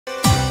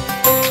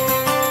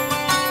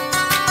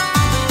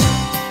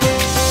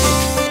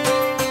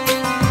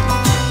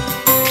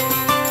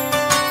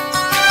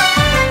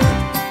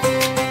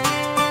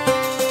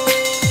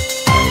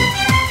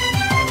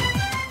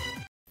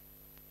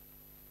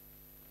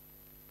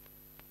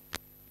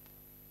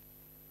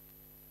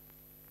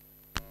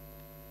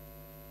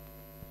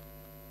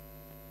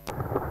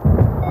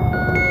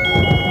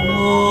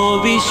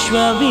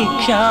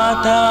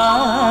విశ్వవిఖ్యాత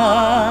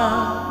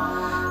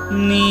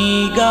నీ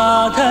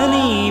గాథ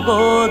నీ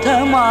బోధ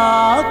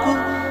మాకు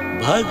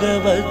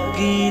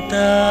భగవద్గీత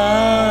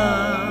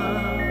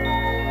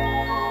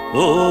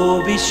ఓ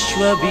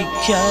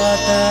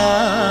విశ్వవిఖ్యాత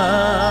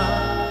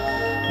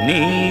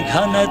నీ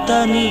ఘనత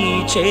నీ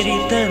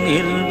చరిత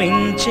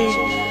నిర్మించే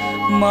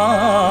మా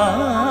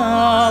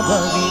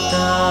భవిత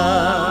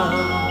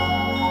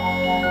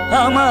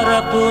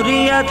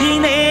అమరపురి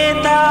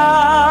అధినేత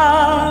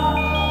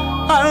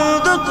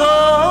అందుకో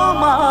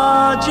మా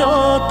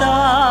జ్యోత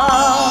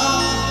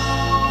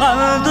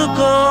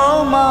అందుకో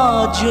మా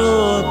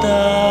జ్యోత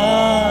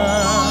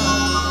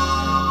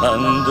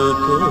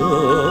అందుకో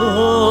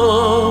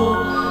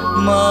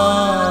మా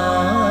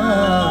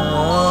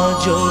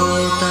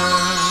జ్యోత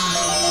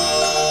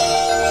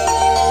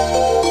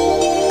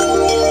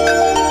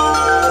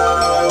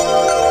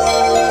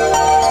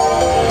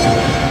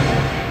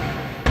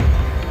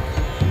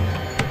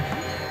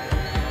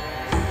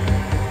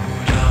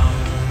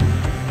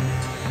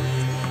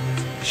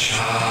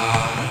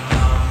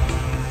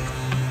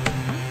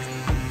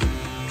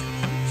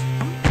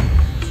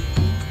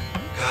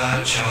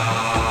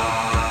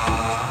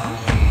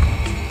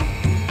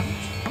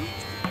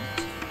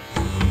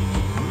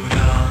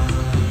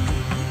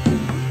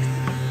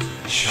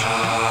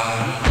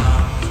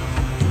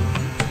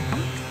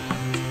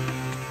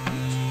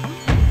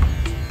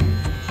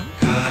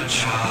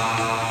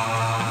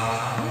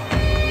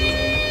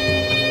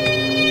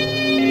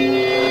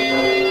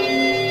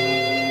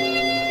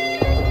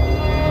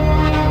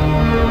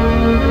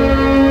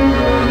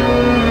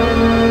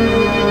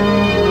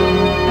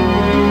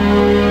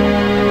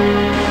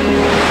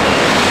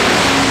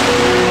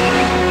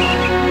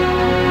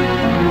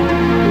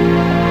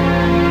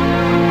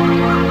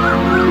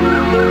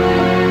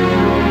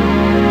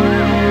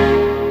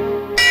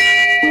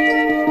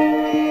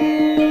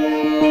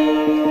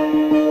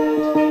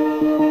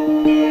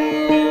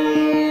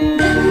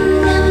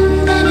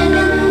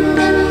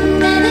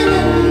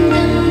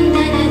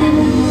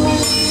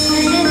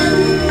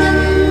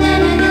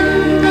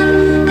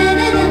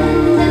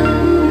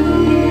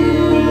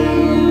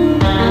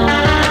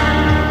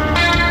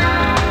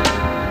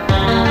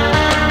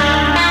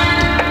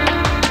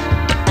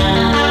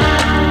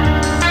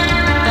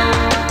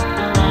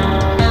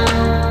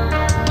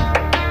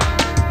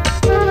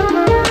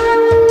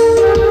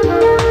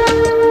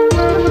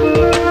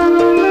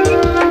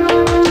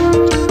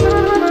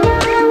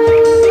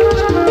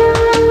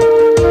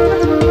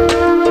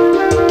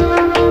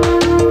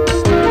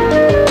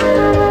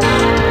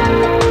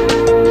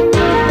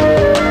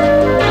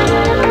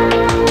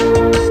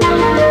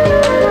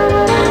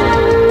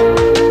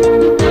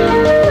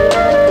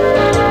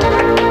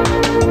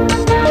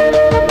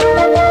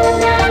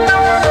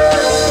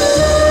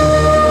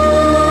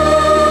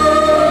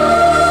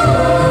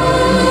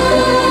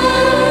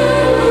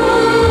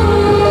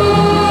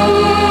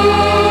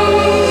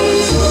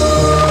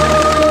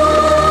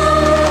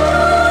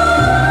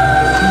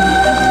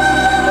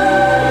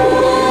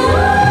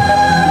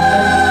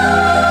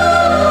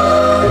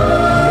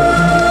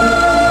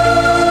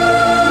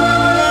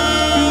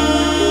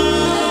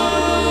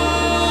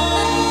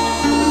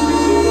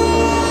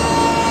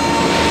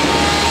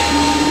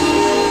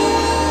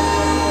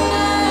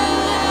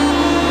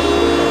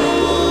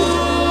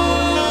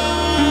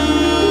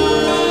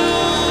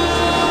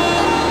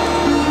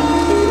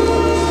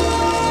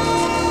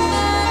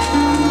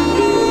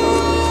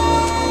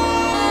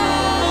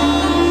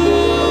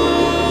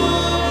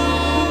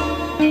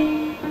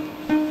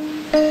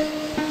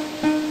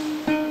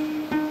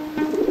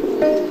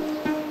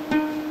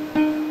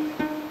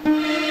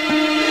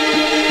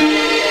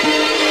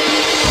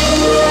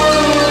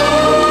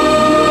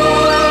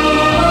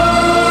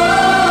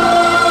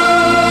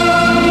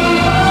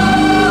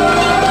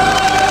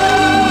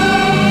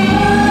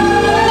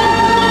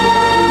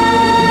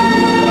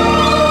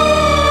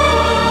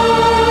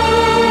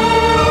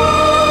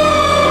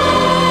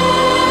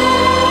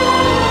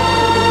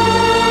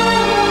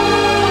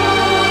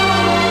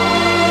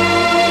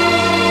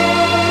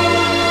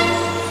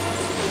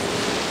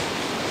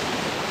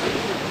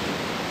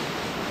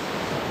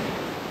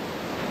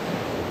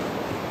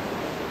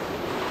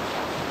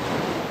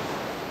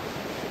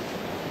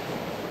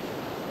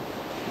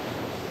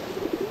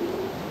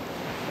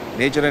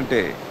నేచర్ అంటే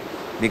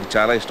నీకు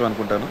చాలా ఇష్టం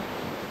అనుకుంటాను.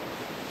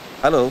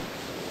 Hello,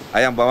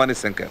 I am Bhavani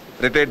Shankar,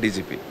 retired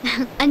DGP.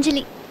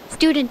 Anjali,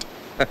 student.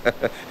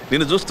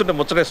 నిన్ను చూస్తుంటే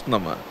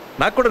ముచ్చటేస్తుందమ్మా.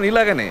 నాకు కూడా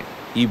నీలాగానే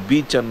ఈ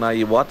బీచ్ అన్నా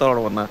ఈ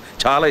వాతావరణం అన్నా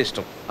చాలా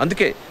ఇష్టం.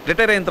 అందుకే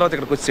రిటైర్ అయిన తర్వాత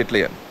ఇక్కడికి వచ్చి సెటిల్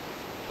అయ్యాను.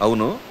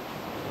 అవును,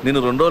 నేను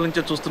 2 రోజుల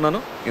నుంచే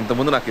చూస్తున్నాను.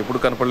 ఇంతకుముందు నాకు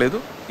ఎప్పుడు కనపడలేదు.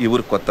 ఈ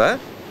ఊరు కొత్త?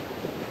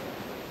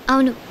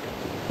 అవును,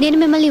 నేను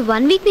మిమ్మల్ని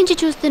 1 వీక్ నుంచి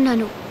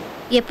చూస్తున్నాను.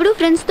 ఎప్పుడూ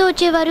ఫ్రెండ్స్తో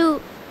వచ్చేవారు,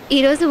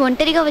 ఈరోజు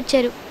ఒంటరిగా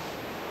వచ్చారు.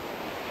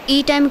 ఈ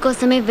టైం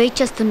కోసమే వెయిట్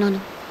చేస్తున్నాను.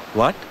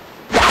 వాట్?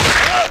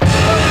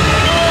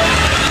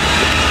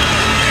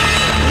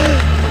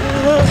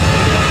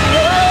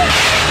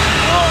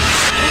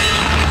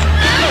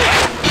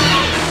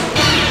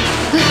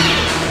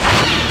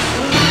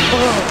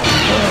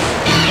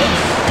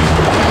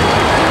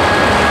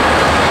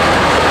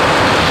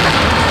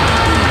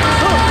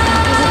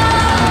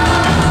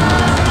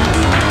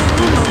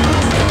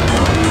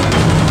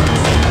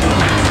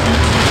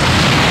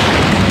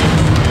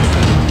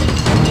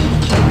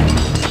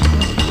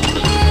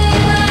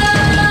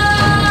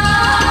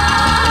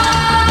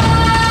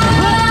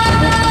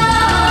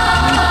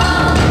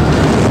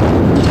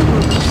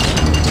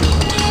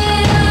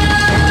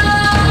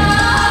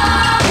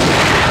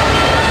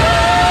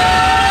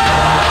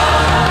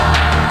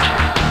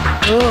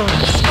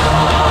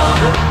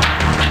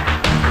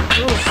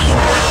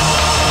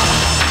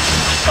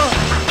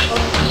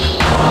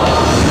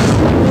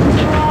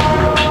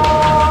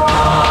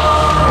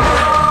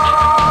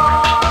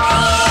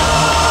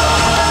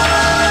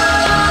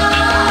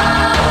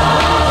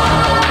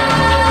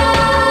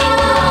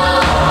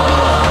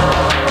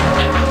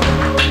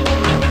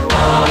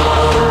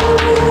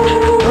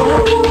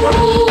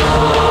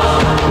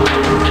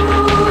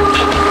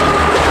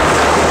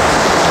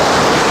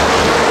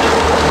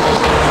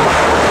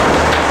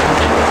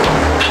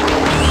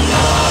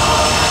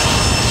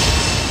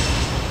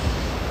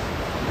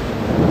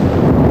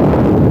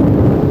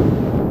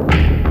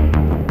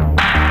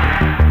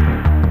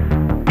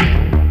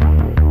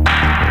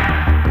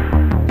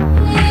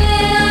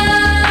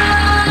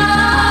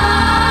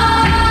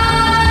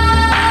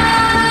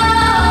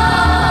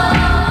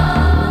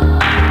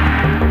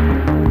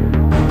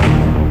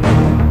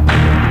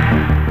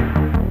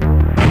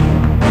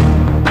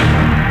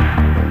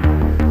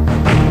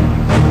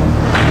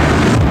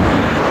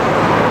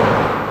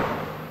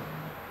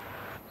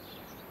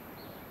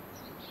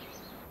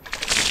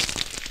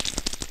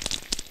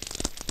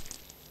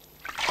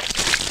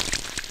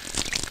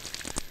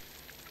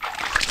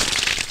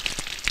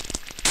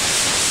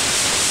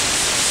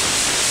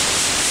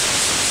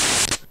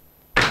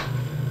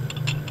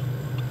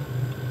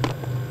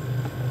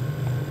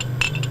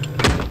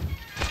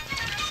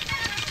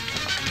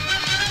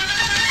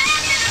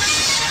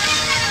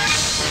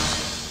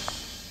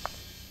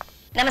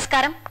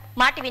 నమస్కారం.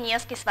 మా టీవీ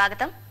న్యూస్ కి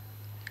స్వాగతం.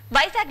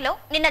 వైజాగ్ లో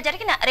నిన్న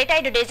జరిగిన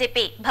రిటైర్డ్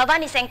డీజీపీ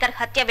భవానీ శంకర్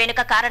హత్య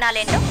వెనుక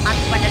కారణాలేంటో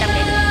అంతుపట్టడం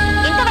లేదు.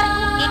 ఇంతవరకు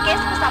ఈ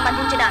కేసుకు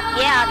సంబంధించిన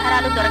ఏ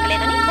ఆధారాలు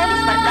దొరకలేదని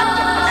పోలీస్ వర్గాలు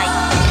చెబుతున్నాయి.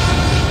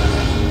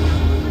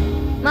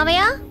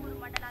 మావయ్య,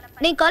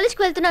 నేను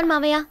కాలేజ్కి వెళ్తున్నాను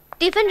మావయ్య.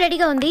 టిఫిన్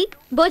రెడీగా ఉంది,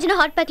 భోజనం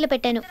హాట్ ప్యాక్ లో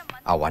పెట్టాను.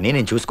 అవన్నీ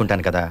నేను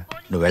చూసుకుంటాను కదా,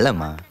 నువ్వు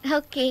వెళ్ళమ్మా.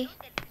 ఓకే.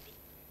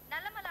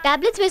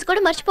 టాబ్లెట్స్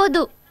వేసుకోవడం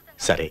మర్చిపోవద్దు.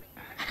 సరే.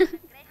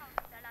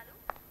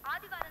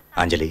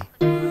 అంజలి,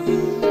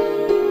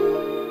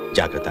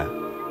 జాగ్రత్త.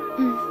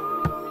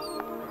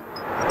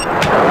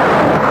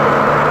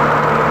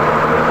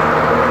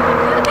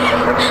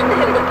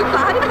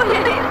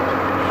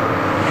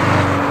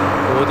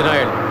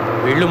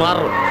 వీళ్ళు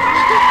మారరు.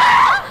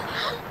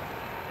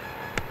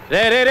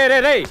 రే రే రే రే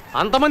రే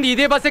అంతమంది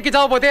ఇదే బస్ ఎక్కి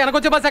చావపోతే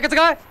వెనకొచ్చే బస్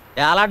ఎక్కచ్చుగా.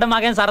 ఏలాడ్డం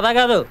మాకేం సరదా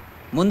కాదు.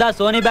 ముందు ఆ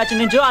సోనీ బ్యాచ్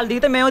నుంచి వాళ్ళు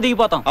దిగితే మేము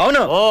దిగిపోతాం.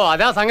 అవును. ఓ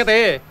అదే సంగతి.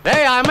 రే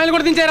ఆ అమ్మాయిలు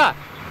కూడా దించారా?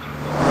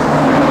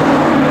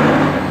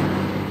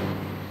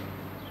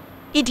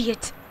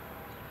 ఇడియట్స్.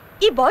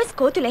 ఈ బాయ్స్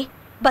కోతులే.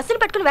 బస్సులు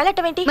పట్టుకుని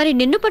వెళ్ళటమేంటి? మరి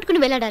నిన్ను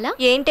పట్టుకుని వెళ్ళాడాలా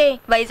ఏంటే?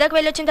 వైజాగ్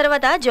వెళ్ళొచ్చిన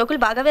తర్వాత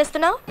జోకులు బాగా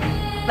వేస్తున్నావు.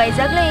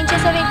 వైజాగ్ లో ఏం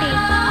చేసావేంటి?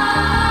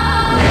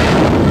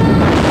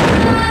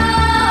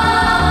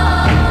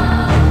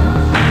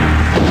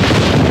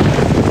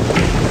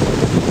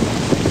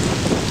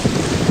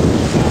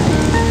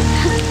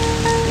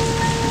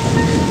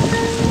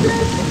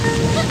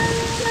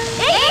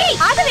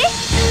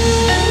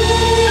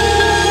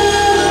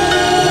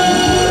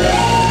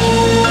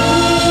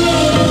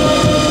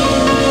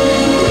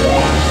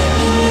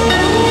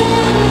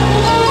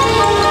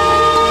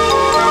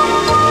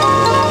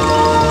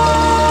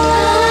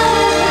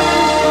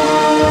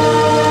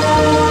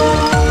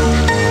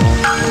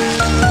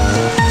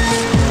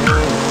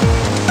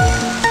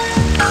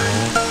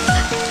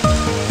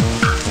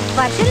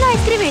 వర్షంలో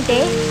ఐస్ క్రీమ్ ఏంటే?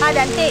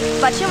 అదంతే,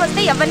 వర్షం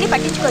వస్తే ఎవరిని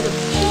పట్టించుకోదు.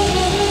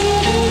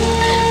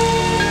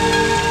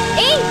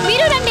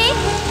 మీరు రండి.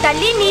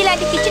 తల్లి,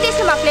 నీలాంటి పిచ్చి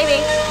టేస్ట్ మాకు లేవే.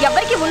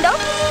 ఎవరికి ఉండవు.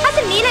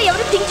 అసలు నీలా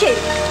ఎవరు థింక్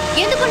చేయరు.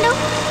 ఎందుకుండవు?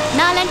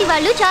 నాలాంటి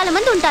వాళ్ళు చాలా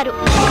మంది ఉంటారు.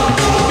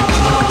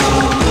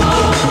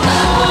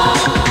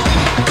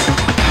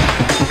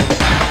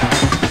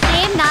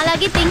 సేమ్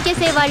నాలాగే థింక్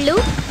చేసేవాళ్ళు,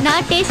 నా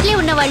టేస్ట్లే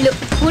ఉన్నవాళ్ళు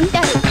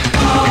ఉంటారు.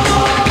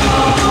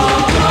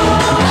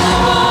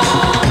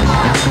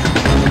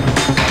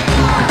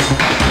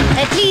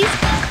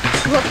 అట్లీస్ట్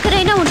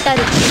ఒక్కరైనా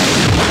ఉంటారు.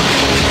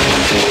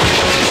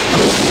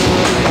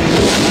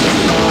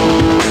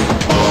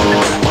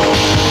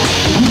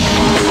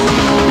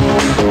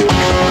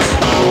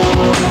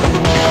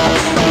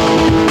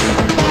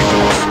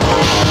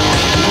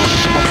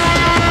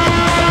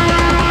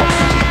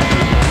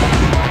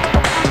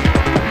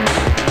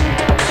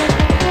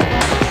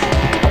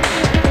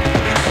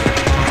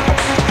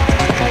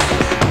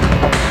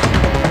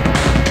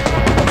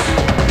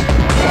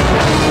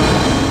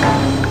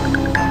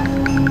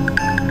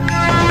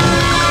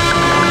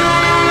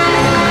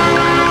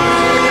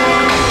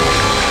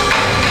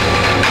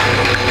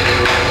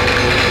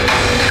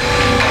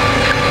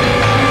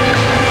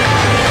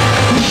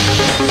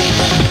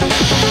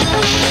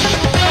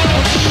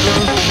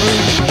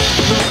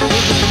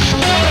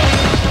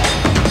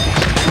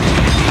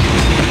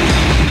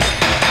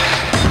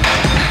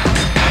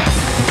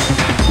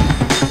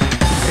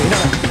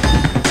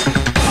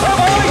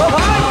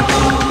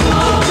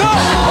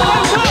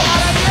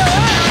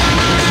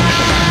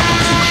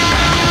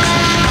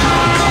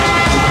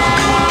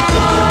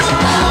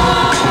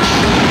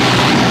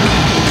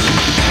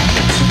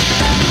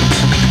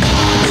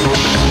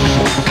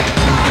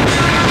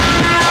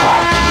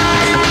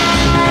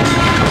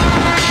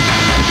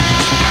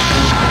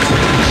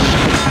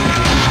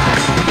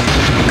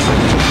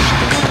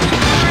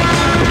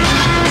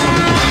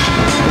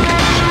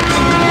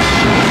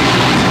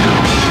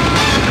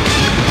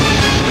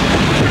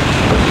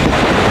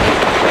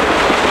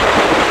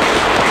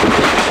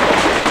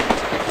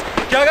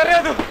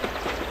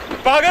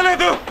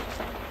 బాగాలేదు.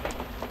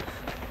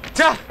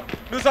 చా,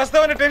 నువ్వు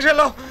సస్తావని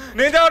టెన్షన్లో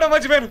నేను చావడం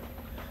మర్చిపోయాను.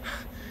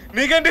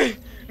 నీకేంటి,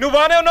 నువ్వు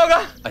బానే ఉన్నావుగా?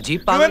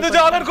 నువ్వెందుకు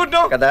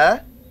చావాలనుకుంటున్నావు కదా?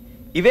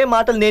 ఇవే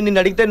మాటలు నేను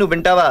నిన్ను అడిగితే నువ్వు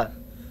వింటావా?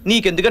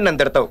 నీకెందుకని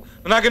నన్ను తిడతావు?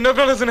 నాకు ఎన్నో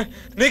ప్రాబ్లమ్స్ ఉన్నాయి,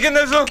 నీకేం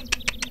తెలుసు?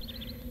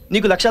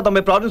 నీకు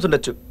 190 ప్రాబ్లమ్స్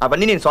ఉండొచ్చు,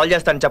 అవన్నీ నేను సాల్వ్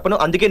చేస్తానని చెప్పను,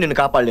 అందుకే నిన్ను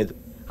కాపాడలేదు.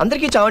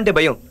 అందరికీ చావంటే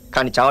భయం,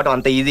 కానీ చావడం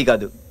అంత ఈజీ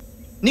కాదు.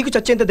 నీకు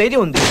చచ్చేంత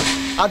ధైర్యం ఉంది,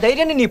 ఆ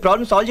ధైర్యాన్ని నీ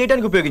ప్రాబ్లమ్ సాల్వ్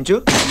చేయడానికి ఉపయోగించు.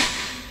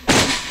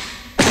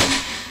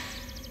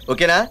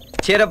 ఓకేనా?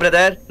 చేరా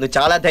బ్రదర్, నువ్వు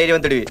చాలా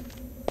ధైర్యవంతుడివి.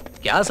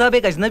 क्या साहब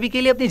एक अजनबी के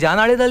लिए अपनी जान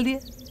आड़े डाल दिए?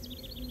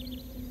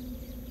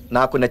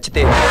 నాకు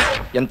నచ్చితే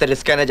ఎంత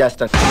రిస్క్ అయినా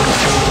చేస్తాను.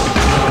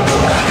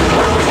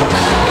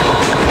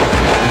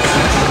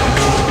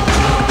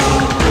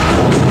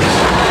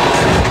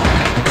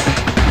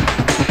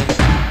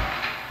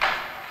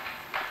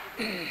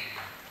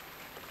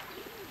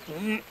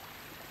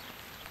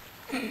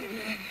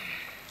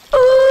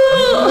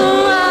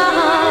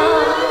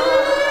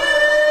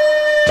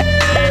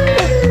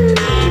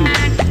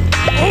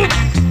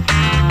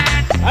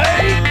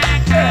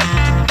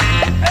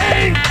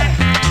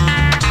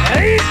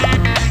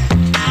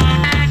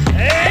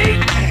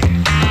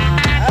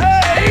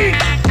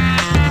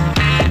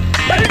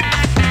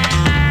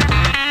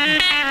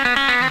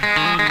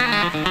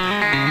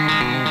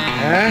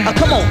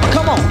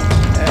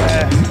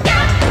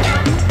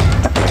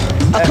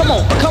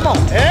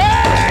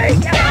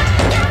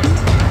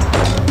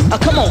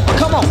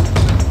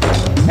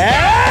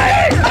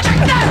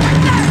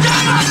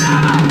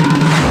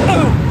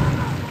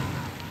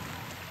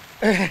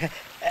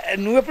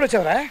 నువ్వెప్పుడు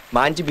వచ్చావురా?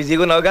 మంచి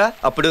బిజీగా ఉన్నావుగా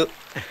అప్పుడు.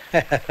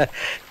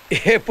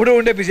 ఎప్పుడు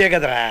ఉండే బిజీ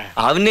కదరా.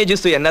 ఆవినే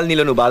చూస్తూ ఎన్నాళ్ళు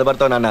నీలో నువ్వు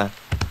బాధపడతావు నాన్న.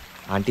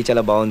 ఆంటీ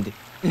చాలా బాగుంది,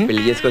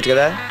 పెళ్లి చేసుకోవచ్చు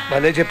కదా.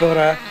 భలే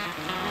చెప్పావురా.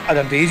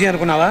 అదంత ఈజీ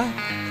అనుకున్నావా?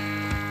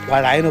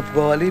 వాళ్ళ ఆయన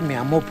ఒప్పుకోవాలి, మీ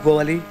అమ్మ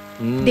ఒప్పుకోవాలి.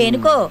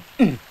 దేనికో?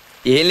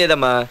 ఏం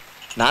లేదమ్మా,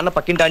 నాన్న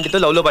పక్కింటి ఆంటీతో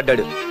లవ్ లో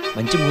పడ్డాడు.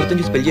 మంచి ముహూర్తం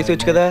చూసి పెళ్లి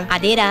చేసేవచ్చు కదా.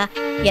 అదేరా,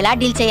 ఎలా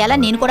డీల్ చేయాలా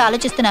నేను కూడా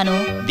ఆలోచిస్తున్నాను.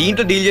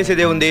 దీంట్లో డీల్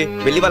చేసేదే ఉంది,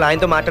 వెళ్ళి వాళ్ళ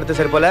ఆయనతో మాట్లాడితే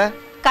సరిపోలా.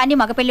 కానీ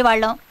మగ పెళ్లి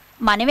వాళ్ళం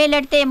మనం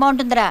వెళ్ళాడితే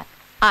ఏమవుతుందిరా?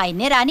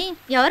 ఆయన్నే రాని.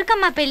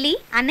 ఎవరికమ్మా పెళ్ళి?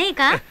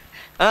 అన్నయ్యకా?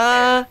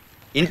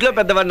 ఇంట్లో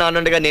పెద్దవాడు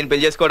నాన్నుండగా నేను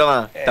పెళ్లి చేసుకోవడమా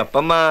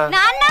తప్పమ్మా?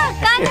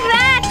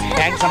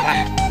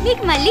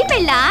 నీకు మళ్ళీ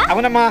పెళ్ళా?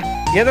 అవునమ్మా.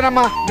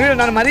 ఏదోనమ్మా, వీళ్ళు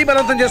నన్ను మరీ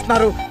బలవంతం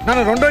చేస్తున్నారు.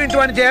 నన్ను రెండో ఇంటి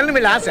వాడిని చేయాలని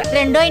వీళ్ళ ఆశ.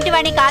 రెండో ఇంటి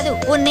వాడిని కాదు,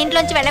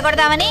 ఉన్నింట్లోంచి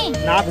వెళ్ళగొడదామని.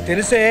 నాకు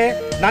తెలిసే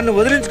నన్ను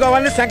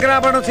వదిలించుకోవాలని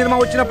శంకరాభరణం సినిమా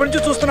వచ్చినప్పటి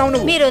నుంచి చూస్తున్నావు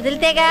నువ్వు. మీరు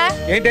వదిలితేగా.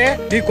 ఏంటే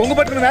నీ కొంగు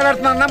పట్టుకుని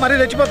వేలాడుతున్నా మరీ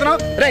రెచ్చిపోతున్నావు?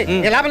 రే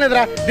లాభం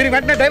లేదురా, దీనికి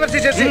వెంటనే డైవర్స్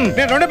చేసి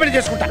నేను రెండో పెళ్లి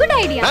చేసుకుంటా.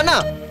 నాన్న,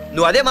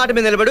 నువ్వు అదే మాట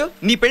మీద నిలబడు,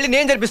 నీ పెళ్లి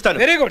నేను జరిపిస్తాను.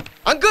 Very good.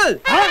 అంకుల్.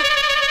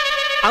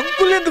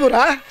 అంకుల్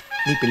ఎందుకురా?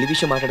 నీ పెళ్లి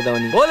విషయం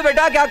మాట్లాడదామని. बोल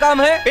बेटा क्या काम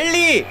है?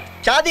 పెళ్లి,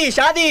 शादी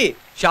शादी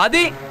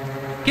शादी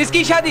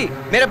किसकी शादी?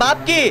 मेरे बाप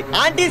की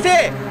आंटी से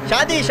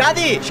शादी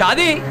शादी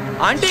शादी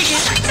आंटी की?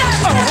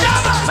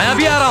 मैं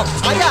अभी आ रहा हूँ.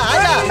 आजा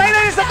आजा. नहीं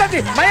नहीं సర్దార్జీ,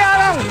 मैं आ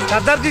रहा हूँ.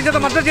 సర్దార్జీ చేత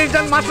మద్దతు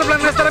చేయించాలని మాస్టర్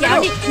ప్లాన్ వేస్తారా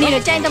మీరు? నేను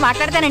వచ్చి ఆయనతో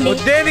మాట్లాడతానండి.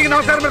 దేనికి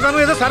నమస్కారం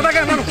పెడతాను, ఏదో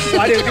సరదాగా అన్నాను.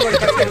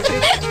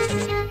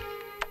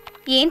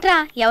 ఏంట్రా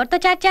ఎవరితో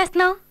చాట్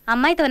చేస్తున్నావు?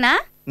 అమ్మాయితోనా?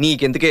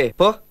 నీకెందుకే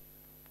పో.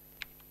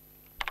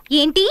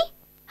 ఏంటి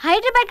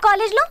హైదరాబాద్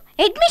కాలేజ్ లో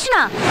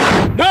అడ్మిషనా?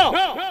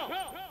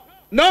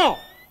 నో,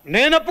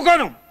 నేను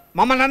ఒప్పుకోను.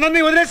 మమ్మల్ని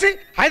అందరినీ వదిలేసి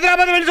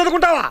హైదరాబాద్ వెళ్ళి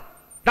చదువుకుంటావా?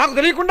 నాకు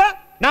తెలియకుండా,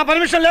 నా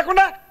పర్మిషన్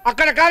లేకుండా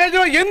అక్కడ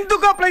కాలేజీలో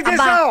ఎందుకు అప్లై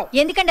చేసావు?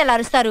 ఎందుకంటే అలా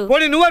అరుస్తారు?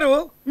 పోనీ నువ్వరు.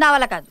 నా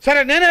వల్ల కాదు. సరే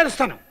నేనే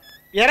అరుస్తాను.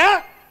 ఎరా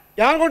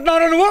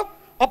ఏమనుకుంటున్నావు నువ్వు?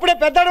 అప్పుడే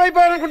పెద్దడు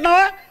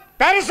అయిపోయానుకుంటున్నావా?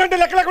 ప్యారిస్ అంటే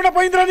లెక్క లేకుండా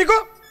పోయిందిరా నీకు.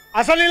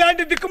 అసలు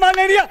ఇలాంటి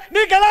దిక్కుమాలిన ఏరియా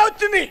నీకు ఎలా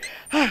వచ్చింది?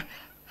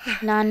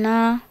 నాన్న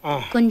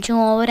కొంచెం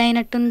ఓవర్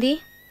అయినట్టుంది.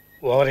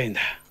 ఓవర్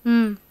అయిందా?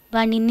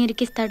 వాడిని ఇన్ని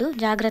ఇరికిస్తాడు,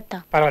 జాగ్రత్త.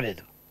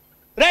 పర్వాలేదు.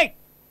 రైట్,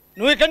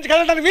 నువ్వు ఇక్కడి నుంచి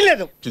వెళ్ళడానికి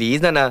వీల్లేదు.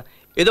 ప్లీజ్ నాన్న,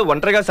 ఏదో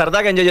ఒంటరిగా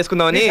సరదాగా ఎంజాయ్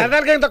చేసుకుందామని.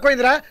 సరదాగా ఏం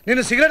తక్కువైందిరా?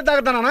 నేను సిగరెట్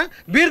తాగుతానా,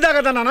 బీర్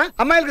తాగుతానా,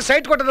 అమ్మాయిలకి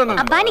సైట్ కొట్టదన్నా?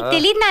 అబ్బా నీకు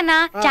తెలియదు నాన్న,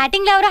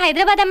 చాటింగ్ లో ఎవరో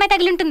హైదరాబాద్ అమ్మాయి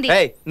తగిలింటుంది.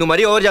 నువ్వు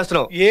మరీ ఓవర్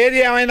చేస్తున్నావు. ఏది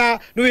ఏమైనా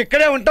నువ్వు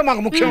ఇక్కడే ఉంటావు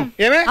మాకు ముఖ్యం.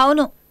 ఏమే?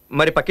 అవును.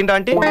 మరి పక్కింటి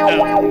ఆంటీ?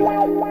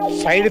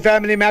 సైడ్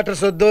ఫ్యామిలీ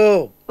మ్యాటర్స్ వద్దు.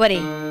 ఒరే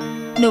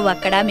నువ్వు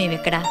అక్కడ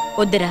మేమిక్కడ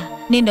వద్దురా,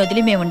 నిన్ను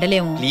వదిలి మేము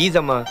ఉండలేము. ప్లీజ్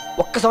అమ్మా,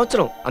 ఒక్క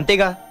సంవత్సరం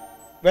అంతేగా.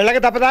 వెళ్ళక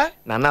తప్పదా?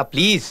 నాన్న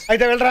ప్లీజ్.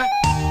 అయితే వెళ్ళరా.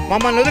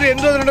 మమ్మల్ని వదిలి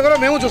ఎన్ని రోజులు ఉండగలో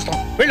మేము చూస్తాం.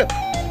 వెళ్ళు.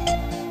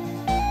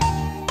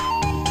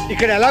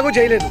 ఇక్కడ ఎలాగూ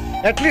చేయలేదు,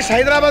 అట్లీస్ట్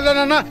హైదరాబాద్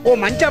లోనన్నా ఓ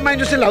మంచి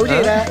అమ్మాయిని చూసి లవ్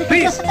చేయరా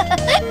ప్లీజ్.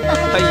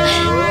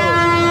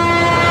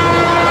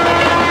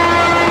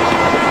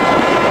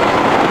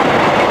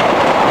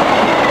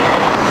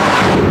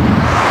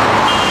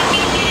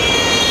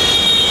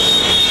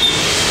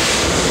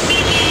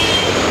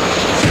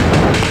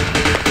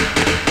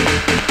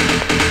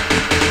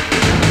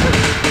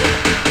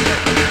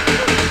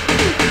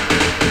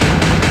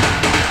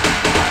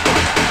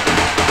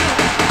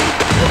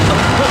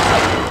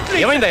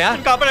 ఏమైందయ్యా?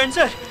 కాపాడండి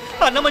సార్,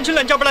 అన్న మనుషులు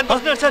నన్ను చెప్పడానికి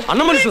వస్తున్నారు సార్.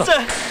 అన్న మనుషులు?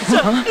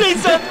 Please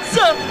sir,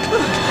 sir.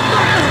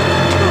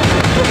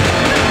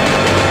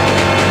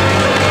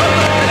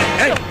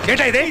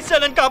 ఏంటైతే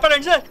సార్ నన్ను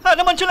కాపాడండి సార్,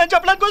 అన్న మనుషులు నన్ను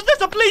చెప్పడానికి వస్తే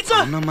సార్. Please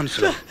sir. అన్న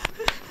మనుషులు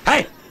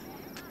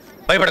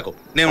భయపడకు,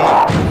 నేను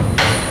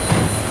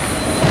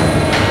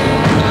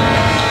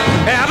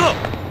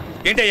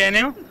ఏంటయ్యా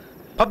నేను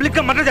పబ్లిక్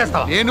గా మర్డర్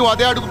చేస్తావా? నేను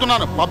అదే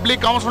అడుగుతున్నాను.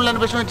 పబ్లిక్ అవసరం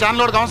లేని విషయం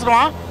ఛానల్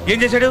అవసరమా? ఏం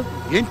చేశాడు?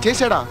 ఏం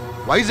చేశాడా?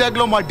 వైజాగ్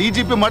లో మా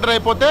డీజీపీ మర్డర్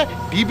అయిపోతే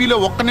టీవీలో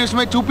ఒక్క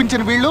నిమిషమే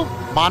చూపించిన వీళ్ళు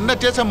మా అన్న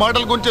చేసే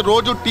మర్డర్ గురించి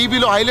రోజు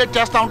టీవీలో హైలైట్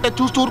చేస్తా ఉంటే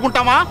చూస్తూ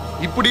ఊరుకుంటామా?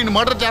 ఇప్పుడు నేను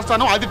మర్డర్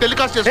చేస్తాను, అది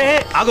టెలికాస్ట్ చేస్తా.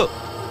 ఆగు.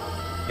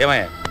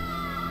 ఏమయ్యా,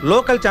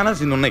 లోకల్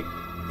ఛానల్స్ ఇన్ని ఉన్నాయి,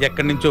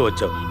 ఎక్కడి నుంచో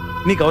వచ్చావు,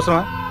 నీకు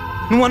అవసరమా?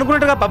 నువ్వు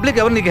అనుకున్నట్టుగా పబ్లిక్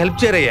ఎవరు నీకు హెల్ప్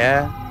చేయరయ్యా.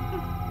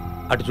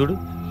 అటు చూడు,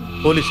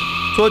 పోలీసు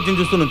చోద్యం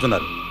చూస్తూ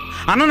నుంచున్నారు.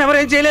 అన్నను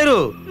ఎవరేం చేయలేరు,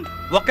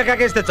 ఒక్క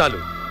కాకేస్తే చాలు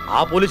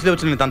ఆ పోలీసులే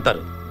వచ్చి నేను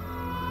తంతారు.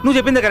 నువ్వు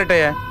చెప్పిందే కరెక్ట్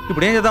అయ్యా.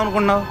 ఇప్పుడు ఏం చేద్దాం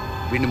అనుకున్నావు?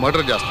 వీడిని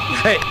మర్డర్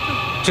చేస్తా.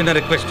 చిన్న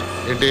రిక్వెస్ట్.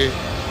 ఏంటి?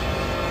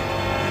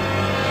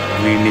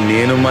 వీడిని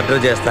నేను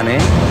మర్డర్ చేస్తానే.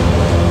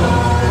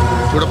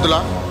 చూడబ్దులా,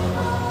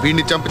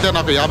 వీడిని చంపితే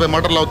నాకు 50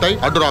 మర్డర్లు అవుతాయి.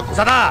 అడ్డు రాకు.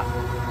 సదా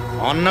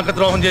అన్నకు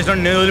ద్రోహం చేసిన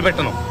నేను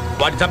వదిలిపెట్టను.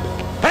 వాడి చంపి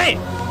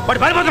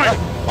వాడి పారిపోతున్నాడు.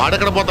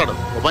 వాడెక్కడ పోతాడు?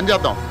 ఓ పని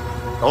చేద్దాం,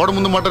 ఎవడు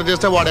ముందు మర్డర్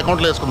చేస్తే వాడి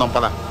అకౌంట్లో వేసుకుందాం.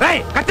 పద.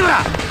 కత్తిరా.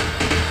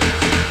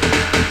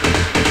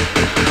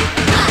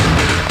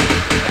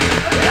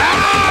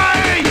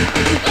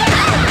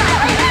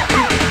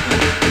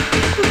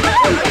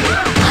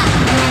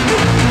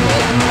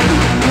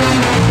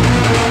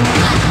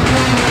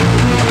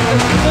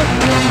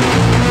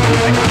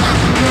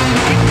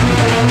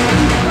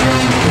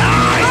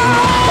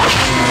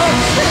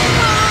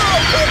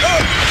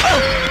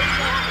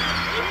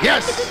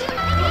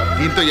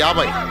 దీంతో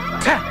 50.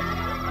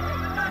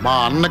 మా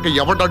అన్నకి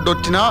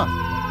ఎవడడ్డొచ్చినా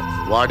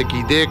వాడికి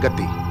ఇదే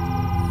గతి.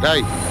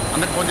 రాయ్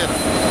అన్నకు ఫోన్ చేయరా.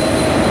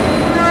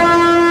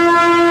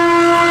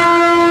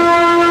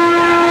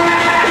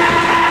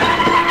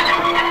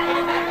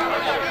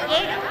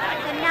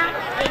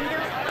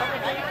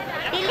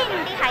 ఢిల్లీ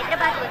నుండి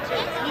హైదరాబాద్ వచ్చి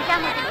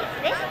నిజాముద్దీన్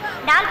ఎక్స్ప్రెస్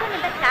 4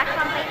 నెంబర్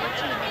ప్లాట్ఫామ్ పై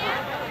వచ్చి ఉన్నది.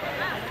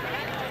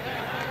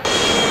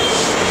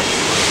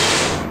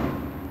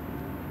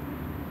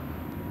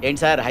 ఏంటి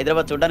సార్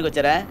హైదరాబాద్ చూడడానికి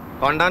వచ్చారా?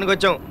 కొనడానికి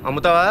వచ్చాం.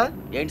 అమ్ముతావా?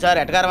 ఏంటి సార్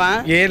ఎటకారమా?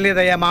 ఏం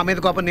లేదయ్యా, మా మీద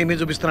కోపం నీ మీద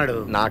చూపిస్తున్నాడు.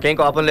 నాకేం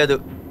కోపం లేదు.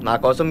 నా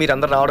కోసం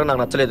మీరందరూ రావడం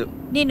నాకు నచ్చలేదు.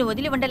 నిన్ను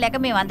వదిలి ఉండలేక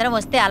మేమందరం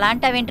వస్తే అలా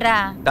అంటావేంట్రా?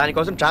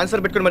 దానికోసం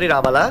ట్రాన్స్ఫర్ పెట్టుకుని మరీ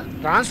రావాలా?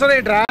 ట్రాన్స్ఫర్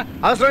ఏంట్రా?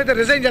 అవసరమైతే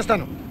రిజైన్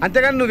చేస్తాను,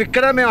 అంతేగాని నువ్వు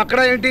ఇక్కడ మేము అక్కడ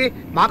ఏంటి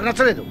మాకు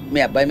నచ్చలేదు.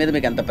 మీ అబ్బాయి మీద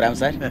మీకు ఎంత ప్రేమ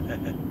సార్?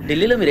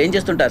 ఢిల్లీలో మీరు ఏం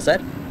చేస్తుంటారు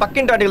సార్?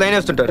 పక్కింటి వాటికి లైన్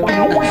వేస్తుంటారు.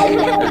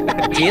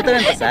 జీతం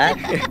ఎంత సార్?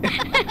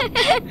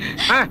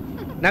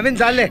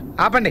 నవీన్ చాలే,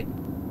 ఆపండి.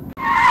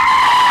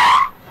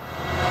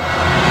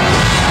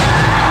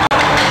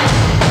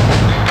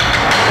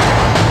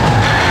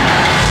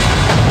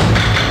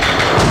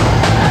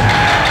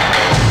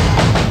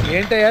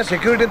 ఏంటయ్యా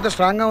సెక్యూరిటీ ఇంత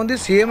స్ట్రాంగ్ గా ఉంది?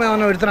 సీఎం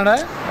ఏమన్నా పెడుతున్నాడా?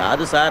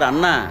 కాదు సార్,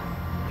 అన్న.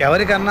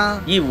 ఎవరికన్నా?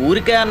 ఈ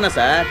ఊరికే అన్న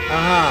సార్.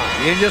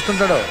 ఏం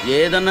చేస్తుంటాడు?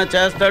 ఏదన్నా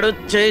చేస్తాడు,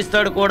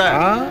 చేయిస్తాడు కూడా.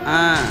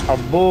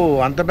 అబ్బో,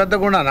 అంత పెద్ద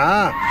గుణానా?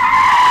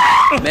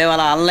 మేము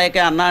అలా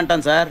అన్నలేకే అన్న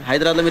అంటాం సార్.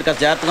 హైదరాబాద్ లో మీరు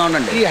కాస్త జాగ్రత్తగా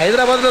ఉండండి. ఈ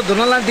హైదరాబాద్ లో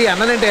దున్నలాంటి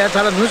అన్నలేంటే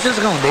చాలా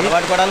న్యూసెన్స్ గా ఉంది.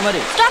 అలవాటు పడాలి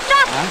మరి.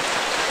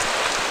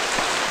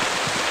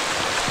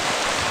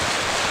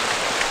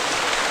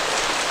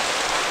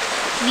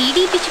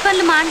 వీడి పిచ్చి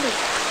పనులు మాండు.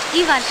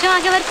 ఈ వర్షం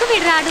ఆగే వరకు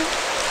వీడు రాడు.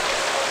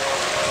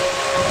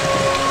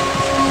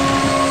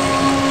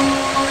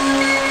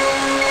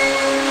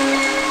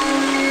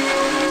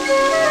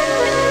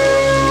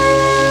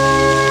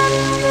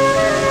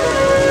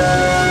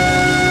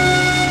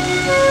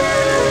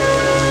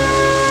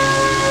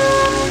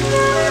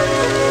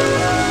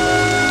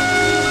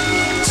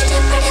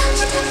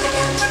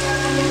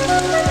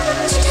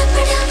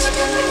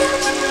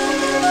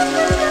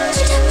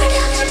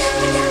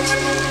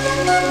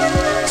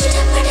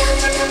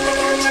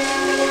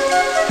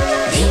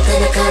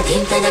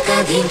 ధీంతనక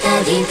ధీంతా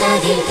ధీంతా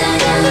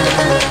ధీంతానా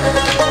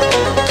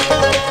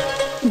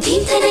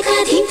ధీంతనక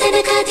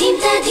ధీంతనక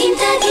ధీంతా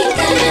ధీంతా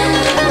ధీంతానా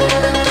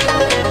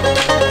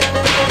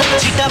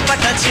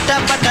చిటపట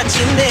చిటపట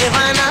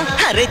చిందేవానా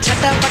అరే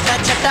చటపట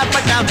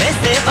చటపట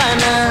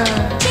వేసేవానా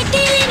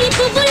చెట్టేలేని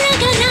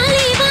పువ్వులాగా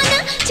నాలేవానా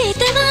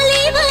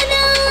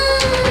చేతవాలేవానా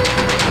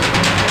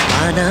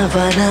వానా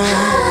వానా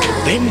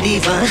వెండి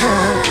వానా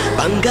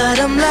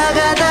బంగారం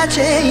లాగా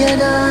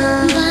దాచేయనా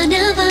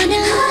వానా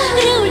వానా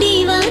రౌడీ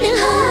వానా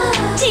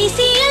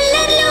చేసి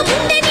అల్లర్లో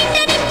గుండె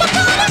నిండా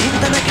నింపుకోనా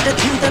ధింతనకిట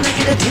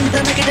ధింతనకిట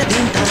ధింతనకిట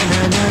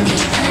ధింతానా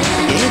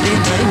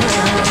ఏదేమైనా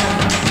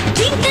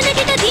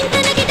ధింతనకిట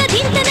ధింతనకిట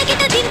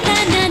ధింతనకిట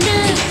ధింతానా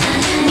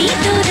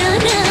నీతో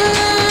రానా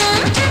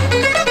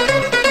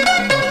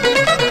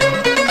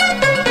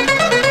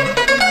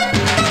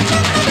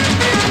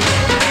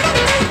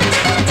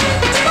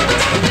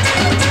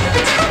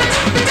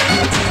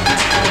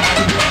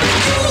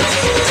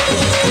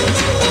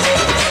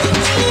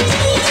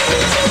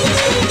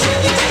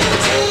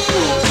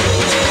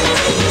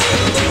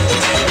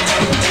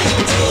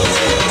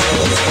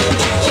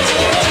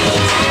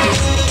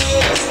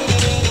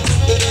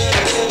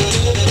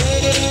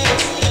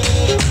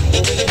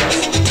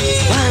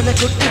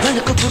కుట్టి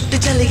వణుకు పుట్టి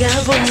చలిగా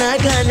ఉన్నా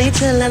గానీ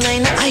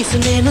చల్లనైన ఐసు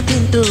నేను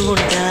తింటూ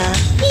ఉంటా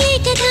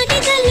ఏకధాటి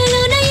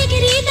జల్లులోన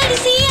ఎగిరి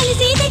తడిసి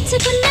అలిసి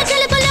తెచ్చుకున్న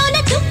జలుబులోన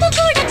తుప్పు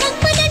కూడా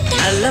కమ్మనంట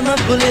నల్ల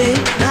మబ్బులే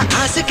నా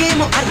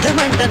ఆశకేమో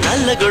అర్థమంట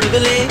నల్ల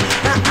గొడుగులే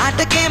నా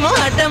ఆటకేమో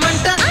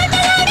అడ్డమంట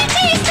ఆటలాడి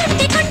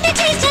చేస్తుంది కొంటె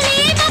చేసలే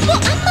మబ్బు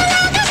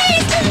అమ్మలాగా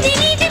వేస్తుంది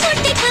నీటి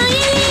మొట్టి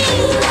కాయలే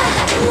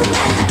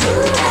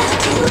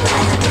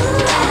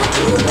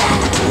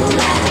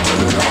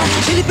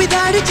చిలిపి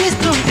దాడి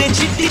చేస్తుంటే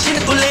చిట్టి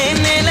చినుకులే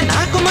నేల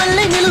నాకు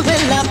మళ్ళీ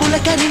నిలువెల్లా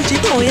పులకరించి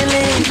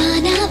పోయలే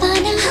వానా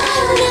వానా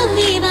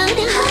నవ్వే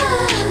వానా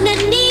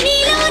నన్నే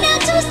నీలోన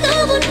చూస్తూ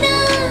ఉన్నా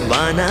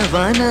వానా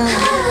వానా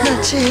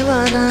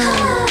నచ్చేవానా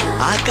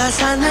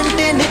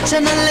ఆకాశానంటే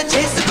నిచ్చనల్ల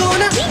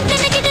చేసుకోనా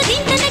ధింతనకిట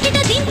ధింతనకిట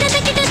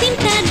ధింతనకిట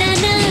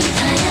ధింతానా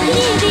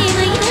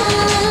ఏదేమైనా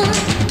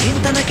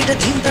ధింతనకిట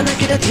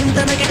ధింతనకిట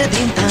ధింతనకిట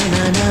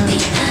ధింతానా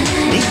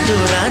నీతో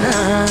రానా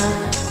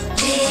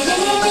లే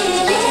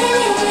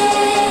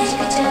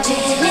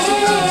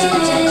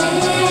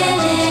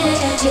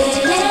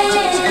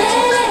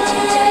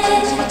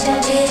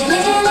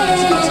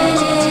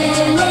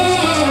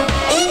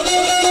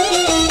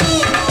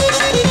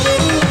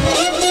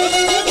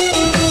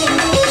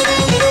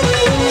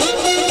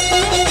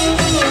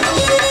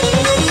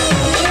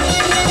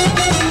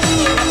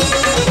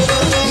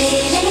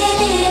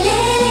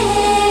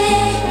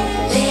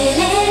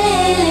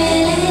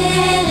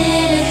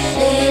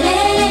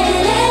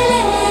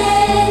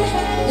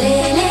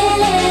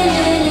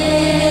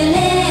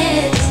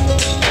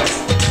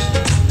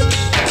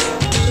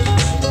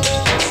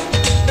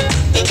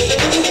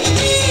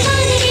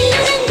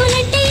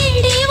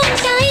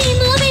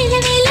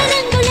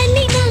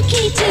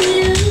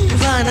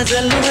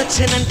జల్లు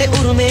వచ్చనంటే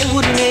ఉరుమే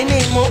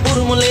ఉరిమేనేమో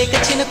ఉరుము లేక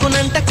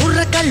చినుకునంట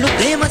కుర్ర కళ్ళు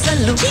ప్రేమ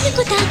సల్లు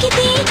చినుకు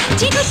తాకితే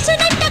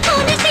చిగుచ్చునంట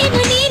కోనసీమ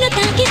నేను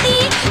తాకితే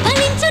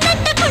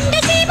ఫలించునంట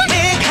కొండసీమ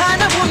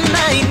మేఘాన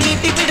ఉన్నాయి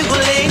నీటి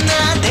పిడుగులే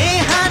నా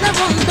దేహాన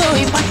ఉందో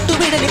ఈ పట్టు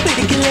విడని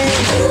పిడికిలే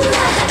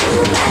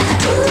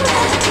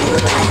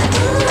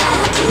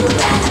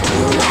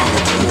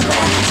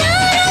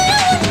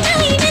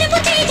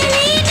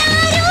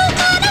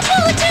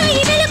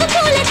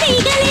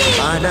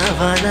వానా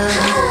వానా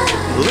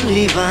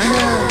ఉల్లి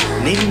వానా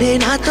నిన్నే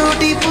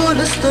నాతోటి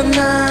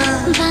పోలుస్తున్నా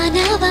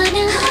వానా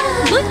వానా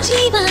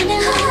బుజ్జి వానా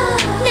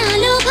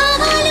నాలో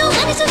భావాలు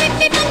మనసు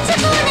పెట్టి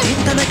పంచుకోనా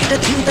ధింతనకిట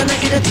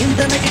ధింతనకిట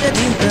ధింతనకిట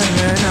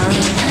ధింతనా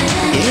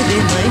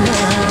ఏదేమైనా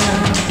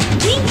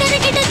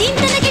ధింతనకిట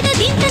ధింతనకిట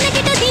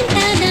ధింతనకిట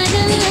ధింతనా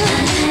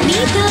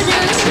నీతో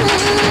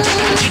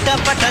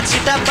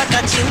చిటపట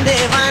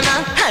చిందేవానా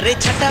అరే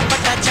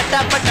చటపట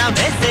చటపట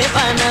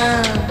వేసేవానా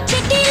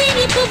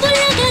చెట్టిలేని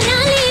పువ్వులాగా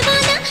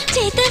రాలేవానా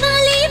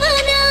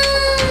చేతవాలేవానా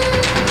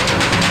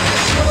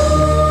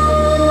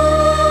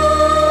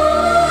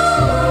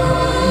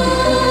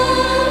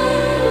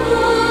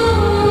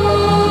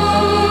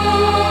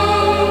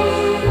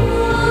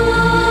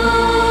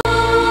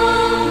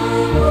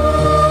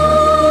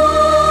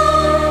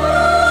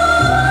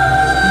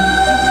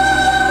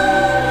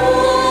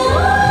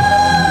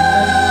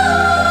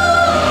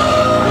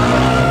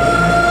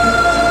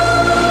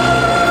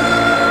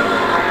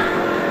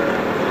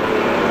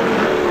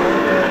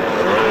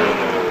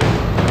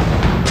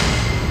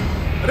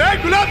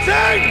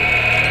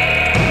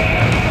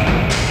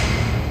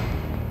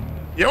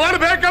ఎవరు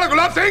బేకాల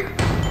గులాబ్ సింగ్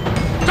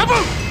చెప్పు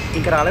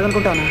ఇంకా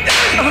రాలేదనుకుంటాను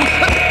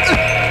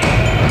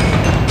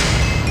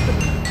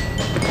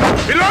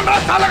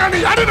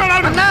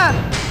అన్నా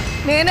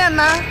నేనే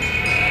అన్నా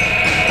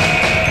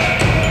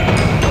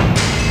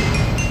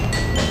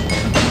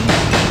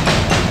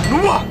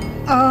నువ్వా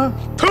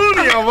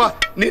అవ్వ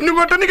నిన్ను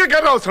కొట్టడానికి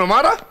గర్ర అవసరం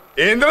మారా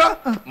ఏంద్రా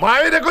మా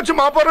ఏరియాకొచ్చి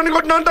మా పొరాన్ని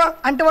కొట్టినంట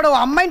అంటే వాడు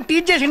అమ్మాయిని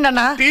టీచ్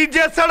చేసిండన్నా టీచ్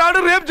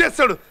చేస్తాడు రేప్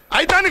చేస్తాడు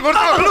అయితే అని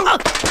కొడతాడు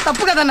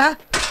తప్పు కదన్నా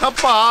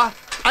తప్ప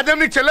అదే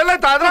నీకు చెల్లెలే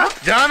తాదరా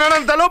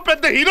జానంతలో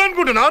పెద్ద హీరో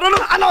అనుకుంటున్నారు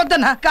అన్న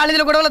వద్దన్నా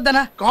కాలేజీలో గొడవలు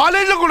వద్దన్నా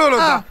కాలేజీలో గొడవలు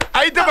వద్దా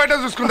అయితే బయట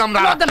చూసుకుందాం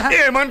రా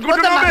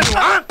ఏమనుకుంటున్నావు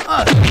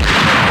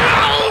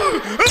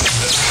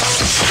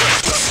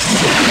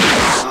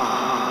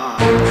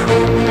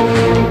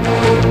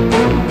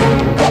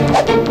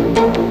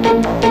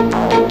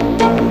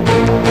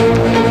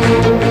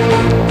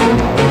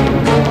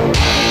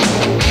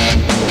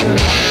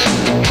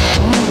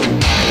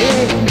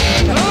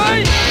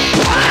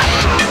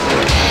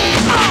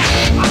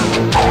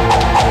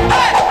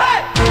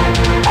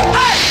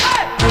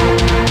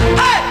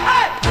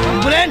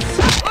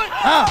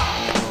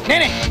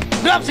నేనే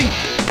గులాబ్ సింగ్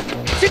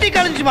సిటీ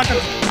కాలేజ్ నుంచి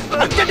మాట్లాడు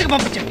అర్జెంట్గా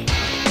పంపించండి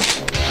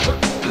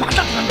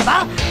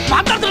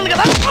మాట్లాడుతున్నాను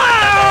కదా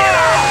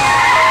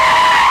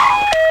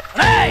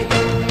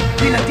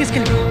వీళ్ళని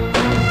తీసుకెళ్ళి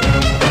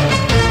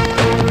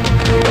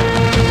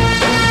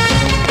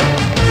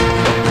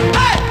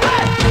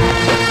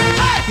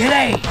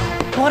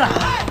పోరా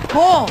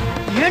పో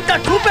ఏంటా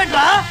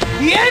చూపెట్రా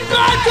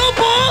ఏంట్రా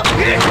చూపు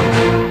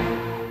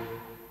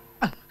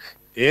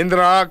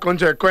ఏంద్రా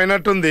కొంచెం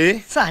ఎక్కువైనట్టుంది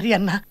సారీ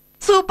అన్న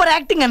సూపర్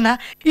యాక్టింగ్ అన్న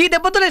ఈ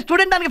దెబ్బతో నేను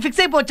స్టూడెంట్ దానికి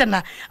ఫిక్స్ అయిపోవచ్చు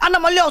అన్న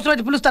మళ్ళీ అవసరం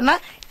అయితే పిలుస్తాన్నా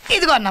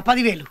ఇదిగో అన్న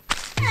 10,000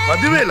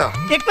 10,000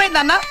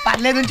 ఎక్కువైందన్న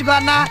పర్లేదు ఉంచుకో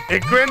అన్న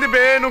ఎక్కువైంది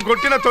బే నువ్వు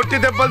కొట్టిన తొట్టి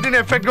దెబ్బలు తిని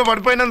ఎఫెక్ట్ గా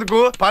పడిపోయినందుకు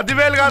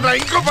 10,000 కాదురా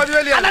ఇంకో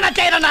 10,000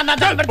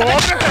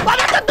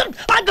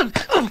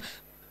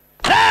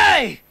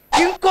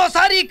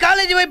 ఇంకోసారి ఈ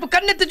కాలేజీ వైపు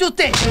కన్నెత్తి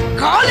చూస్తే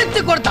కాలెత్తి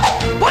కొడతా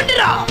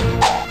పొండిరా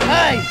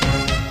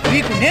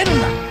మీకు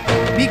నేనున్నా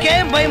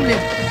మీకేం భయం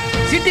లేదు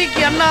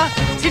సిటీకి అన్న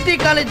సిటీ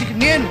కాలేజీకి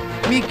నేను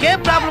మీకేం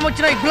ప్రాబ్లం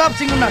వచ్చినా ఈ గులాబ్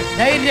సింగ్ ఉన్నాడు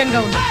ధైర్యంగా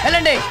ఉంది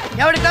వెళ్ళండి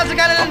ఎవరి క్లాసు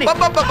కాలేదండి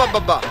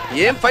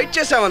ఏం ఫైట్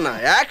చేసావన్నా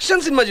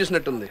యాక్షన్ సినిమా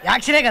చూసినట్టుంది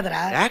యాక్షనే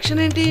కదరా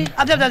యాక్షన్ ఏంటి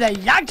అదే అదే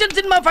యాక్షన్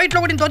సినిమా ఫైట్ లో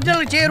కూడా ఇంత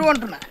ఒరిజినల్ చేయరు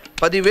అంటున్నా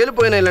 10,000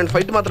 పోయినా ఇలాంటి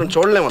ఫైట్ మాత్రం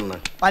చూడలేమన్నా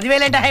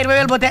 10,000 అంటే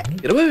 20,000 పోతే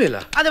 20,000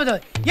 అదే అదే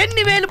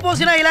ఎన్ని వేలు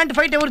పోసినా ఇలాంటి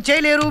ఫైట్ ఎవరు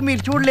చేయలేరు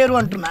మీరు చూడలేరు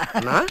అంటున్నా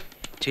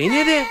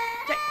చేయలేదే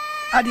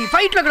అది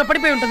ఫైట్ లో కూడా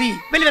పడిపోయి ఉంటది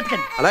వెళ్ళి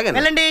వెతకండి అలాగే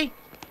వెళ్ళండి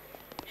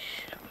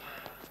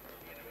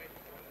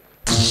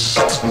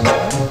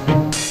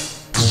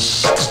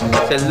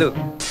సెల్లు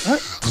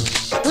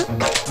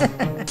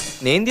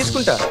నేను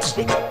తీసుకుంటా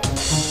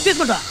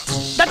తీసుకుంటా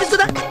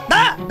తీసుకుంటా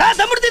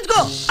తమ్ముడు తీసుకో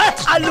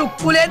ఆ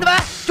లుక్కు లేదువా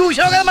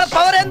చూసావు కదా మన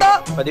పవర్ ఏందో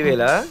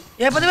 10,000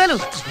 ఏ 10,000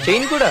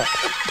 చైన్ కూడా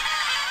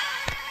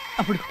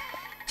అప్పుడు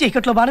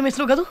చీకట్లో బాణం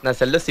వేసినావు కదా నా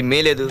సెల్లో సిమ్మే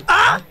లేదు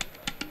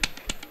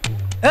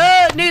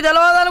నీ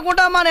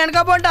తెలవదనుకుంటా మా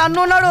వెనకపోంటే అన్న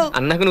ఉన్నాడు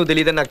అన్నకు నువ్వు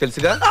తెలియదని నాకు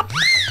తెలుసుగా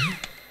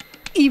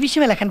ఈ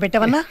విషయం ఎలా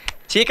కనిపెట్టావన్నా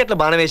చీకట్లో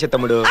బాణం వేసే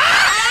తమ్ముడు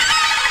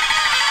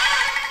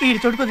ఈ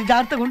చోటు కొద్ది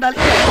జాగ్రత్తగా ఉండాలి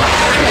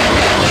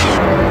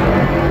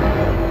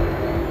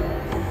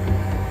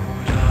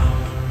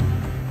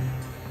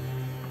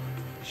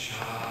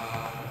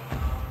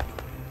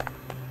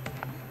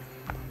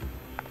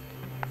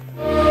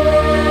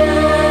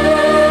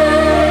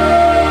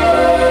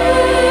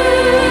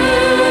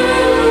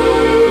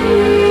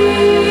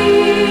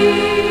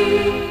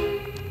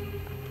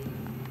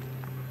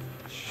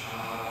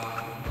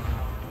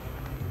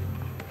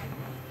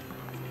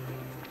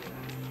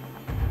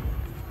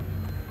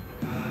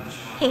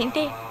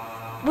ఏంటి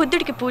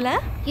బుద్ధుడికి పూలా?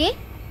 ఏ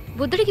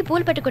బుద్ధుడికి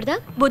పూలు పెట్టకూడదా?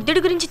 బుద్ధుడి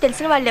గురించి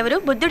తెలిసిన వాళ్ళెవరు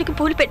బుద్ధుడికి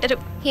పూలు పెట్టరు.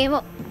 ఏమో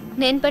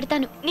నేను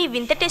పెడతాను. నీ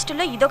వింత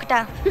టేస్టుల్లో ఇదొకటా?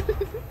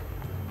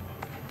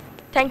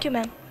 Thank you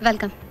ma'am.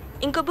 వెల్కమ్.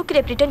 ఇంకో బుక్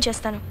రేపు రిటర్న్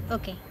చేస్తాను.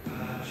 Okay.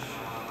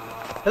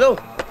 Hello.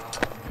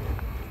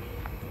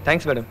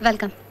 Thanks madam.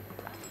 Welcome.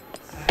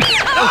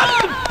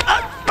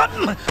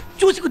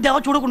 చూసి గుద్దావా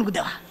చూడకుండా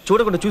గుద్దావా?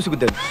 చూడకుండా చూసి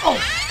గుద్దాను.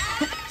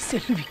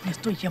 సెల్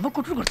వీక్నెస్ తో ఏమో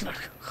కుట్టు కొడుతున్నాడు.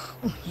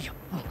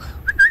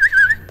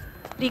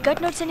 రికార్డ్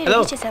నోట్స్ అన్ని హలో.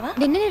 రెడీ చేసావా?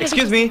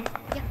 Excuse me.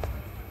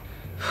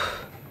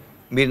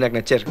 మీరు నాకు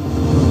నచ్చారు.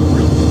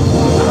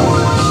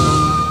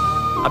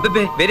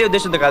 అబ్బే వేరే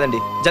ఉద్దేశంతో కాదండి.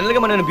 జనరల్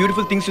గా మనం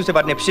బ్యూటిఫుల్ థింగ్స్ చూస్తే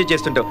వాటిని అప్రిషియేట్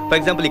చేస్తుంటాం. ఫర్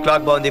ఎగ్జాంపుల్ ఈ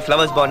క్లాక్ బాగుంది,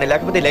 ఫ్లవర్స్ బాగున్నాయి,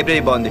 లేకపోతే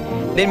లైబ్రరీ బాగుంది.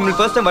 నేను మిమ్మల్ని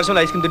ఫస్ట్ టైం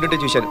వర్షంలో ఐస్ క్రీమ్ తింటుంటే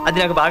చూశాను. అది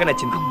నాకు బాగా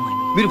నచ్చింది.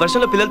 మీరు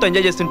వర్షంలో పిల్లలతో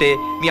ఎంజాయ్ చేస్తుంటే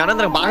మీ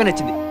ఆనందం నాకు బాగా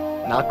నచ్చింది.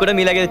 నాకు కూడా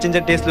మీలాగే చిన్న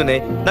చిన్న టేస్ట్లు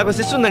ఉన్నాయి. నాకు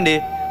సిస్టర్ ఉందండి,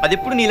 అది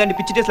ఎప్పుడు నీలాంటి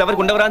పిచ్చి టేస్ట్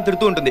ఎవరికి ఉండవరా అని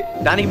తిడుతూ ఉంటుంది.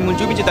 దానికి మిమ్మల్ని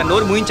చూపించి తన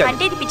నోరు మూయించాలి.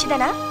 అంటే ఇది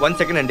పిచ్చిదనా? 1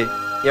 సెకండ్ అండి.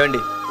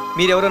 ఏమండి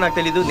మీరెవరో నాకు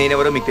తెలియదు,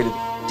 నేనెవరో మీకు తెలియదు.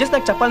 జస్ట్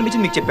నాకు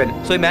చెప్పాలనిపించింది మీకు చెప్పాను.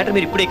 సో ఈ మ్యాటర్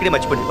మీరు ఇప్పుడే ఇక్కడే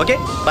మర్చిపోండి. Okay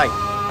bye.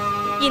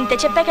 ఇంత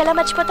చెప్పాక ఎలా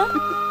మర్చిపోతావు?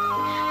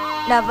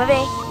 నవ్వవే,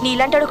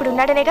 నీలాంటాడు ఒకడు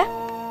ఉన్నాడనేగా.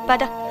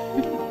 పద.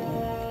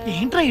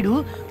 ఏంట్రా ఇడు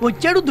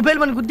వచ్చాడు, దుబేలు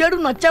మన గుద్దాడు,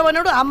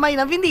 నచ్చావన్నాడు, అమ్మాయి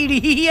నవ్వింది, ఇడి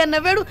హీ అని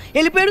నవ్వాడు,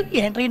 వెళ్ళిపోయాడు.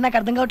 ఏంట్రా నాకు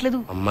అర్థం కావట్లేదు.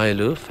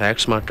 అమ్మాయిలు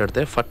ఫ్యాక్ట్స్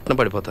మాట్లాడితే ఫట్న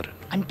పడిపోతారు.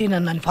 అంటే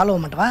నన్ను ఫాలో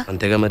అవ్వమంటావా?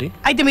 అంతేగా మరి.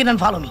 అయితే మీరు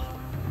నన్ను ఫాలో మీ.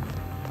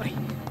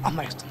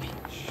 అమ్మాయి వస్తుంది.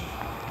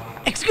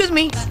 ఎక్స్క్యూజ్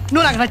మీ,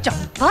 నువ్వు నాకు నచ్చావు.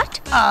 వాట్?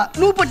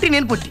 నువ్వు పొట్టి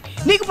నేను పొట్టి,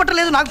 నీకు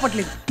పట్టలేదు నాకు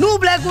పట్టలేదు, నువ్వు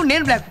బ్లాక్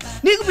నేను బ్లాక్,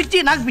 నీకు పిచ్చి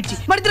నాకు పిచ్చి,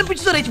 మరి ఇద్దరు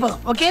పిచ్చితో రెచ్చిపోదాం.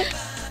 ఓకే?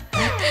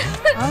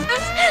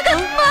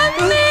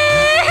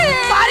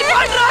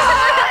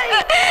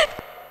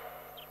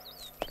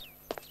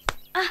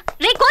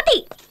 రే కోతి,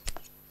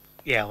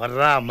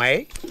 ఎవర్రా అమ్మాయి?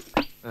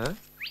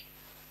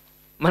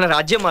 మన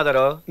రాజ్యం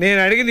మాదరో. నేను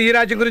అడిగింది ఈ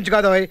రాజ్యం గురించి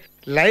కాదు,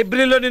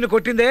 లైబ్రరీలో నిన్ను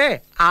కొట్టిందే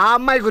ఆ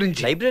అమ్మాయి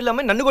గురించి. లైబ్రరీలో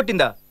అమ్మాయి నన్ను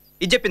కొట్టిందా?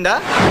 ఇది చెప్పిందా?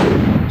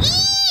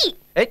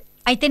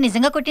 అయితే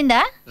నిజంగా కొట్టిందా?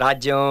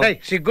 రాజ్యం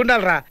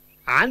సిగ్గుండాలరా.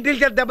 ఆంటీల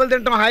చేత దెబ్బలు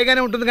తింటాం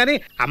హాయిగానే ఉంటుంది, కానీ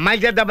అమ్మాయిల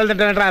చేత దెబ్బలు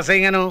తింటానంటారా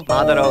అసహ్యంగాను.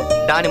 మాదరావు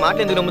దాని మాట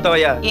ఎందుకు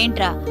నమ్ముతావయ్యా?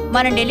 ఏంట్రా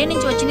మనం ఢిల్లీ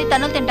నుంచి వచ్చింది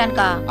తన్నులు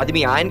తింటానుకా? అది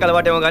మీ ఆయనకు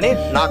అలవాటేమో గానీ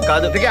నాకు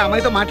కాదు. అందుకే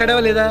అమ్మాయితో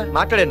మాట్లాడేవా లేదా?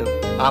 మాట్లాడాను.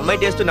 ఆ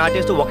అమ్మాయి టేస్ట్ నా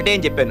టేస్ట్ ఒకటే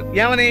అని చెప్పాను.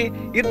 ఏమని?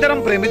 ఇద్దరం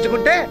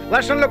ప్రేమించుకుంటే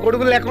వర్షంలో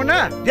గొడుగులు లేకుండా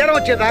జ్వరం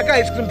వచ్చేదాకా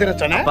ఐస్ క్రీమ్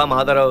తినొచ్చానా?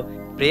 మాధవరావు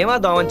ప్రేమ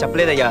దోమని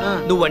చెప్పలేదయ్యా,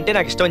 నువ్వంటే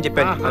నాకు ఇష్టం అని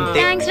చెప్పాను అంతే.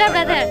 థాంక్స్ రా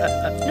బ్రదర్.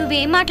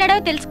 నువ్వేం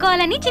మాట్లాడావో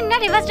తెలుసుకోవాలని చిన్న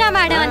రివర్స్ డ్రామా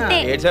ఆడావు అంతే.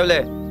 ఏడ్చావులే.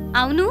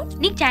 అవును,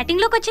 నీకు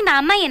చాటింగ్ లోకి వచ్చింది ఆ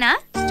అమ్మాయేనా?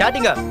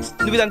 చాటింగా?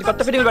 నువ్వు ఇలాంటి కొత్త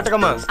ఫిట్టింగ్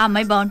పెట్టకమ్మా.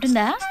 అమ్మాయి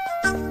బాగుంటుందా?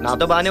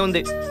 నాతో బానే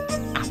ఉంది.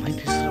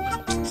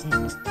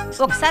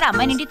 ఒకసారి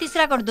అమ్మాయిని ఇంటికి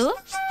తీసుకురాకూడదు?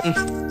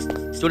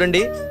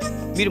 చూడండి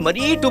మీరు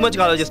మరీ టూ మచ్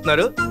గా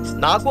ఆలోచిస్తున్నారు.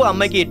 నాకు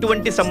అమ్మాయికి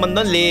ఎటువంటి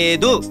సంబంధం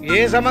లేదు.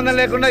 ఏ సంబంధం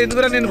లేకుండా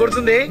ఎందుకు నేను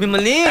కొడుతుంది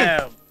మిమ్మల్ని?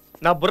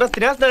 నా బుర్ర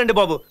తినేస్తానండి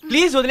బాబు,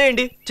 ప్లీజ్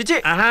వదిలేయండి. చిచి.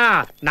 ఆహా,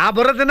 నా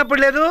బుర్ర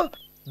తిన్నప్పుడు లేదు,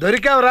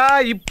 దొరికావురా.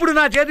 ఇప్పుడు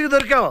నా చేతికి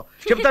దొరికావు.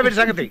 చెప్తా వీటి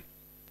సంగతి.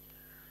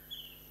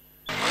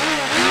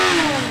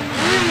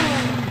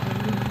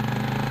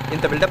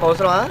 ఇంత బిల్డప్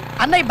అవసరమా?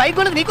 అన్న ఈ బైక్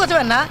ఉన్నది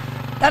నీకోసమే అన్న.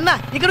 అన్న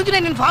ఇక్కడ నుంచి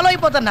నేను ఫాలో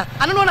అయిపోతాన్నా.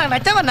 అన్న నువ్వు నాకు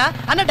నచ్చావన్నా.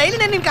 అన్న డైలీ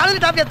నేను కాలేజీ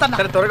డ్రాప్ చేస్తాను.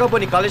 సరే త్వరగా పో,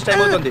 నీ కాలేజ్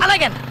టైం అవుతుంది.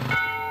 అలాగే అన్న.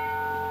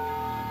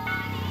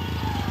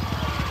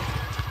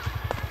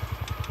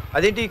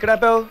 అదేంటి ఇక్కడ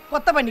ఆపావు?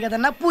 కొత్త బండి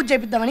కదన్నా, పూజ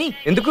చేపిద్దామని.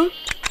 ఎందుకు?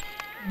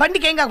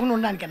 బండికి ఏం కాకుండా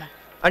ఉండడానికన్నా.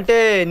 అంటే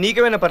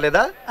నీకేమైనా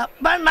పర్లేదా?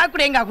 నాకు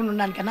కూడా ఏం కాకుండా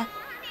ఉండడానికన్నా.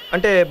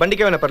 అంటే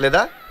బండికి ఏమైనా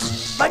పర్లేదా?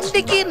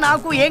 బండికి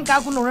నాకు ఏం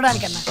కాకుండా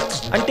ఉండడానికన్నా.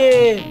 అంటే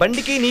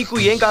బండికి నీకు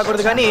ఏం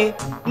కాకూడదు కానీ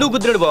నువ్వు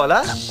గుద్దినోడు పోవాలా?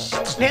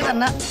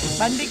 లేదన్నా,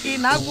 బండికి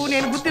నాకు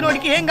నేను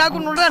గుద్దినోడికి ఏం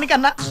కాకుండా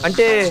ఉండడానికన్నా.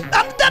 అంటే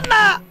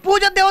అంతన్నా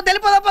పూజ దేవో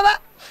తెలిపదా పదా.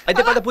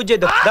 అయితే పద పూజ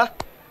చేద్దాం దా.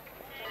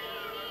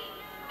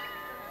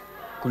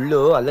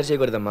 గుళ్ళో అల్లరి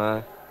చేయకూడదమ్మా.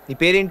 నీ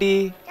పేరేంటి?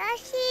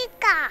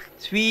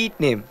 Sweet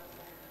name.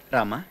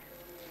 రామా,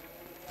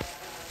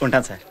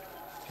 ఉంటాను సార్.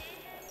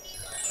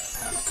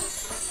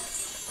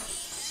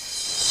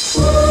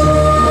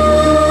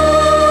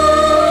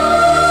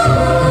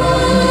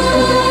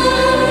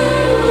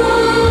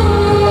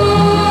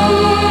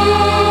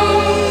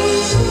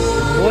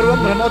 పూర్వం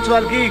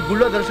బ్రహ్మోత్సవాలకి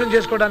గుళ్ళో దర్శనం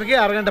చేసుకోవడానికి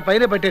అరగంట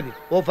పైన పట్టేది.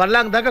 ఓ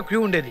ఫర్లాంగ్ దాకా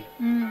క్యూ ఉండేది.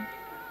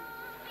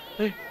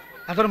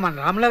 అతను మన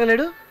రామ్లాగా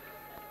లేడు.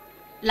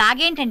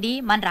 లాగేంటండి,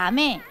 మన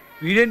రామే.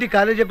 వీడేంటి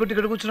కాలేజీ ఎక్కడి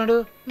ఇక్కడ కూర్చున్నాడు?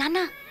 నాన్న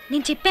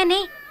నేను చెప్పానే,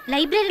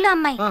 లైబ్రరీలో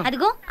అమ్మాయి,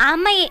 అదిగో ఆ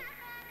అమ్మాయే.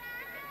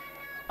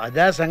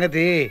 అదా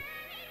సంగతి.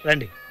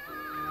 రండి.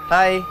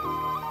 హాయ్.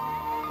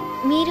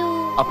 మీరు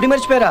అప్పుడే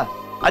మర్చిపోయారా?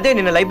 అదే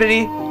నిన్న లైబ్రరీ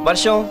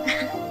వర్షం.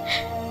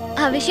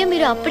 ఆ విషయం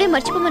మీరు అప్పుడే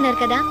మర్చిపోమన్నారు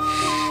కదా.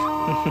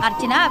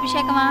 అర్చన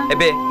అభిషేకమా?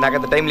 అబ్బే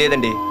నాకంత టైం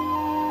లేదండి.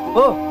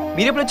 ఓ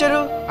మీరెప్పుడు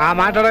వచ్చారు? ఆ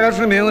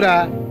మాట్లాడగాల్సిన మేమురా.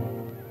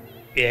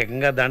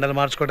 ఏకంగా దండలు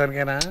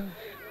మార్చుకోవడానికేనా?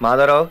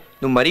 మాధవరావు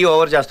నువ్వు మరీ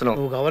ఓవర్ చేస్తున్నావు.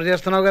 నువ్వు కవర్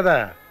చేస్తున్నావు కదా.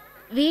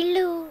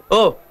 వీళ్ళు ఓ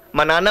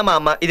మా నాన్న మా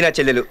అమ్మ, ఇది నా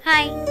చెల్లెలు.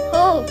 హాయ్.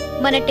 ఓ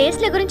మన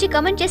టేస్ట్ల గురించి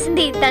కమెంట్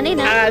చేసింది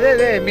తనేనా?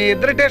 అదే మీ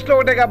ఇద్దరు టేస్ట్ లో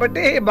ఒకటే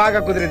కాబట్టి బాగా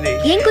కుదిరింది.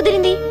 ఏం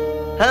కుదిరింది?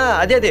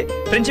 అదే అదే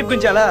ఫ్రెండ్షిప్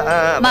గురించి. అలా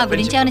మా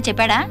గురించి ఏమైనా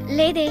చెప్పాడా?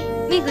 లేదే,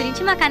 మీ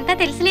గురించి మాకంతా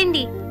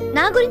తెలుసులేండి.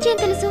 నా గురించి ఏం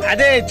తెలుసు?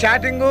 అదే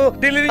చాటింగ్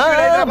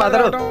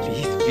మదరు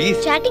ప్లీజ్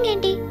చాటింగ్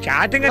ఏంటి?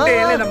 చాటింగ్ అంటే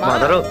ఏం లేదమ్మా.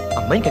 మదరు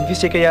అమ్మాయిని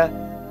కన్ఫ్యూజ్ చేయకయ్యా.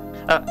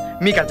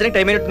 మీకు అర్చనకి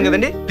టైం అయినట్టుంది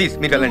కదండి, ప్లీజ్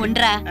మీరు వెళ్ళండి.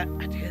 ఉండరా.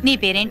 నీ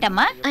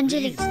పేరేంటమ్మా?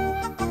 అంజలి.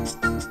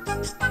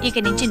 ఇక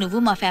నుంచి నువ్వు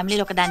మా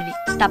ఫ్యామిలీలో ఒక దానివి.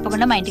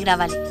 తప్పకుండా మా ఇంటికి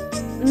రావాలి.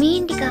 మీ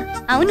ఇంటికా?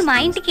 అవును, మా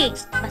ఇంటికి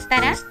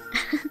వస్తారా?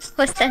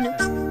 వస్తాను.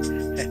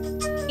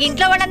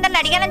 ఇంట్లో వాళ్ళందరిని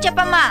అడిగానని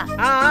చెప్పమ్మా.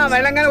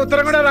 వెళ్ళంగానే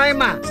ఉత్తరం కూడా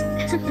రాయమ్మా.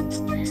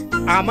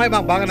 ఆ అమ్మాయి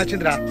మాకు బాగా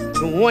నచ్చిందిరా.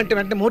 నువ్వు అంటే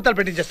వెంటనే ముహూర్తాలు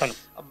పెట్టించేస్తాను.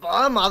 అబ్బా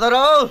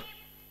మదరు,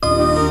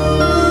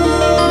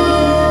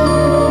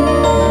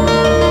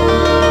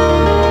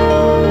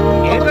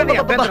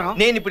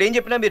 నేను ఇప్పుడు ఏం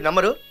చెప్పినా మీరు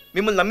నమ్మరు.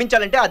 మిమ్మల్ని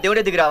నమ్మించాలంటే ఆ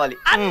దేవుడే దిగి రావాలి.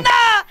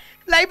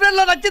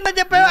 లైబ్రరీలో నచ్చిందని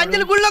చెప్పావు,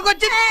 అంజలి గుళ్ళోకి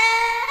వచ్చింది.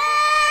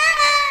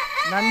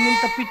 నన్ను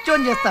ఇంత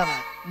పిచ్చోని చేస్తావా?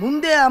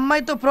 ముందే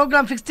అమ్మాయితో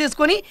ప్రోగ్రామ్ ఫిక్స్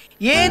చేసుకొని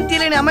ఏం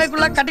తెలియని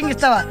అమ్మాయికుల్లా కటింగ్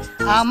ఇస్తావా?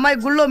 ఆ అమ్మాయి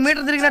గుళ్ళో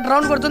మీటర్ తిరిగినట్టు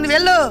రౌండ్ కొడుతుంది.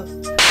 వెళ్ళు.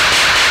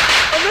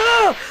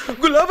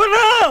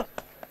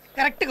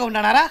 కరెక్ట్ గా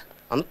ఉన్నారా?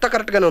 అంత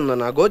కరెక్ట్ గానే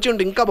ఉందన్నా. గోచి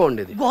ఉంటే ఇంకా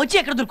బాగుండేది. గోచి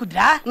ఎక్కడ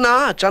దొరుకుతురా? నా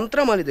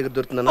చంద్రమాలి దగ్గర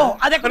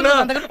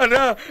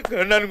దొరుకుతుందన్నా.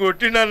 నన్ను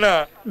కొట్టిండన్నా.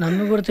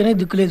 నన్ను కొడితేనే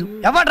దిక్కులేదు.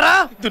 ఎవడ్రా?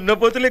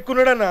 దున్నపోతులు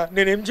ఎక్కున్నాడన్నా.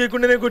 నేనేం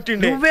చేయకుండానే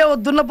కొట్టిండే. నువ్వే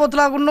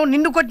దున్నపోతులాగున్నావు.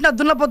 నిన్ను కొట్టిన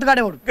దున్నపోతు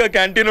గాడేవాడు.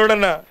 క్యాంటీన్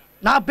ఓడన్నా.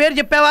 నా పేరు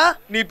చెప్పావా?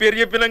 నీ పేరు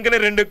చెప్పినాకనే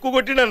 2 ఎక్కువ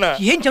కొట్టినన్నా.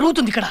 ఏం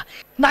జరుగుతుంది ఇక్కడ?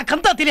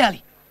 నాకంతా తెలియాలి.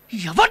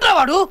 ఎవడ్రా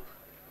వాడు?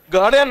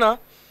 గాడే అన్నా.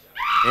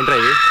 ఏంట్రా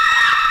ఇవి?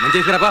 మంచి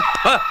తీసుకురాపా.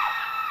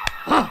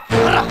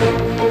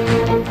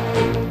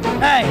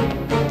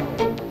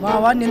 మా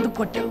వాడిని ఎందుకు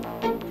కొట్టావు?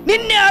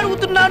 నిన్నే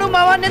అడుగుతున్నాను. మా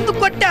వాడిని ఎందుకు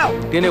కొట్టావు?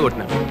 ఉట్టినే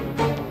కొట్టినా.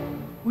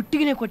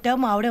 ఉట్టిగానే కొట్టావు?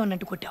 మా ఆవిడే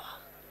ఉన్నట్టు కొట్టావా?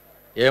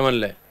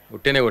 ఏమనలే,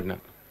 ఉట్టినే కొట్టినా.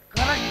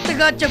 కరెక్ట్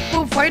గా చెప్పు.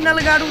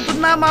 ఫైనల్ గా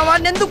అడుగుతున్నా, మా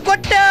వాడిని ఎందుకు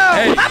కొట్టావు?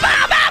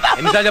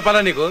 ఎన్నిసార్లు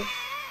చెప్పాలా నీకు?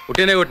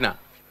 ఉట్టినే కొట్టినా.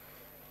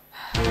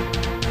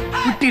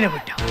 ఉట్టిగానే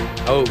కొట్టావు.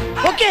 అవు.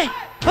 ఓకే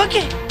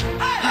ఓకే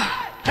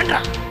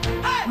రండ్రా.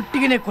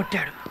 ఉట్టిగానే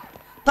కొట్టాడు.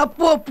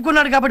 తప్పు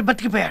ఒప్పుకున్నాడు కాబట్టి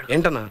బతికిపోయాడు.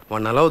 ఏంటన్నా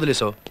వాడిని అలా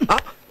వదిలేసావు?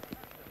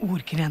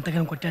 ఊరికి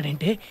అంతగానో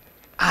కొట్టాడంటే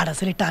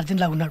ఆడసలే టార్జన్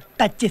లాగా ఉన్నాడు.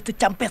 టచ్ చేస్తే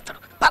చంపేస్తాడు.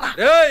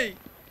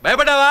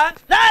 భయపడ్డావా?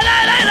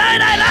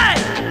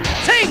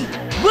 సింగ్,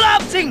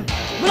 గులాబ్ సింగ్.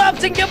 గులాబ్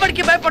సింగ్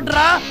ఎప్పటికీ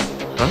భయపడ్డరా?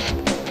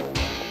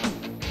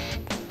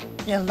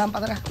 వెళ్దాం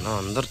పదరా.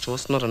 అందరు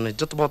చూస్తున్నారు అన్న,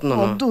 ఇజ్జత్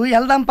పోతుందన్నా. వద్దు,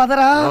 వెళ్దాం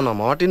పదరా. నా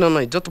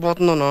మాటినన్నా, ఇజ్జత్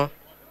పోతుందన్నా.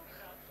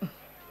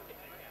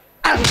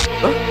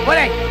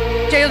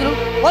 చేయదురు,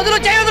 వదులు,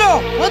 చేయదురు,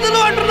 వదులు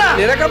అంటున్నా.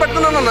 నేను ఎక్కడ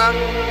పట్టుకున్నానన్నా?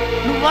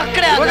 నువ్వు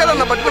అక్కడే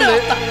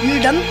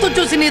వీడంతా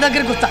చూసి నీ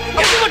దగ్గరికి వస్తా.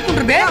 ఎందుకు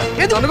పట్టుకుంటారు బే?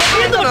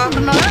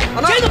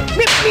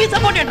 మీ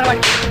సపోర్ట్ ఏంటారా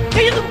వాడికి?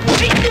 ఎందుకు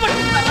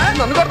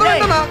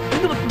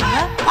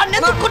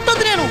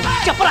కొట్టొద్దు? నేను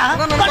చెప్పరా?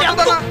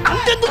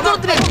 అంతెందుకు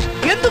కొడుతున్నాను?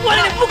 ఎందుకు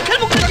ముక్కలు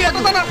ముక్కలు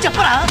చేయొద్దు?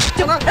 చెప్పరా?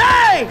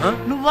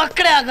 నువ్వు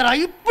అక్కడే ఆగరా,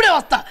 ఇప్పుడే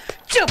వస్తా.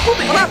 చెప్పు.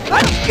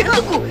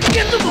 ఎందుకు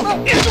ఎందుకు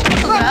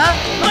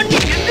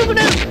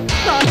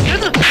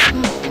ఎందుకు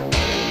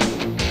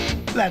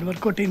ప్లాన్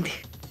వర్క్ కొట్టింది.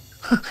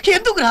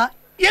 ఎందుకురా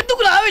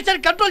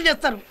ఆవేశాన్ని కంట్రోల్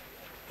చేస్తారు?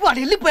 వాడు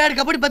వెళ్ళిపోయాడు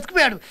కాబట్టి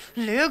బతికిపోయాడు.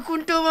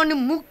 లేకుంటే వాడిని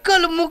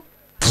ముక్కలు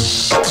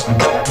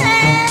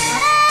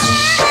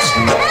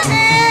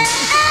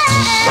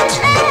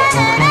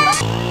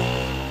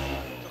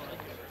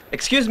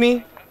ఎక్స్క్యూజ్ మీ.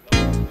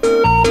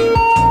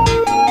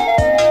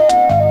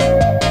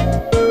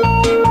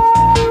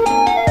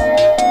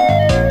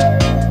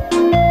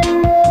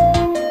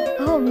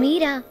 ఓ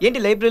మీరా? ఏంటి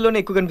లైబ్రరీలోనే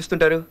ఎక్కువ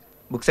కనిపిస్తుంటారు?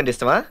 బుక్స్ అంటే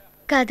ఇష్టమా?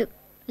 కాదు,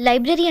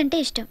 లైబ్రరీ అంటే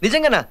ఇష్టం.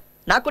 నిజంగానా?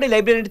 నాకు కూడా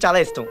లైబ్రరీ అంటే చాలా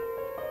ఇష్టం.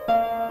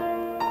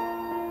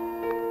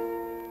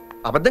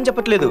 అబద్ధం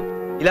చెప్పట్లేదు.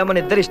 ఇలా మన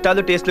ఇద్దరు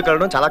ఇష్టాలు టేస్ట్లు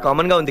కలవడం చాలా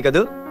కామన్ గా ఉంది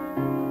కదూ.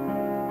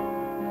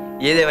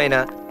 ఏదేమైనా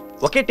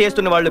ఒకే టేస్ట్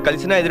ఉన్న వాళ్ళు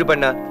కలిసినా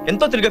ఎదురుపడినా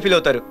ఎంతో తిరిగా ఫీల్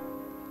అవుతారు,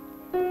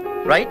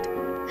 రైట్?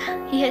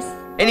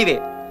 Anyway,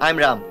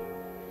 I'm Ram.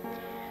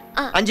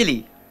 అంజలి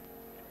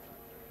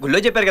గుళ్ళో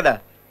చెప్పారు కదా.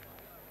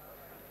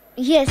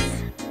 ఎస్,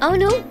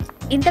 అవును.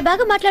 ఇంత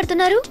బాగా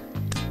మాట్లాడుతున్నారు.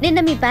 నిన్న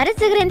మీ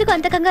పేరెంట్స్ దగ్గర ఎందుకు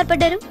అంత కంగారు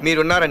పడ్డారు?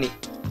 మీరున్నారని.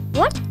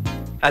 వాట్?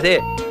 అదే,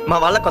 మా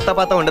వాళ్ళ కొత్త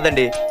పాత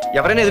ఉండదండి.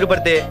 ఎవరైనా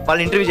ఎదురుపడితే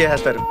వాళ్ళు ఇంటర్వ్యూ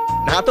చేసేస్తారు.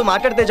 నాతో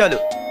మాట్లాడితే చాలు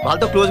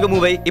వాళ్ళతో క్లోజ్ గా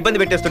మూవ్ అయ్యి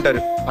ఇబ్బంది పెట్టేస్తుంటారు.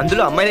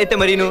 అందులో అమ్మాయిలు అయితే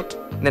మరీను.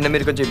 నిన్న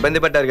మీరు కొంచెం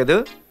ఇబ్బంది పడ్డారు కదా.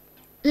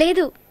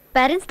 లేదు,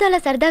 పేరెంట్స్ తో అలా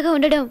సరదాగా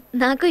ఉండడం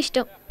నాకు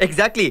ఇష్టం.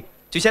 ఎగ్జాక్ట్లీ.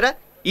 చూసారా,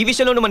 ఈ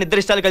విషయంలో మన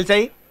ఇద్దరు ఇష్టాలు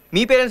కలిసాయి.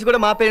 మీ పేరెంట్స్ కూడా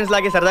మా పేరెంట్స్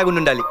లాగే సరదాగా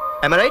ఉండాలి.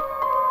 I right?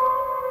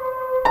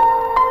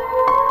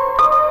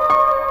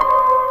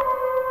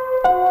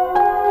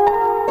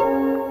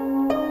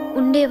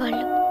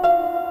 ఉండేవాళ్ళు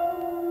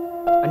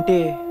అంటే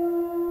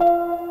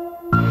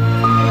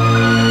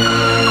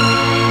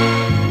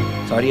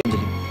సారీ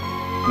అంజలి,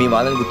 మీ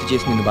వాళ్ళని గుర్తు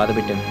చేసి నిన్ను బాధ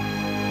పెట్టాను.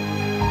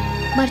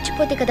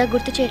 మర్చిపోతే కదా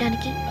గుర్తు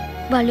చేయడానికి.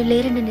 వాళ్ళు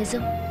లేరన్న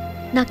నిజం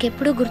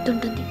నాకెప్పుడూ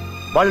గుర్తుంటుంది.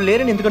 వాళ్ళు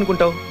లేరని ఎందుకు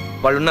అనుకుంటావు?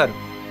 వాళ్ళు ఉన్నారు.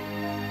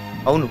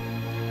 అవును,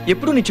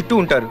 ఎప్పుడూ నీ చుట్టూ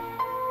ఉంటారు.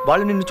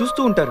 వాళ్ళు నిన్ను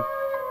చూస్తూ ఉంటారు.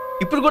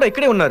 ఇప్పుడు కూడా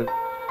ఇక్కడే ఉన్నారు,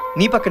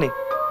 నీ పక్కనే,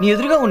 నీ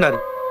ఎదురుగా ఉన్నారు.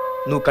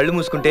 నువ్వు కళ్ళు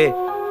మూసుకుంటే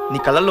నీ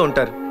కళ్ళల్లో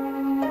ఉంటారు.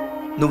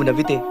 నువ్వు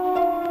నవ్వితే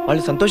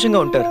వాళ్ళు సంతోషంగా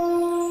ఉంటారు.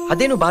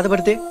 అదే నువ్వు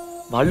బాధపడితే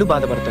వాళ్ళు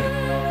బాధపడతారు.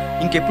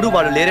 ఇంకెప్పుడు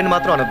వాళ్ళు లేరని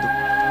మాత్రం అనొద్దు.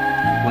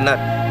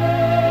 ఉన్నారు.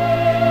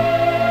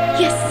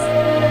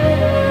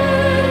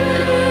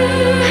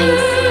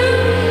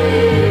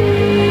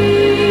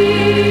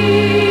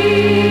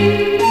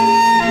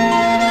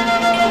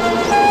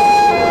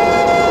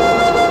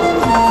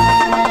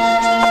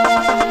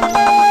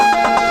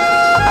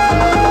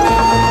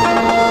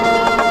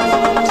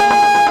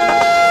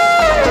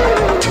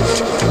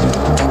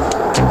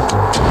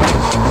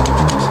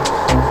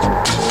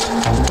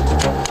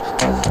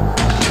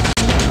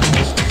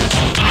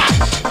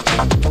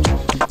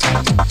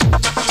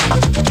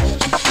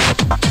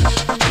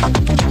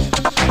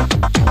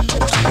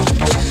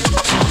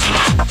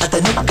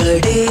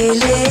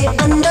 అతనొక్కడేలే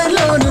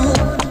అందరిలోనూ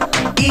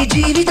ఈ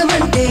జీవితం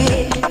అంటే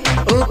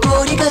ఓ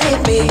కోరిక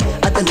రేపే.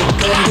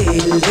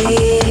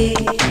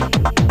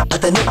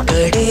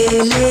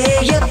 అతనొక్కడేలే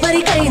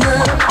ఎవ్వరికైనా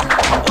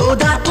ఓ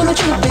దార్పును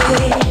చూపే,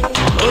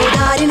 ఓ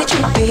దారిని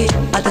చూపే.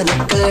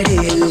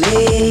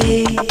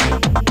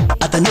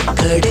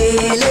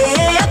 అతనొక్కడేలే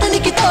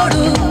అతనికి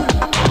తోడు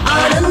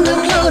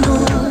ఆనందంలోనూ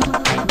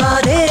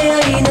బాధే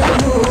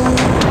అయినను.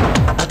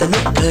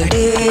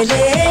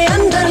 అతనొక్కడేలే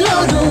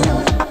అందరిలోనూ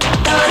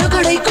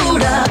తానుగడై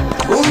కూడా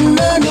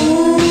ఉన్నను.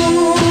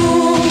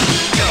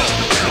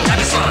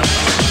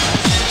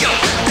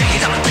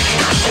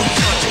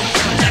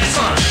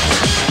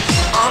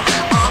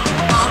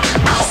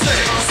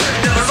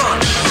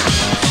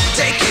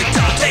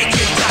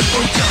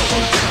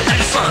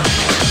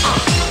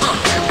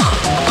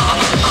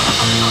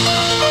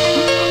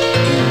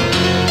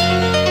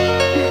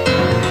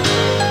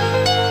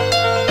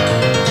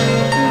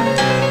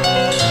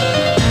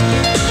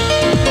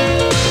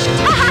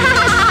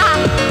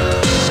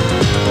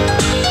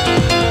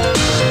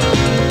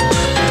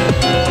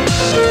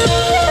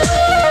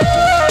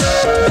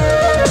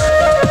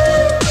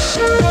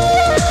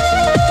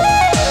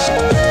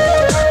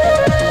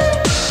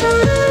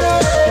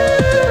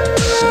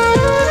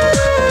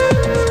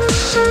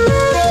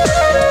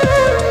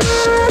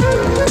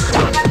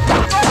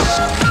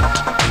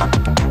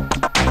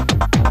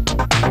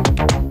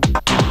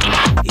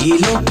 ఈ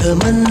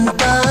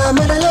లోకమంతా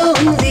మనలో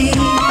ఉంది,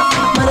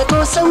 మన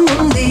కోసం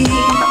ఉంది,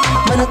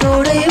 మన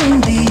తోడై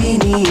ఉంది,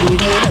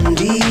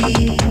 నీడనంది.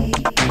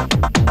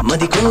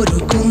 మది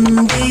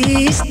కోరుకుంది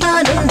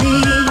ఇస్తానంది,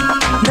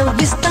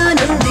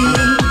 నవ్విస్తానంది,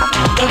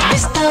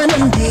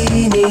 నవ్విస్తానంది,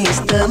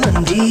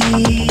 నేస్తమంది.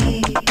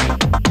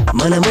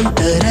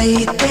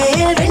 మనముంటరైతే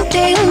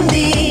వెంటే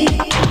ఉంది,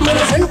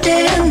 మనసంటే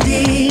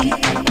అంది,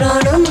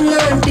 ప్రాణం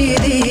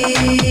లాంటిది.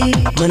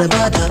 మన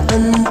బాధ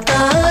అంతా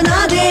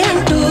నాదే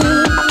అంటూ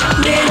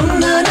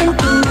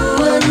నేనున్నానంటూ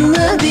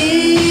అన్నది.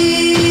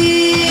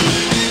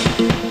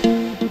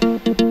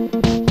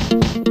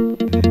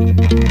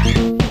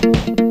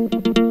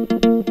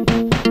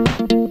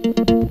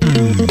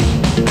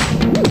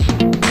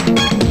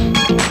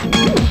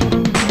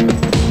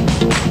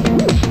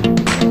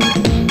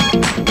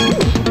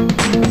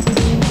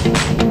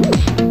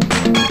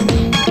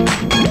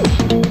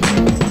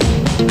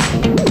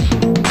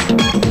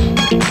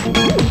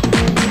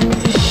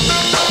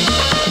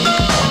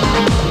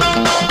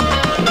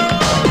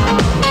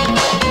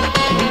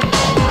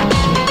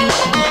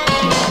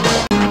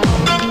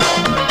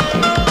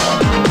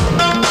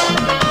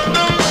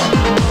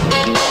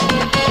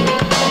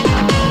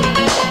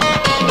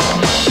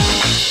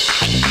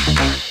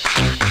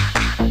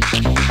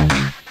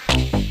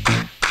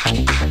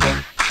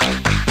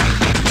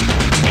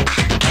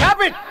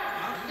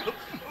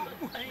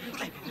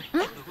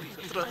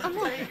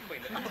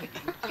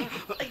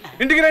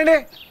 ఇంటికి రండి.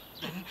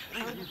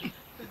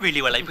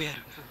 వెళ్ళి వాళ్ళు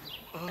అయిపోయారు.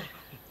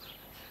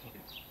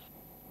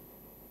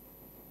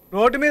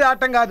 రోడ్డు మీద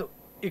ఆడటం కాదు,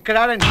 ఇక్కడ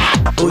ఆడండి.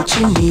 ఓ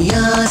చిన్ని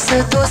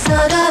ఆశతో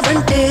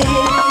సాగావంటే,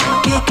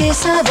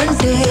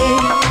 కేకేసావంటే,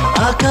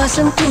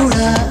 ఆకాశం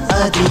కూడా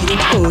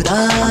అదిరిపోదా.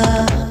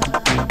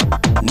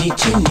 నీ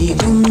చిన్ని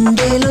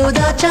గుండెలో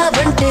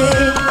దాచావంటే,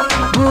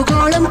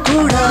 భూగోళం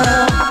కూడా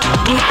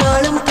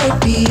భూపాళం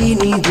కొట్టి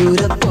నీ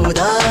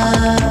దూరపోదా.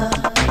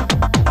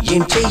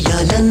 ఏం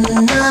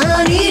చెయ్యాలన్నా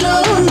నీలో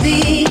ఉంది,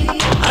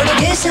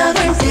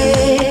 అడుగేసావంటే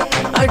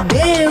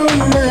అడ్డే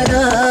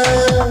ఉన్నదా.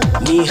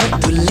 నీ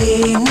హద్దులే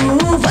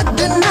నువ్వు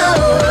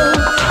వద్దన్నావు,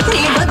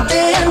 నీ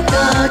వద్దే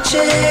అంతా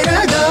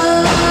చేరదా.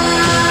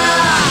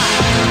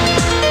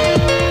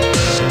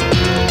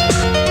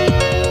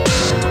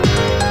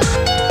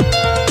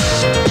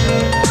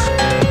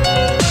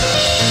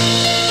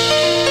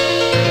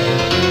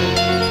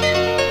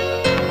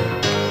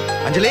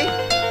 అంజలి,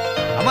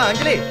 అమ్మా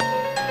అంజలి.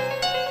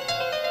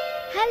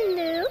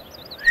 హలో.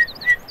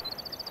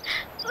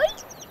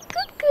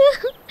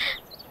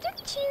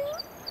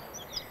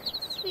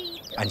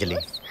 అంజలి,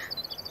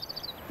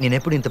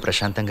 నేనెప్పుడు ఇంత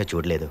ప్రశాంతంగా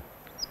చూడలేదు.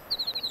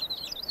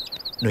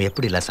 నువ్వు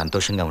ఎప్పుడు ఇలా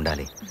సంతోషంగా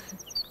ఉండాలి.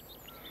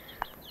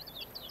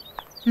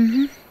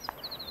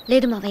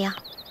 లేదు మావయ్య,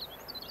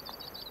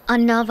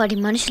 అన్న వాడి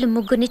మనుషులు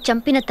ముగ్గురిని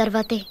చంపిన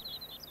తర్వాతే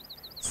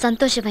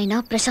సంతోషమైన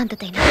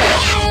ప్రశాంతతైన.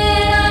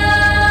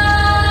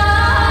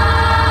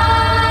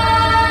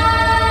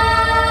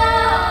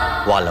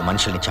 వాళ్ళ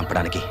మనుషుల్ని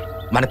చంపడానికి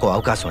మనకు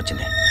అవకాశం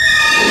వచ్చింది.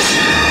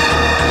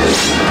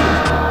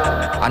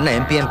 అన్న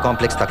ఎంపీఎం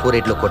కాంప్లెక్స్ తక్కువ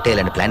రేట్లో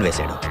కొట్టేయాలని ప్లాన్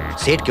వేశాడు.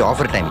 సేట్కి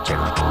ఆఫర్ టైం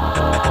ఇచ్చాడు.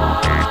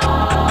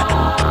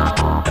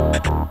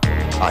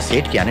 ఆ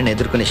సేట్కి అన్నని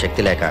ఎదుర్కొనే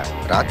శక్తి లేక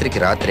రాత్రికి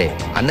రాత్రే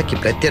అన్నకి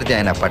ప్రత్యర్థి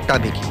అయిన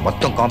పట్టాభికి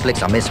మొత్తం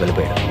కాంప్లెక్స్ అమ్మేసి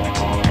వెళ్ళిపోయాడు.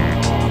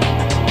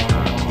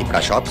 ఇప్పుడు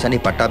ఆ షాప్స్ అన్ని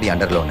పట్టాభి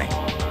అండర్లో ఉన్నాయి.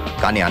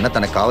 కానీ అన్న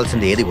తనకు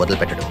కావాల్సింది ఏది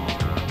వదిలిపెట్టడు.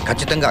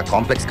 ఖచ్చితంగా ఆ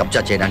కాంప్లెక్స్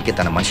కబ్జా చేయడానికి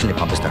తన మనుషుల్ని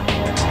పంపిస్తాడు.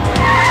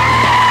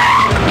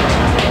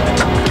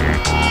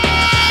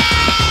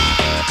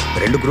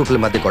 రెండు గ్రూపుల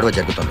మధ్య గొడవ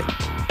జరుగుతుంది.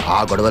 ఆ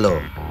గొడవలో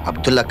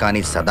అబ్దుల్లా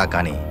కానీ సదా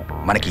కానీ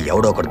మనకి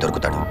ఎవడో ఒకడు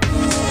దొరుకుతాడు.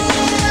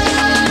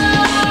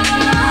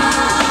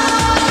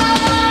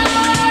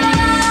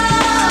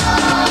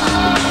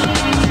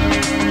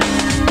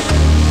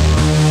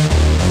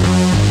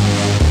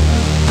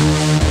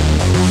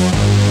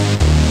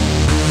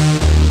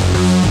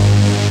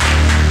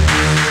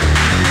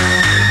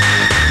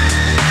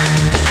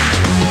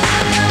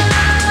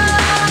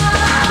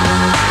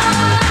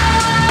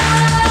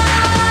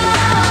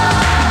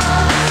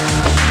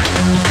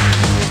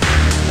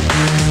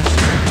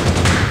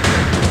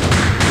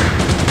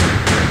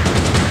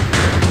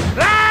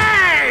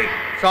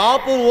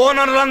 షాపు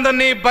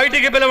ఓనర్లందరినీ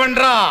బయటికి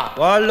పిలవండ్రా.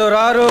 వాళ్ళు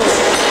రారు.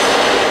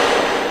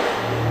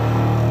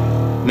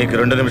 మీకు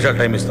 2 నిమిషాలు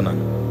టైం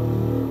ఇస్తున్నాను.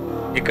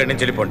 ఇక్కడి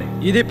నుంచి వెళ్ళిపోండి.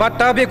 ఇది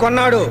పట్టాభి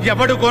కొన్నాడు.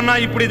 ఎవడు కొన్నా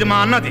ఇప్పుడు ఇది మా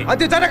అన్నది.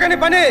 అది జరగని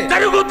పని.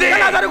 జరుగుద్ది.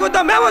 ఎలా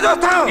జరుగుద్దో మేము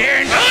చూస్తాం.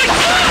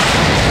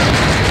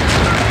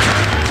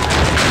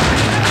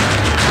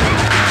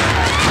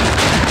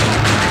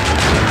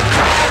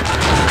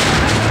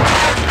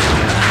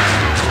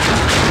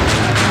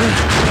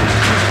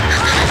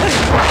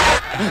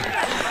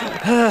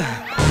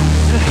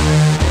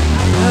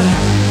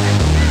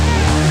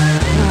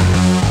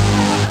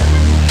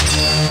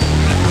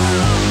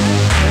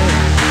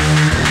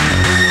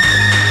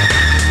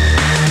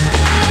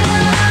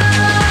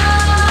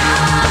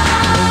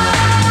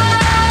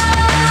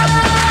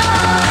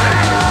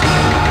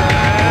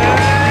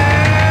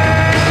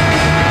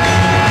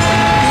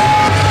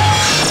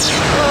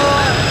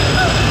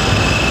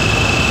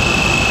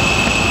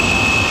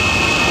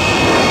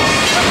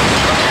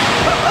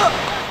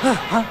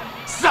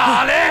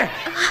 साले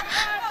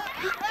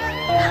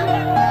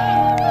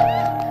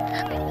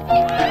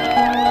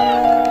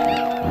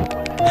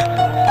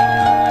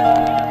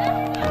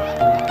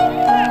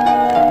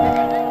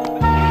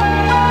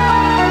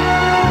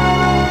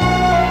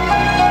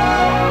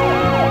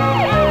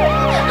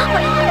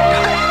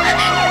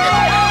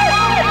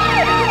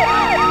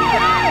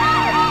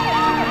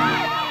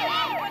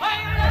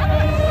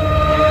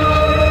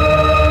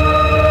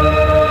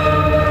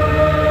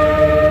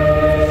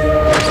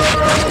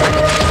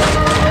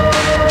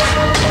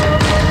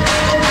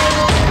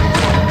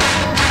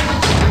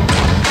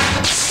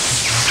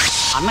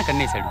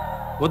కన్నేశాడు.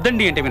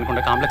 వద్దండి అంటే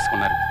వినకుండా కాంప్లెక్స్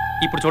కొన్నారు.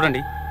 ఇప్పుడు చూడండి,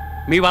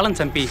 మీ వాళ్ళని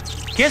చంపి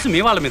కేసు మీ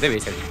వాళ్ళ మీద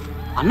వేశాడు.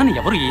 అన్నని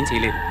ఎవరు ఏం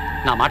చేయలేరు.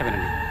 నా మాట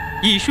వినండి.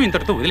 ఈ ఇష్యూ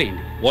ఇంతటితో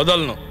వదిలేయండి.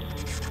 వదలను.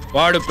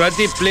 వాడు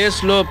ప్రతి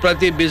ప్లేస్లో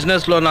ప్రతి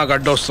బిజినెస్లో నాకు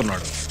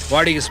అడ్డొస్తున్నాడు.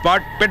 వాడికి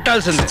స్పాట్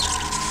పెట్టాల్సిందే.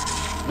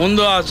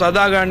 ముందు ఆ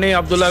సదా గాడిని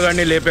అబ్దుల్లా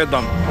గాడిని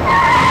లేపేద్దాం.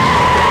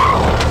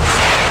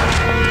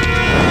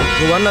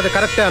 నువ్వన్నది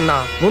కరెక్టే అన్న.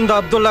 ముందు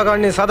అబ్దుల్లా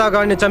గాడిని సదా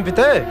గాడిని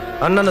చంపితే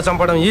అన్నను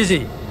చంపడం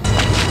ఈజీ.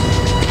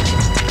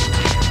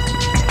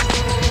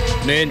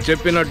 నేను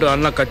చెప్పినట్టు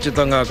అన్న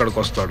ఖచ్చితంగా అక్కడికి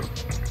వస్తాడు.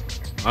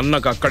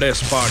 అన్నకు అక్కడే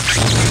స్పాట్.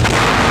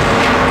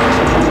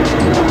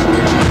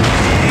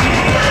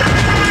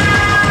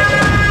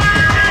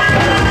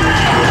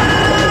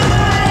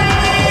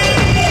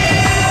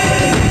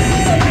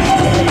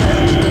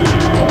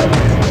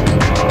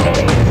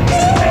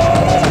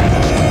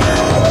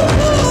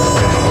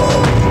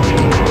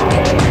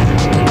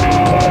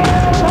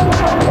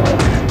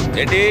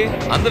 ఏంటి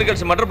అందరు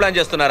కలిసి మర్డర్ ప్లాన్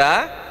చేస్తున్నారా?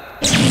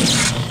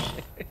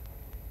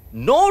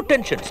 నో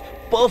టెన్షన్స్,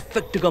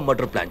 పర్ఫెక్ట్ గా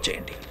మర్డర్ ప్లాన్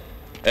చేయండి.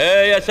 ఏ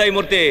ఎస్ఐ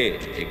మూర్తి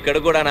ఇక్కడ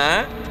కూడానా?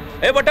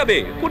 ఏ పట్టాభి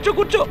కూర్చో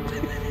కూర్చో.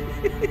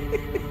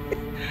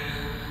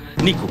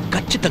 నీకు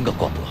ఖచ్చితంగా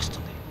కోపం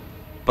వస్తుంది.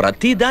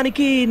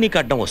 ప్రతిదానికి నీకు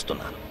అడ్డం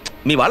వస్తున్నాను.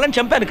 మీ వాళ్ళని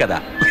చంపాను కదా,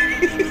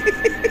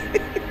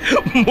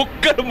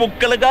 ముక్కలు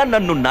ముక్కలుగా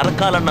నన్ను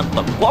నరకాలన్నంత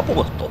కోపం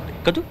వస్తుంది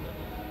కదూ.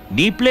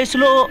 నీ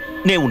ప్లేస్లో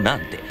నేనున్నా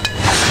అంతే.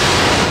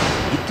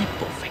 ఇది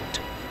పర్ఫెక్ట్.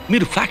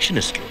 మీరు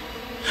ఫ్యాక్షనిస్టులు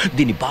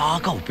దీన్ని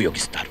బాగా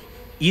ఉపయోగిస్తారు.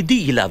 ఇది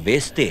ఇలా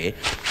వేస్తే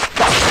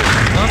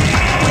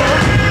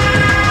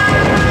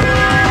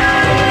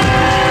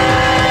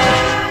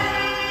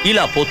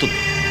ఇలా పోతుంది.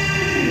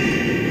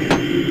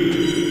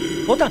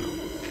 పోతాను.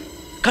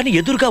 కానీ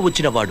ఎదురుగా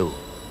వచ్చిన వాడు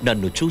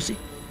నన్ను చూసి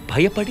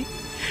భయపడి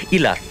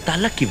ఇలా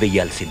తలకి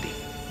వెయ్యాల్సింది.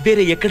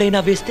 వేరే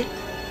ఎక్కడైనా వేస్తే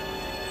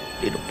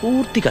నేను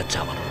పూర్తిగా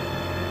చావను.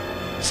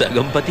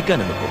 సగం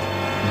బతికాననుకో,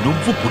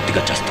 నువ్వు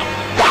పూర్తిగా చేస్తావు.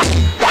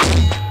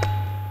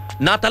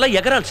 నా తల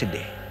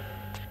ఎగరాల్సిందే.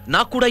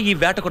 నాకు కూడా ఈ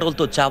వేట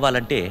కొడవలతో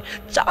చావాలంటే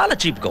చాలా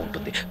చీప్గా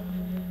ఉంటుంది.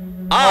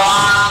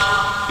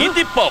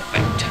 ఇది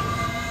పర్ఫెక్ట్.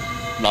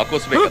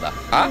 నాకోసమే కదా.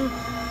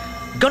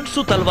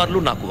 గన్సు తల్వార్లు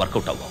నాకు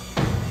వర్కౌట్ అవ్వవు.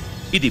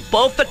 ఇది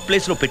పర్ఫెక్ట్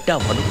ప్లేస్ లో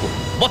పెట్టావు అనుకో,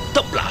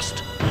 మొత్తం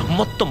బ్లాస్ట్,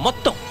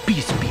 మొత్తం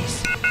పీస్ పీస్.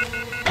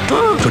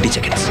 20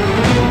 seconds.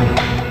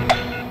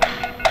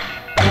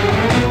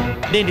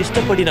 నేను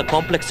ఇష్టపడిన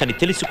కాంప్లెక్స్ అని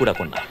తెలిసి కూడా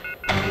కొన్నా.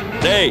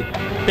 రేయ్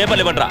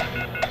పేపర్లు ఇవ్వండ్రా.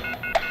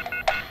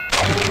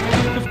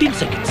 15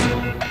 seconds.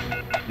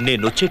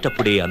 నేను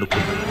వచ్చేటప్పుడే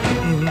అనుకున్నా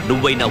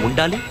నువ్వైనా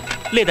ఉండాలి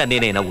లేదా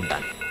నేనైనా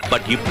ఉండాలి.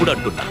 బట్ ఇప్పుడు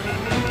అంటున్నా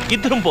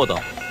ఇద్దరం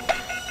పోదాం.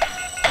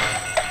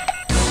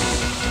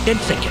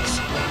 10 seconds.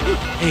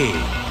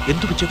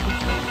 ఎందుకు చెప్పు?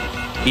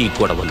 ఈ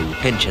గొడవలు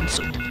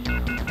టెన్షన్స్.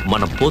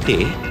 మనం పోతే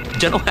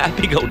జనం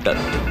హ్యాపీగా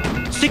ఉంటారు.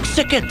 6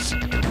 seconds.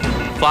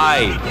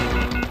 5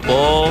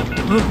 4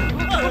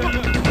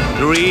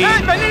 3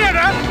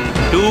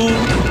 2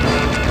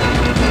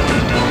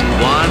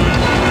 1.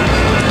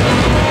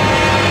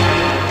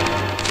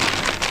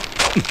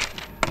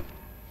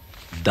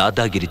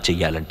 దాదాగిరి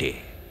చెయ్యాలంటే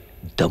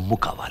దమ్ము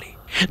కావాలి,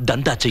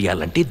 దందా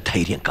చెయ్యాలంటే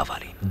ధైర్యం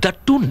కావాలి.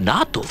 దట్టు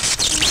నాతో.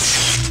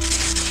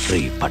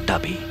 రే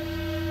పట్టాభి,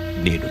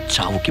 నేను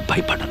చావుకి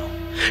భయపడను.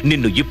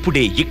 నిన్ను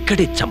ఇప్పుడే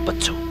ఇక్కడే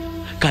చంపచ్చు.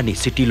 కానీ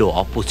సిటీలో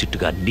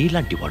ఆపోజిట్గా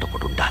నీలాంటి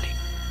వాడొకడు ఉండాలి.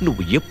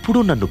 నువ్వు ఎప్పుడూ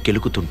నన్ను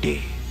కెలుకుతుంటే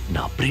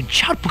నా బ్రెయిన్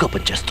షార్ప్గా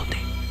పనిచేస్తుంది.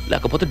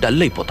 లేకపోతే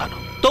డల్ అయిపోతాను,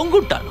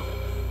 తొంగుంటాను.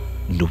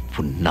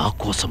 నువ్వు నా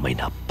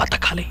కోసమైనా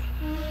బతకాలి.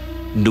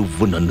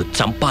 నువ్వు నన్ను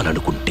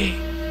చంపాలనుకుంటే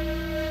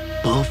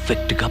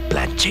పర్ఫెక్ట్గా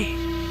ప్లాన్ చేయి.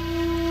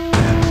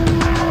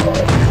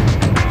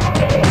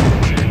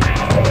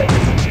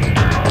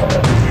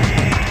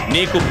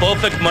 నీకు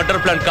పర్ఫెక్ట్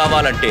మర్డర్ ప్లాన్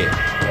కావాలంటే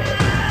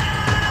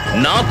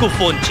నాకు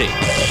ఫోన్ చేయి.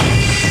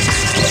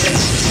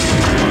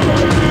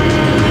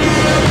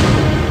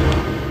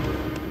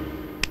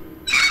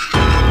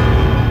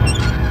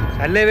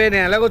 అల్లేవే,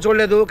 నేను ఎలాగో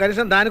చూడలేదు,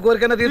 కనీసం దాని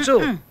కోరికైనా తీర్చు.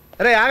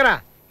 అరే ఆగరా,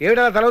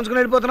 ఏమిటా తల ఉంచుకుని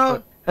వెళ్ళిపోతున్నావు?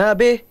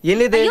 అబ్బే ఏం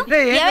లేదే.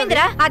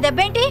 ఆ దెబ్బ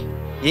ఏంటి?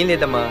 ఏం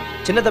లేదమ్మా,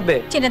 చిన్న దెబ్బే.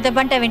 చిన్న దెబ్బ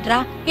అంటే వింటరా,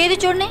 ఏది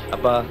చూడని.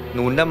 అబ్బా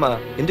నువ్వు ఉండమ్మా,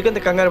 ఎందుకంత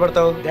కంగారు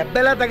పడతావు? దెబ్బ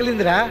ఎలా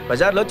తగిలిందిరా?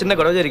 బజార్లో చిన్న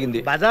గొడవ జరిగింది.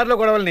 బజార్లో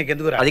గొడవలు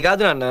నీకెందుకురా? అది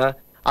కాదు నాన్న,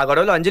 ఆ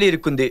గొడవలో అంజలి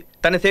ఇరుక్కుంది.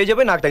 తన సేవ్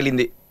చేయబోయి నాకు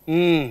తగిలింది.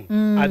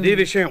 అది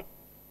విషయం.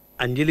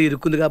 అంజలి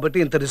ఇరుక్కుంది కాబట్టి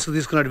ఇంత రిస్క్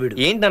తీసుకున్నాడు వీడు.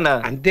 ఏంటన్నా?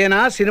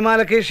 అంతేనా?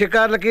 సినిమాలకి,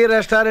 షికార్లకి,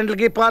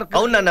 రెస్టారెంట్లకి, పార్క్.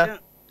 అవునన్నా,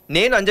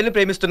 నేను అంజలిని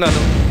ప్రేమిస్తున్నాను.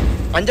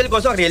 అంజలి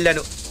కోసం అక్కడ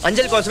వెళ్ళాను.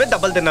 అంజలి కోసమే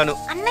దెబ్బలు తిన్నాను.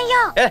 అన్నయ్య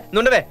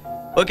నుండవే.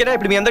 ఓకేనా?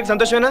 ఇప్పుడు మీ అందరికి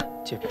సంతోషమేనా?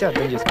 చెప్తే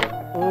అర్థం చేసుకో.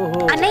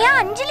 అన్నయ్య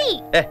అంజలి.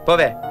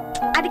 పోవే.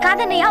 అది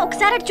కాదన్నయ్య,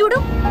 ఒకసారి అటు చూడు.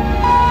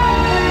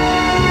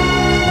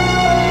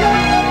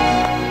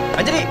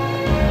 అంజలి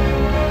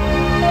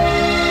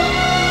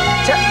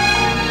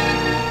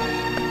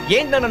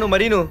ఏంటి నాన్న నువ్వు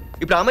మరీను?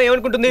 ఇప్పుడు అమ్మ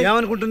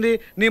ఏమనుకుంటుంది?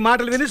 నీ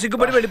మాటలు విని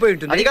సిగ్గుపడి వెళ్ళిపోయి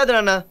ఉంటుంది. అది కాదు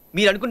నాన్న,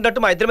 మీరు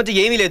అనుకుంటున్నట్టు మా ఇద్దరి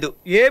మధ్య ఏమీ లేదు.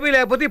 ఏమీ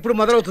లేకపోతే ఇప్పుడు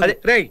మొదలవుతుంది.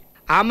 రేయ్,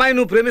 ఆ అమ్మాయి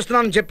నువ్వు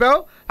ప్రేమిస్తున్నానని చెప్పావు.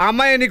 ఆ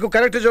అమ్మాయి నీకు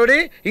కరెక్ట్ జోడి,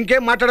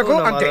 ఇంకేం మాట్లాడకు.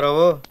 అంతే.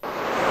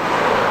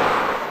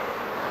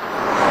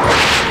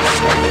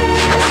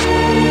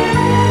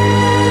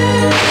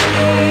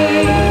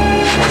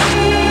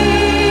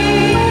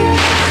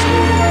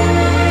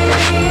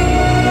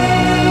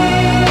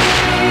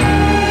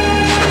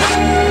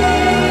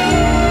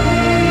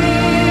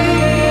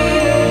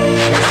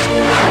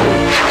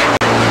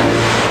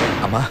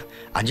 అమ్మా,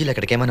 అంజలి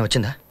ఎక్కడికి ఏమైనా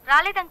వచ్చిందా?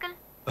 రాలేదు అంకుల్.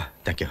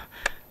 Thank you.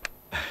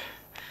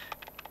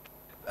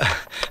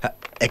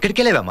 ఎక్కడికి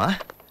వెళ్ళావమ్మా?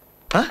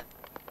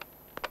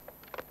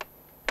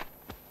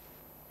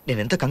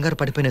 నేనెంత కంగారు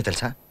పడిపోయినా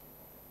తెలుసా?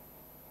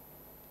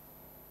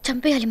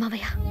 చంపేయాలి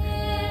మావయ్య,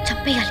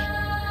 చంపేయాలి.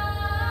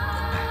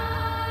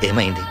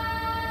 ఏమైంది?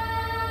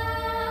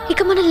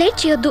 ఇక మనం లేట్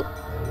చేయొద్దు.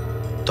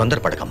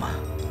 తొందరపడకమ్మా.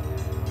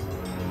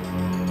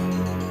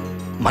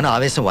 మన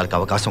ఆవేశం వాళ్ళకి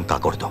అవకాశం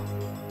కాకూడదు.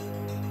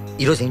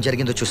 ఈరోజు ఏం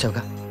జరిగిందో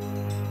చూసావుగా.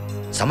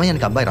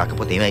 సమయానికి అబ్బాయి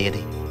రాకపోతే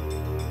ఏమయ్యేది?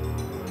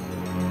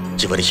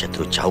 చివరి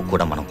శత్రు చావు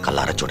కూడా మనం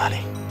కల్లారా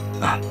చూడాలి.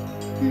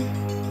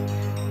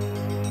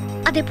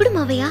 అదెప్పుడు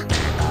మావయ్య?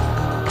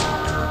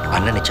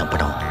 అన్నని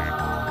చంపడం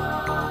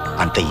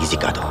అంత ఈజీ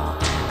కాదు.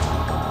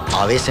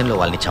 ఆవేశంలో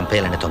వాళ్ళని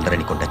చంపేయాలని తొందర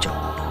నీకుండొచ్చు,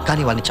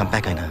 కానీ వాళ్ళని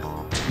చంపాకైనా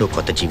నువ్వు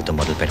కొత్త జీవితం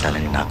మొదలు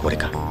పెట్టాలని నా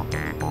కోరిక.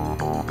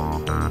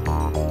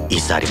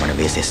 ఈసారి మనం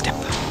వేసే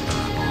స్టెప్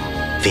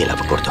ఫెయిల్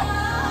అవ్వకూడదు.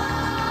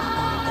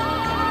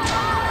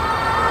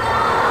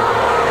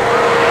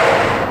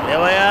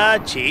 ఏవయ్యా,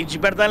 చేయించి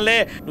పెడతానులే.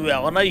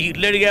 నువ్వేమన్నా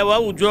ఇల్లు అడిగావా,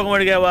 ఉద్యోగం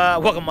అడిగావా,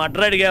 ఒక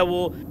మటర్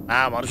అడిగావు. ఆ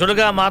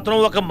మనుషులుగా మాత్రం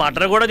ఒక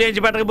మటర్ కూడా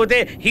చేయించి పెట్టకపోతే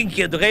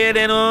ఇంకెందుకయ్యా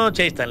నేను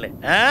చేయిస్తానులే.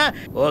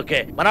 ఓకే,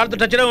 మన వాళ్ళతో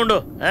టచ్లో ఉండు.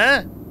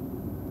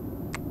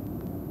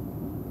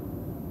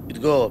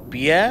 ఇదిగో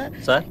పియా,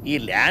 ఈ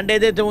ల్యాండ్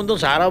ఏదైతే ఉందో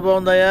చాలా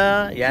బాగుందయ్యా.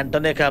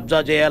 వెంటనే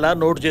కబ్జా చేయాలా?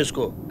 నోటు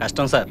చేసుకో.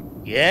 కష్టం సార్.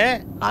 ఏ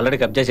ఆల్రెడీ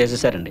కబ్జా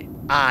చేసేసారండి.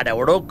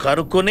 ఆడెవడో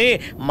కనుక్కొని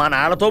మన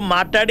వాళ్ళతో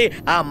మాట్లాడి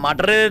ఆ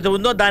మటర్ ఏదైతే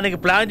ఉందో దానికి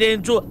ప్లాన్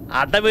చేయించు.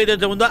 అడ్డం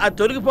ఏదైతే ఉందో అది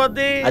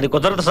తొలగిపోద్ది. అది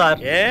కుదరదు సార్.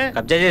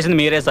 కబ్జా చేసింది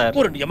మీరే సార్.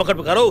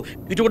 ఎమ్మకడుపు గారు,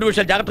 ఇటువంటి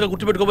విషయాలు జాగ్రత్తగా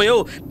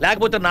గుర్తుపెట్టుకోబోయావు.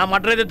 లేకపోతే నా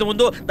మటర్ ఏదైతే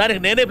ఉందో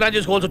దానికి నేనే ప్లాన్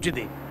చేసుకోవాల్సి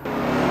వచ్చింది.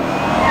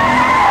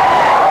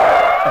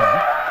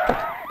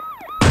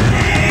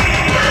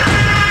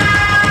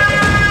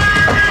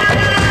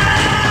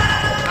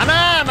 అన్నా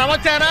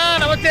నమస్తే, అన్నా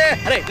నమస్తే.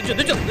 అరే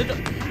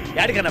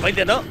యాడికన్నా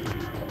బయలుదేరా?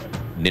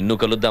 నిన్ను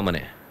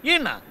కలుద్దామనే.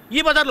 ఈయన ఈ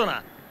బజార్లోనా?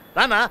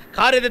 రానా,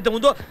 కారు ఏదైతే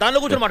ఉందో దానిలో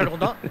కూర్చొని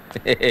మాట్లాడుకుందాం.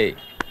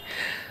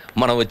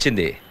 మనం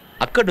వచ్చింది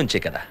అక్కడి నుంచే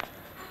కదా.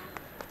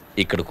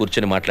 ఇక్కడ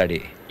కూర్చొని మాట్లాడి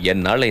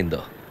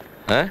ఎన్నాళ్ళయిందో.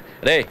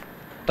 రే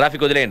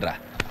ట్రాఫిక్ వదిలేయండి రా,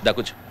 దా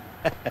కూర్చో.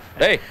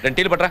 రే 2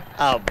 టీలు పట్రా.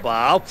 అబ్బా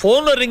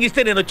ఫోన్లో రింగ్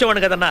ఇస్తే నేను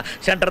వచ్చేవాడిని కదన్నా,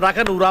 సెంటర్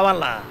దాకా నువ్వు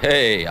రావాలన్నా. హే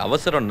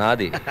అవసరం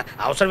నాది.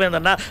 అవసరం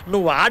ఏందన్నా,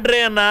 నువ్వు ఆర్డరే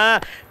అన్నా.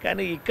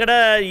 కానీ ఇక్కడ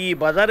ఈ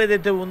బజార్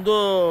ఏదైతే ఉందో,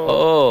 ఓ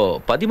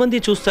 10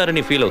 మంది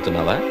చూస్తారని ఫీల్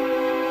అవుతున్నావా?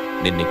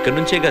 నిన్ను ఇక్కడి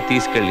నుంచేగా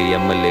తీసుకెళ్లి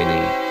ఎమ్మెల్యేని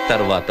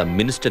తర్వాత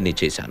మినిస్టర్ని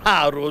చేశాను. ఆ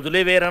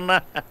రోజులే వేరన్నా.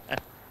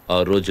 ఆ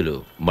రోజులు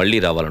మళ్ళీ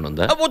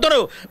రావాలనుందా?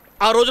 వద్దు,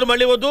 ఆ రోజులు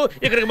మళ్ళీ వద్దు,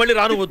 ఇక్కడికి మళ్ళీ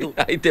రాను వద్దు.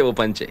 అయితే ఓ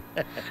పంచే,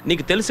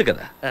 నీకు తెలుసు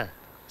కదా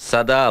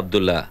సదా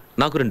అబ్దుల్లా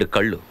నాకు 2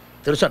 కళ్ళు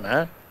తెలుసన్నా.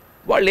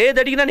 వాళ్ళు ఏది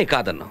అడిగినా నీ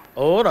కాదన్నా.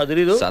 ఓ నాకు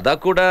తెలీదు. సదా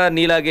కూడా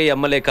నీలాగే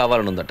ఎమ్మెల్యే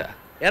కావాలనుందట.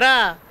 ఎరా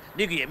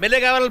నీకు ఎమ్మెల్యే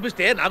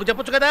కావాలనిపిస్తే నాకు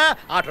చెప్పొచ్చు కదా.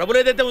 ఆ ట్రబుల్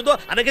ఏదైతే ఉందో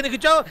అనకెందుకు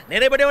ఇచ్చావు?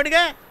 నేనే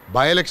పడేవాడిగా.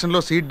 బై ఎలక్షన్ లో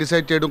సీట్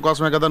డిసైడ్ చేయడం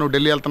కోసమే కదా నువ్వు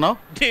ఢిల్లీ వెళ్తున్నావు.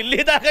 ఢిల్లీ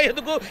దాకా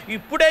ఎందుకు,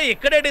 ఇప్పుడే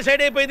ఇక్కడే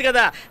డిసైడ్ అయిపోయింది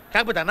కదా.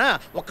 కాకపోతే అన్న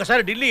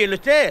ఒక్కసారి ఢిల్లీ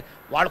వెళ్ళొస్తే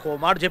వాళ్ళకు ఓ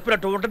మాట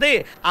చెప్పినట్టు ఉంటది.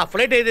 ఆ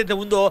ఫ్లైట్ ఏదైతే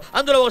ఉందో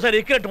అందులో ఒకసారి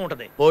ఎక్కినట్టు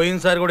ఉంటది.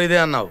 పోయినసారి కూడా ఇదే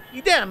అన్నావు.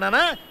 ఇదే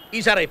అన్నానా?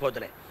 ఈసారి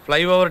అయిపోతులే.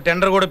 ఫ్లైఓవర్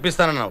టెండర్ కూడా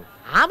ఇప్పిస్తానన్నావు.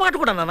 ఆ మాట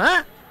కూడా అన్నానా?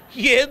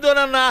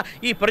 ఏదోనన్నా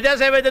ఈ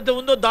ప్రజాసేవ ఏదైతే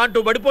ఉందో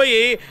దాంట్లో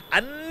పడిపోయి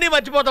అన్ని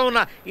మర్చిపోతా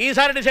ఉన్నా.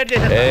 ఈసారి డిసైడ్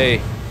చేశాను.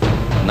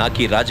 నాకు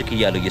ఈ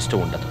రాజకీయాలు ఇష్టం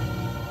ఉండదు.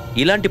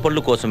 ఇలాంటి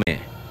పనుల కోసమే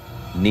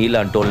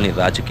నీలాంటోళ్ళని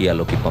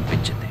రాజకీయాల్లోకి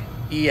పంపించింది.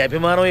 ఈ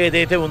అభిమానం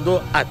ఏదైతే ఉందో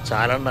అది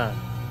చాలన్నా.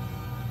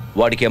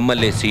 వాడికి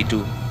ఎమ్మెల్యే సీటు,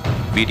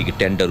 వీటికి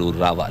టెండరు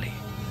రావాలి.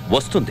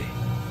 వస్తుంది,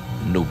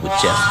 నువ్వు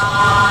చేస్తావు.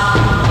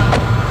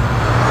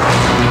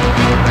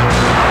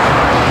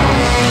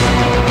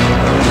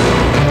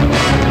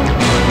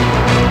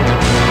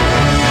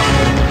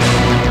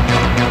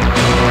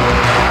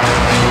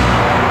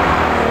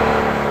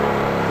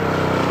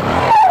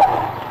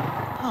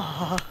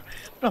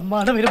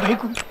 బ్రహ్మాండమైన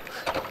బైకు.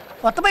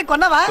 కొత్త బైక్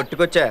కొన్నావా?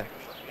 కొట్టుకొచ్చా.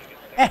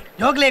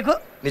 జోక్ లేకు.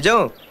 నిజం,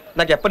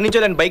 నాకు ఎప్పటి నుంచో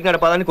నేను బైక్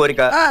నడపాలని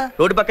కోరిక.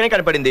 రోడ్డు పక్కనే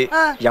కనపడింది,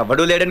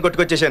 ఎవడూ లేడని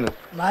కొట్టుకొచ్చేసాను.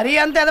 మరీ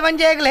అంత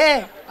ఎదవని చేయగలే.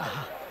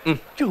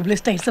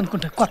 ట్యూబ్లెస్ టైర్స్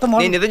అనుకుంటా, కొత్త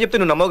మోడల్. నేను నిజం చెప్తే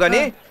నువ్వు నమ్మవు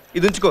గానీ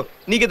ఇది ఉంచుకో,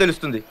 నీకే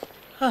తెలుస్తుంది.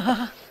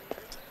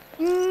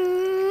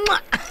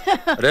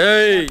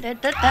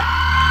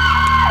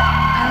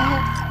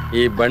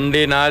 ఈ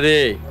బండి నాదే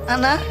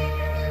అన్నా.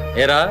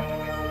 ఏరా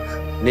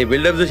నీ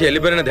బిల్డప్ చూసి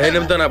వెళ్ళిపోయిన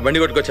ధైర్యంతో నా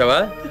బండి కొట్టుకొచ్చావా?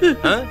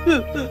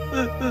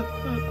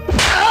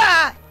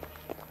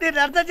 నేను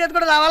అర్థం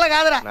చేసుకోవడం రావాలా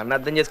కాదురా? నన్ను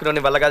అర్థం చేసుకోవడం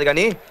నీ వల్ల కాదు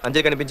కానీ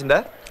అంజలి కనిపించిందా?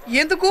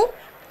 ఎందుకు?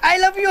 ఐ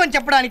లవ్ యూ అని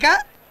చెప్పడానికా?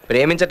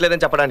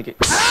 ప్రేమించట్లేదని చెప్పడానికి.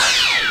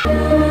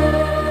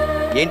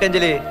 ఏంటి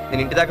అంజలి,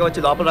 నేను ఇంటి దాకా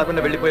వచ్చి లోపల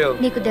రాకుండా వెళ్ళిపోయావు?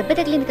 నీకు దెబ్బ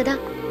తగిలింది కదా,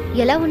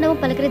 ఎలా ఉన్నావు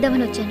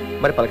పలకరిద్దామని వచ్చాను.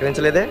 మరి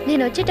పలకరించలేదే?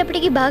 నేను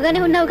వచ్చేటప్పటికి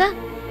బాగానే ఉన్నావుగా.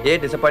 ఏ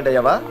డిసప్పాయింట్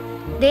అయ్యావా?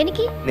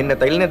 దేనికి? నిన్న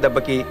తగిలిన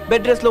దెబ్బకి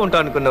బెడ్ రెస్ట్ లో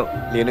ఉంటావు అనుకున్నావు,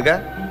 లేనుగా.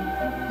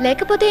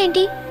 లేకపోతే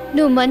ఏంటి,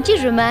 నువ్వు మంచి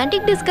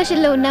రొమాంటిక్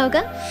డిస్కషన్ లో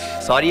ఉన్నావుగా.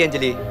 సారీ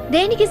అంజలి.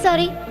 దేనికి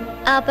సారీ?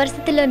 ఆ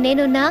పరిస్థితుల్లో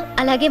నేనున్నా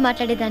అలాగే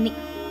మాట్లాడేదాన్ని.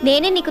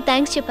 నేనే నీకు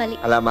థ్యాంక్స్ చెప్పాలి.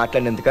 అలా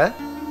మాట్లాడినందుక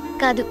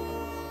కాదు,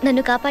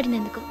 నన్ను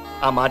కాపాడినందుకు.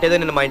 ఆ మాట ఏదో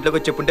నిన్న మా ఇంట్లోకి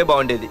వచ్చి చెప్పుంటే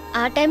బాగుండేది.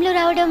 ఆ టైంలో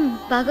రావడం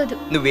బాగోదు.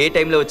 నువ్వే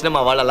టైంలో వచ్చినా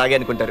మా వాళ్ళు అలాగే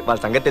అనుకుంటారు, వాళ్ళ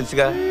సంగతి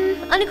తెలుసుగా.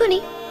 అనుకుని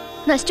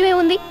నష్టమే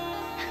ఉంది,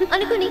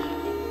 అనుకుని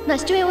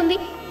నష్టమే ఉంది,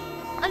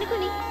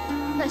 అనుకుని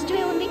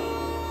నష్టమే ఉంది,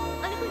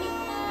 అనుకుని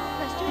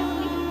నష్టమే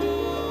ఉంది.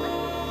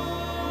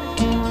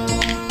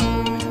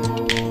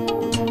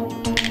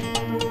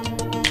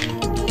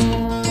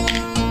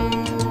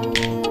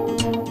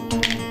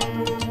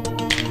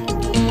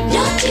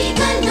 Naughty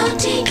girl,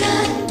 naughty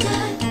girl,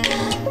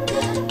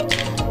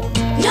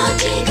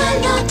 naughty girl,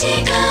 naughty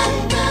girl.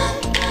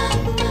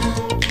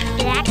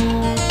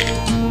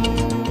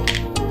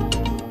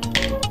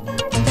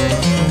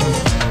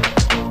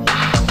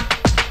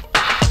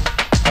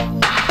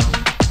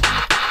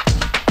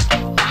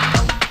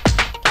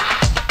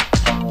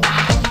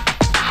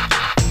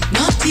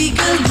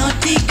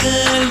 naughty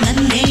girl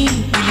నన్నే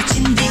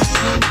పిలిచింది,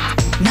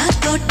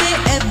 నాతోటే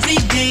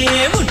ఎవ్రీడే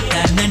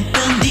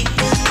ఉంటానంటుంది.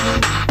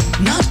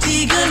 naughty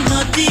girl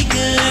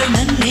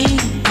నన్నే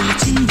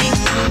పిలిచింది,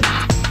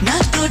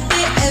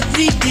 నాతోటే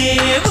everyday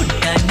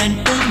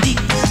ఉంటానంటుంది.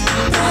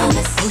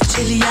 Oh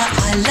Cheliya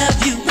I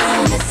love you,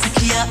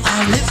 Sakhiya I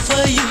live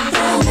for you,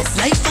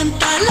 life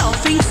అంతా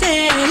laughing say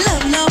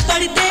love లో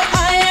పడితే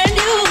I and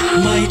you.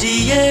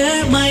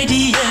 my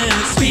dear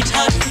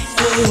sweetheart,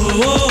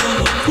 oh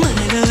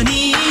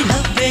మనలోని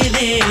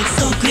లవ్వేలే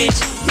so great.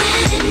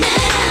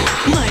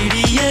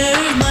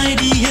 my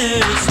dear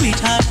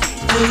sweetheart,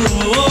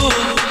 oh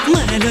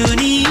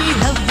మనలోని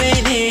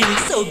లవ్వేలే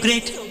so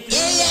great.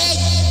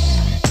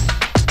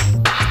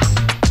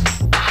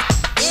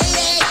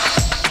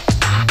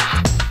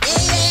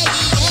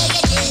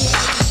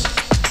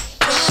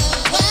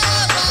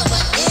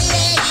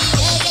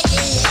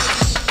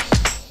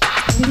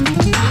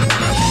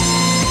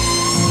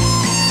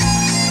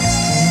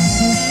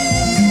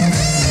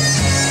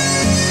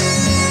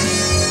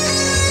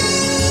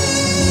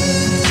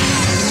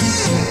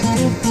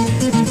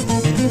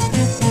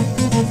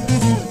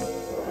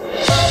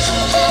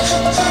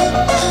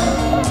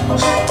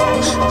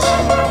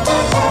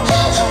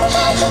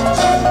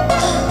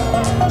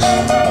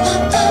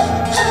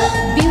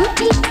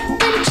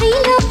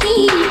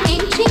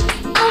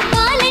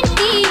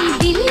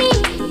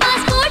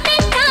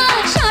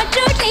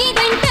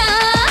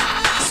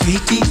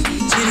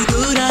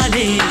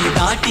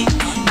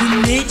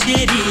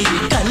 చేరి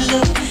కల్లో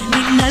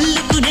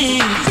నిన్నల్లుకునే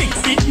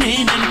fix it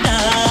నేనంట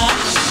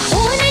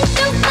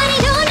ఓనంటూ మరి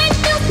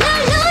లోనంటూ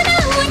లోన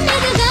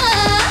ఉన్నదుగా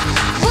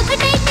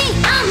ఒకటైతే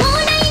ఆ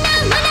మూలైనా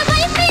మన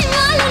వైపే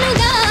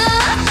వాలునుగా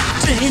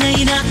ట్రైన్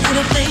అయినా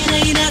ఏరోప్లేన్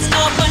అయినా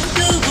స్టాప్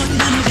అంటూ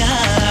ఉండునుగా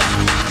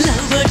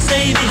లవ్ బర్డ్స్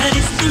అయి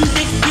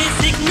విహరిస్తుంటే ఏ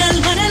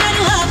సిగ్నల్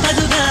మనలను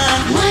ఆపదుగా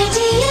మై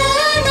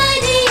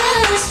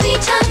డియర్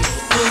స్వీట్ హార్ట్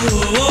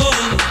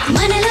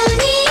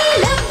మనలోని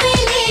love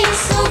ఫీలే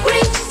so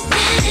great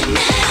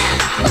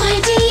my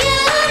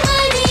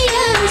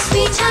dear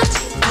sweet heart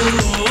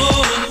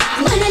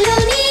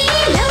మనలోని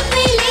లవ్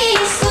ఫీలే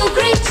సో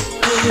గ్రేట్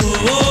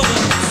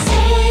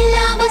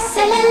సెలామ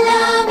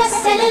సెలలామ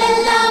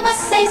సెలలామ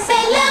సై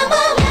సెలామ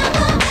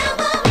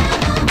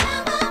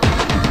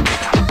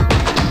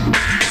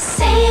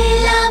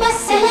సెలామ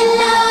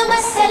సెలలామ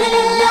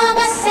సెలలామ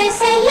సై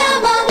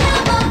సెలామ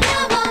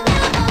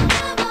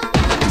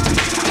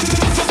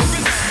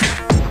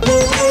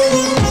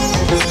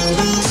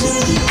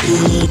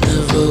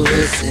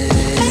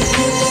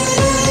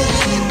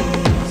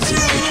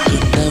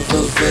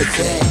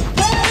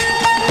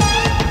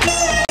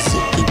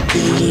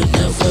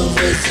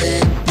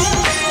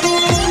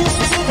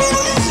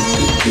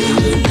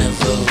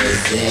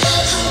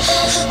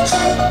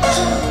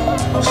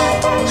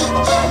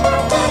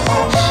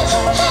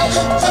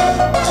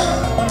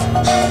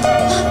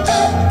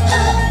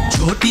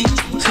చోటి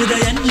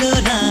హృదయంలో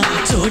నా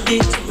చోటే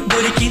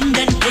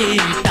దొరికిందంటే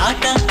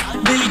టాటా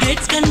బిల్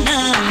గేట్స్ కన్నా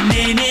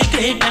నేనే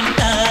గ్రేట్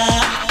అంట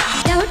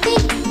డౌటే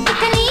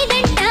ఇక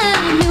లేదంట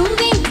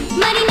నువ్వే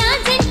మరి నా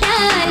జంట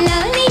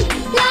లవ్లీ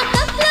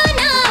లాకప్ లో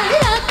నా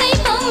లాకై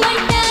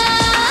పొమ్మంట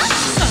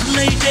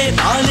సన్లైటే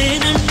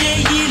రాలేనంటే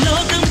ఈ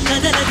లోకం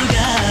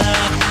కదలదుగా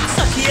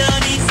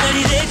సఖ్యాని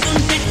సరి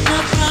లేకుంటే నా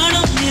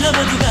ప్రాణం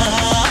నిలవదుగా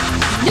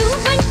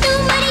నువ్వంటూ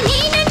మరి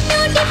నేనంటూ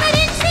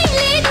డిఫరెన్స్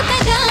లేదు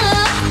కదా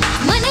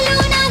మనలో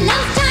నా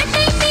లవ్ స్టార్ట్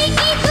అయితే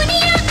ఈ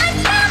దునియా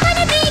అంతా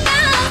మనదేగా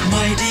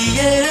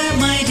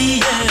మై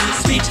డియర్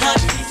స్వీట్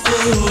హార్ట్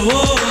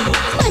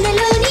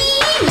మనలోని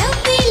love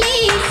ఫీలే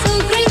so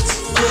great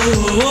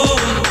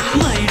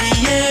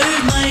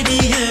my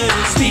dear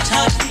sweet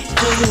heart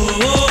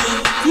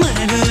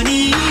మనలోని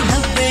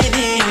లవ్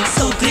ఫీలే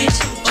సో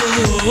గ్రేట్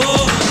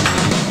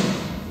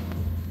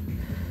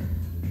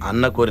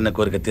అన్న కోరిన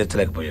కోరిక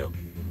తీర్చలేకపోయావు.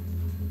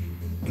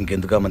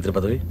 ఇంకెందుకా మంత్రి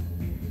పదవి?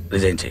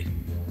 రిజైన్ చేయి.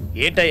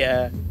 ఏంటయ్యా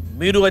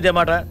మీరు అదే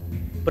మాట,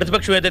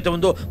 ప్రతిపక్షం ఏదైతే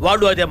ఉందో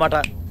వాళ్ళు అదే మాట.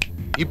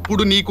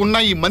 ఇప్పుడు నీకున్న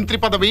ఈ మంత్రి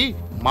పదవి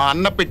మా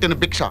అన్న పెట్టిన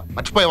భిక్ష,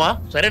 మర్చిపోయావా?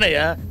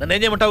 సరేనయ్యా, నన్ను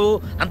ఏం చేయమంటావు?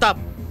 అంతా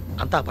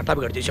అంతా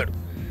పట్టాభిగాడు చేశాడు.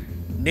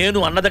 నేను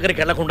అన్న దగ్గరికి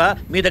వెళ్లకుండా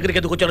మీ దగ్గరికి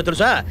ఎందుకు వచ్చానో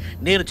తెలుసా?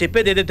 నేను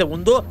చెప్పేది ఏదైతే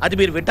ఉందో అది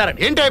మీరు వింటారని.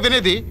 ఏంటో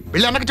వినేది?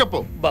 వెళ్ళి అన్నకి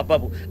చెప్పు.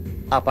 బాబు,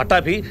 ఆ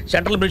పట్టాభి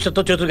సెంట్రల్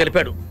మినిస్టర్తో చేతులు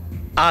కలిపాడు.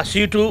 ఆ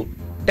సీటు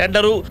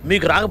టెండరు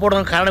మీకు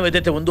రాకపోవడం కారణం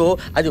ఏదైతే ఉందో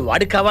అది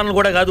వాడికి కావాలని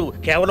కూడా కాదు,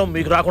 కేవలం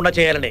మీకు రాకుండా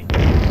చేయాలని.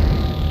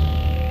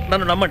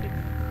 నన్ను నమ్మండి,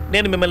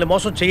 నేను మిమ్మల్ని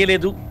మోసం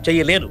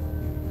చెయ్యలేను.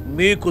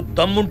 మీకు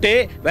దమ్ముంటే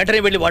వెంటనే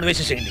వెళ్ళి వాడు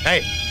వేసేసేయండి.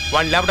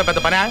 వాడిని లేపడం పెద్ద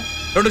పనా?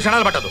 2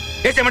 క్షణాలు పట్టదు.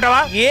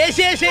 వేసేయమంటావా?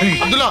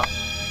 అందులో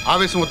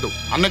ఆవేశం వద్దు.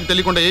 అన్నకి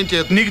తెలియకుండా ఏం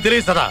చేయదు. నీకు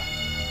తెలియదు సదా.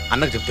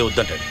 అన్నకు చెప్తే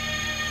వద్దంటాడు.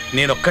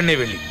 నేను ఒక్కడనే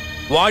వెళ్ళి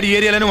వాడి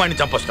ఏరియాలోనే వాడిని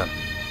చంపొస్తాను.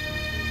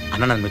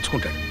 అన్న నన్ను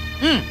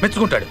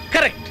మెచ్చుకుంటాడు.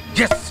 కరెక్ట్.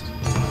 ఎస్.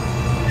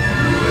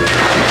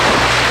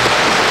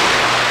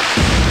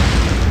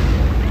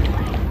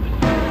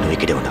 నువ్వు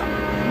ఇక్కడే ఉండవు.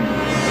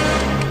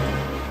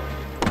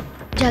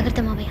 జాగ్రత్త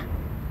మావయ్య.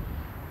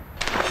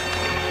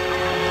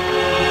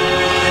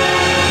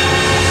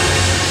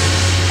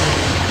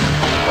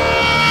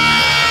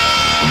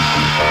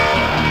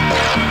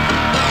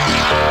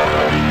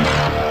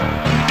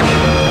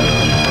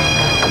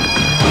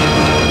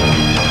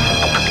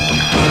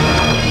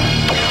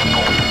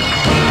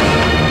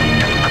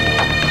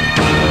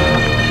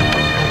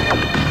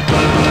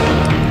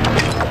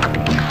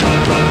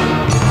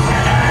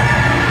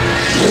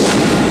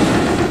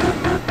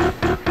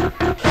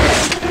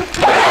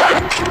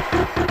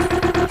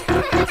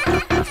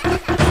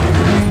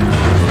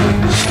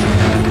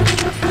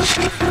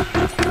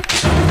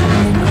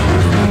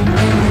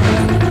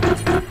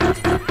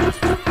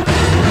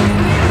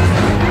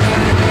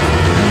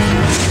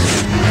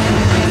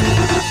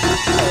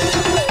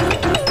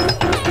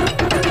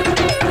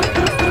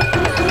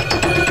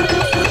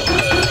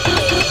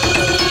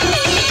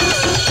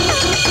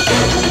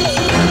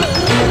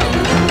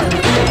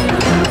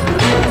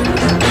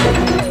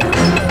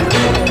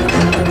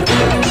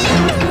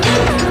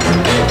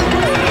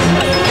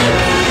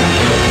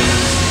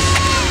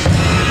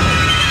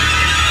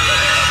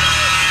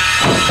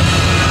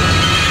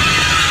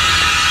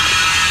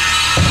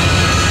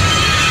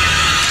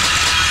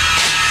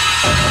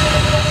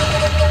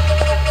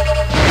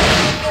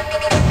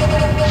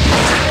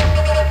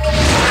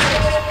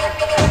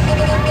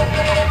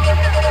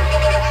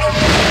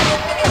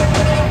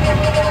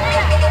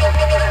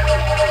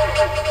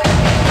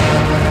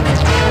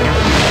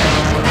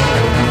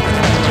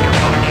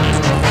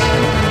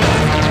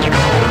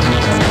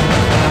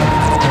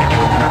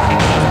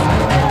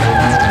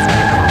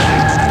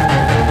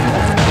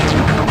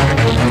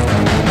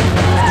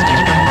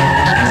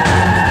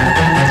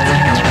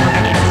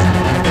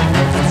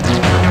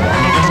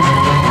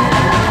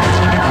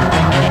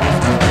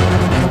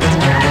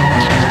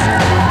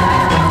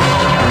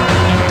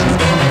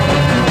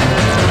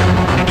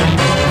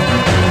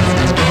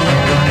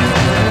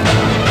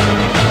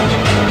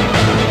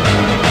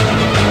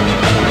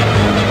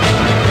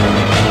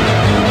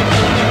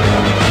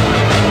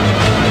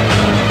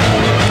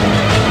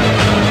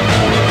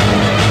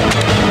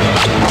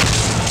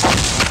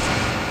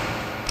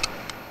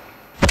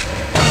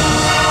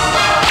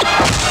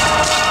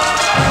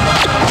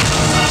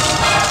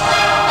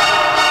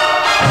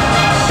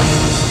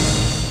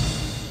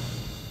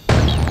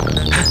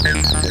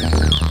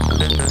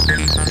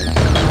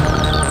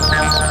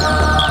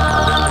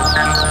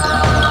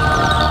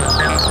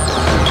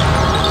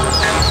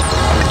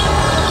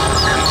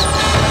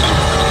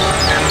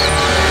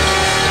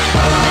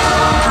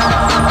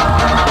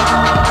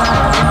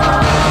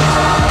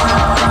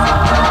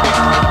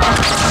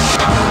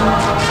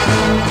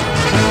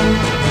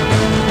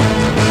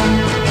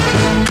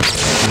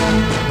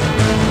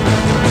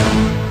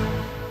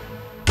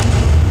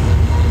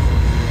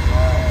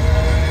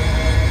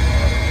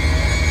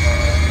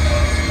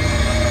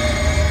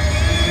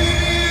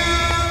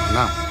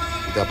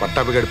 ఇది ఆ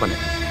పట్టాభిగడి పని.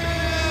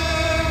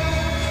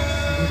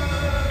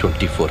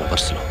 24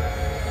 అవర్స్లో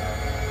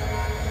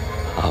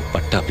ఆ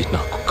పట్టాభి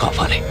నాకు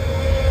కావాలి.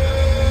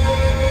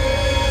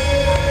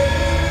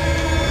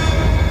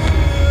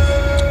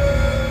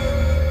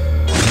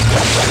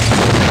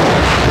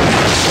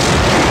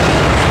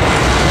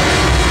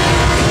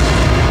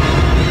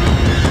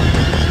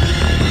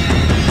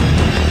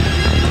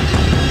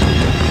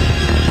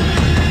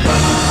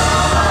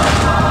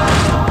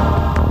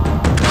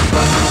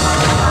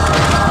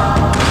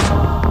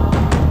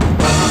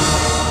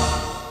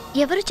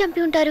 ఎవరు చంపి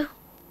ఉంటారు?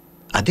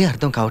 అదే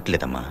అర్థం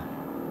కావట్లేదమ్మా.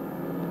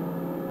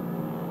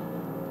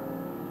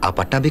 ఆ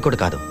పట్టాభి కూడా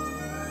కాదు.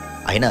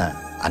 అయినా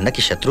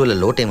అన్నకి శత్రువుల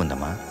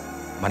లోటేముందమ్మా?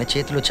 మన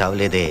చేతిలో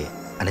చావలేదే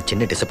అనే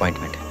చిన్న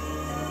డిసప్పాయింట్మెంట్.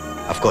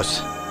 కోర్స్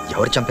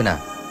ఎవరు చంపినా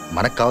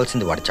మనకు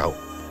కావాల్సింది వాడి చావు.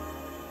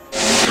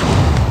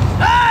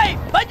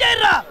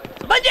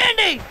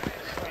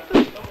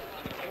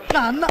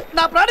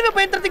 నా ప్రాణమే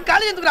పోయిన తర్వాత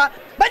కాలేజ్ ఎందుకురా?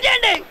 బంద్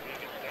చేయండి,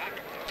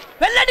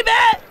 వెళ్ళండి బే.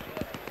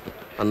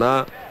 అన్నా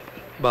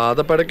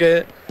బాధపడకే.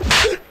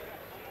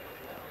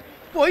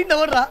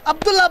 పోయిందెవర్రా?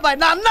 అబ్దుల్లా బాయ్,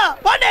 నా అన్న.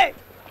 పోండి.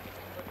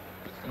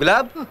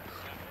 గులాబ్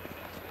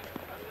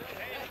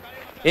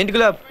ఏంటి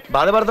గులాబ్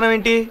బాధపడుతున్నావు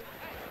ఏంటి?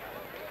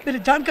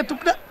 మీరు జాన్కా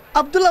తుక్డా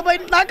అబ్దుల్లా బాయ్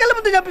నా కళ్ళ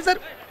ముందు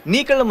చంపేశారు.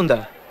 నీ కళ్ళ ముందా?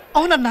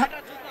 అవునన్నా.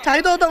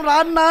 చాయ్ తాగుతాం రా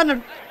అన్నా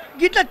అన్నాడు.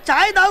 గిట్లా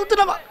చాయ్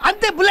తాగుతున్నావా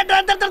అంతే బుల్లెట్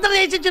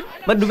వేసి.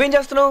 మరి నువ్వేం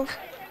చేస్తున్నావు?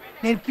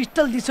 నేను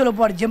పిస్టల్ దిశలో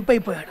వాడు జంప్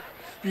అయిపోయాడు.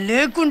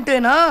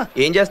 లేకుంటేనా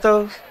ఏం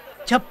చేస్తావు?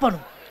 చెప్పను,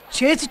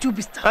 చేసి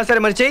చూపిస్తా. సరే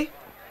మరి చెయ్యి.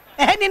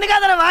 నిన్ను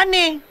కాదరా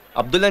వాడిని.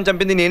 అబ్దుల్లాని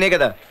చంపింది నేనే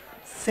కదా.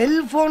 సెల్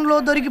ఫోన్ లో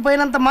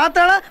దొరికిపోయినంత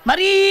మాత్రానా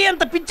మరీ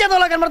అంత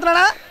పిచ్చేదోలా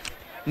కనబడుతున్నాడా?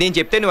 నేను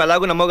చెప్తే నువ్వు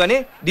ఎలాగో నమ్మవు గానీ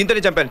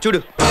దీంతోనే చంపాను చూడు.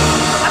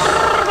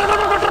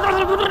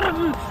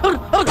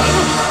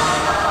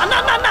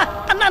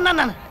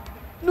 అన్న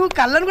నువ్వు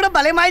కళ్ళను కూడా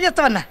భలే మాయ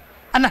చేస్తావన్నా.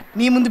 అన్న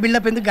నీ ముందు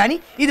బిల్డప్ ఎందుకు గానీ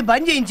ఇది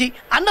బంద్ చేయించి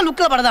అన్న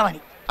లుక్ లో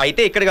పడదామని.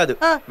 అయితే ఇక్కడ కాదు,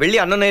 వెళ్ళి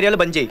అన్న ఏరియాలో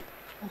బంద్ చేయి.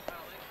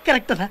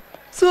 కరెక్ట్ అన్న,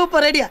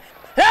 సూపర్ ఐడియా.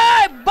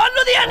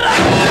 బండ్లు తీయండి.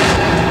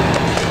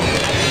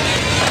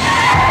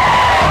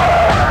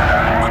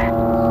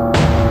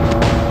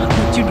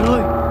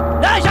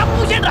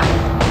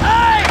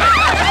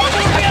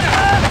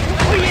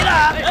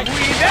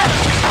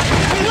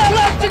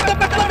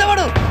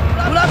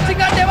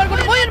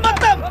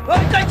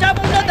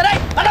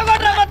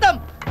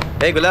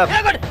 గులాబ్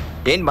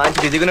ఏం మంచి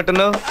బిజీగా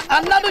ఉన్నట్టున్నావు?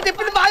 అన్నా నువ్వు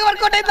చెప్పింది బాగా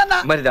వర్కౌట్ అయిందన్నా.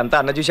 మరి ఇదంతా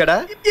అన్న చూశాడా?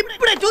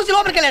 ఇప్పుడే చూసి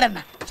లోపలికి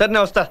వెళ్ళాడన్నా. సరే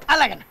నేను వస్తా.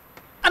 అలాగన్నా.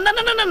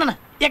 అన్న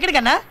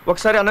ఎక్కడికన్నా?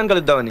 ఒకసారి అన్నం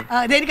కలుద్దామని.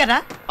 దేనికన్నా?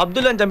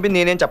 అబ్దుల్లాని చంపింది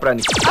నేనేం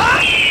చెప్పడానికి.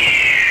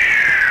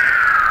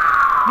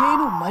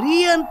 నేను మరీ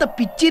అంత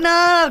పిచ్చినా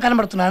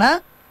కనబడుతున్నానా?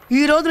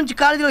 ఈ రోజు నుంచి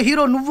కాలేజీలో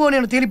హీరో నువ్వు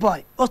నేను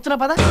తేలిపోవాలి. వస్తున్నా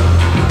పద.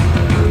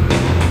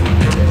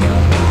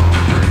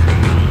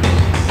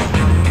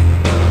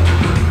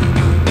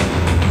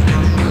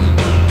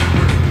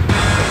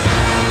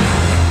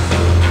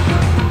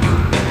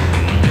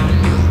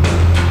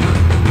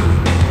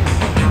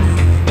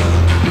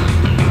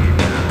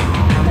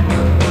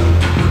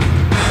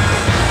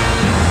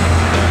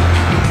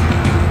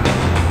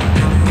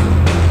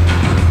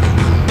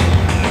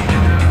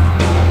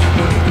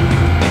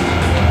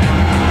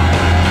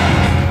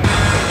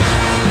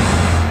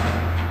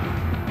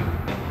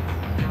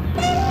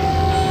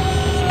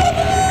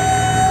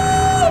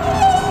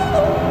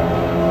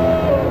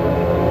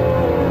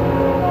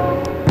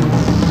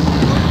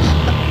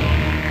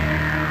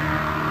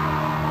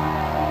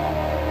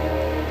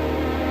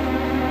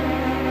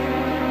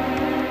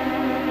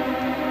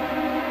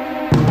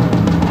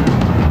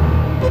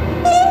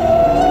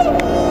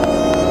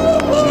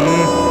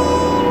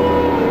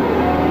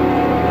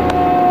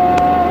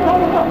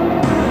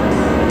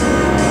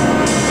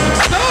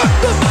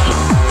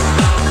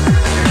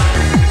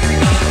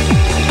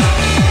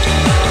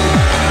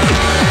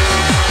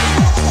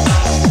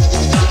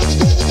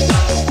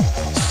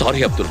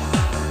 సారీ అబ్దుల్,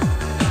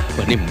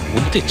 పని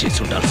ముందే చేసి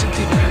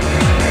ఉండాల్సింది.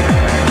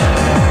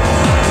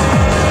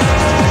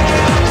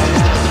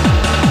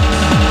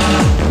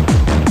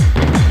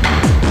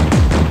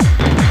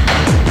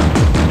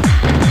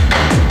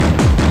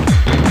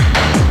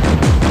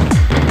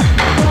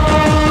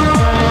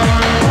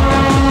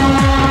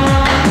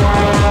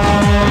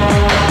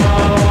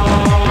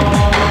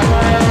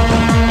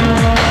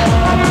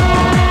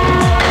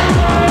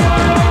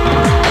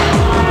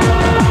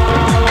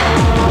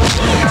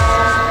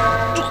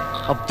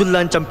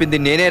 అబ్దుల్లాని చంపింది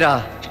నేనేరా.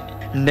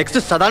 నెక్స్ట్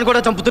సదాన్ కూడా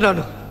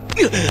చంపుతున్నాను.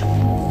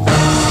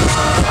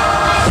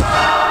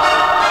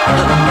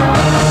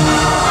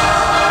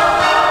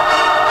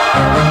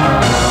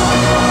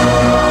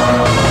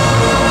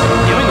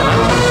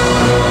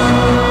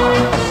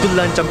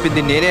 అబ్దుల్లాని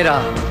చంపింది నేనేరా.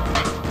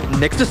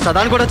 నెక్స్ట్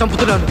సదాన్ కూడా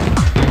చంపుతున్నాను.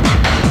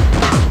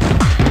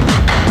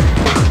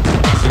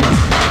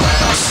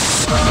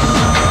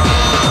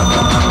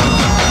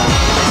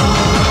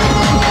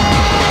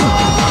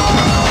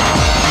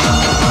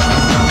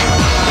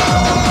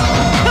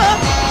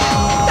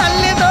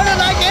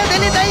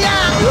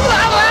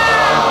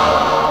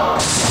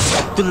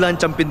 అబ్దుల్లాని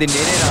చంపింది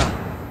నేనేరా.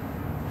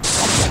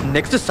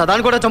 నెక్స్ట్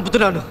సదాను కూడా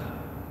చంపుతున్నాను.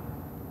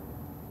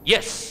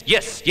 ఎస్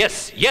ఎస్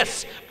ఎస్ ఎస్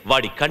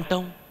వాడి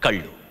కంఠం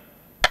కళ్ళు.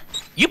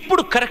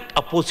 ఇప్పుడు కరెక్ట్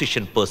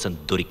అపోజిషన్ పర్సన్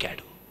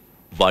దొరికాడు.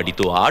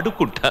 వాడితో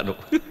ఆడుకుంటాను.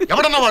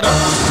 ఎవడన్నా వాడు?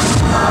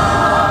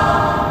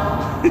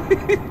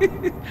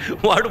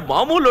 వాడు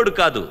మామూలోడు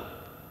కాదు,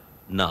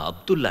 నా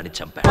అబ్దుల్లాని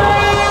చంపాడు.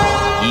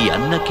 ఈ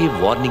అన్నకే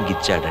వార్నింగ్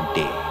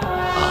ఇచ్చాడంటే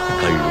ఆ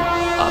కళ్ళు,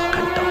 ఆ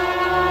కంఠం.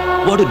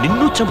 వాడు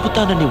నిన్ను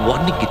చంపుతానని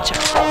వార్నింగ్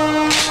ఇచ్చాడు.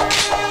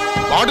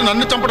 వాడు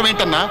నన్ను చంపడం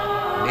ఏంటన్నా?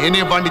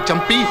 నేనే వాడిని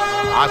చంపి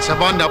ఆ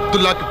శవాన్ని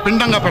అబ్దుల్లాకి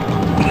పిండంగా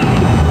పెడతాను.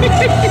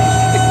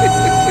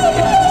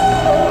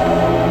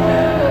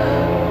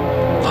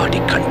 వాడి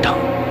కంఠం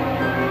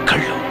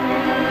కళ్ళు.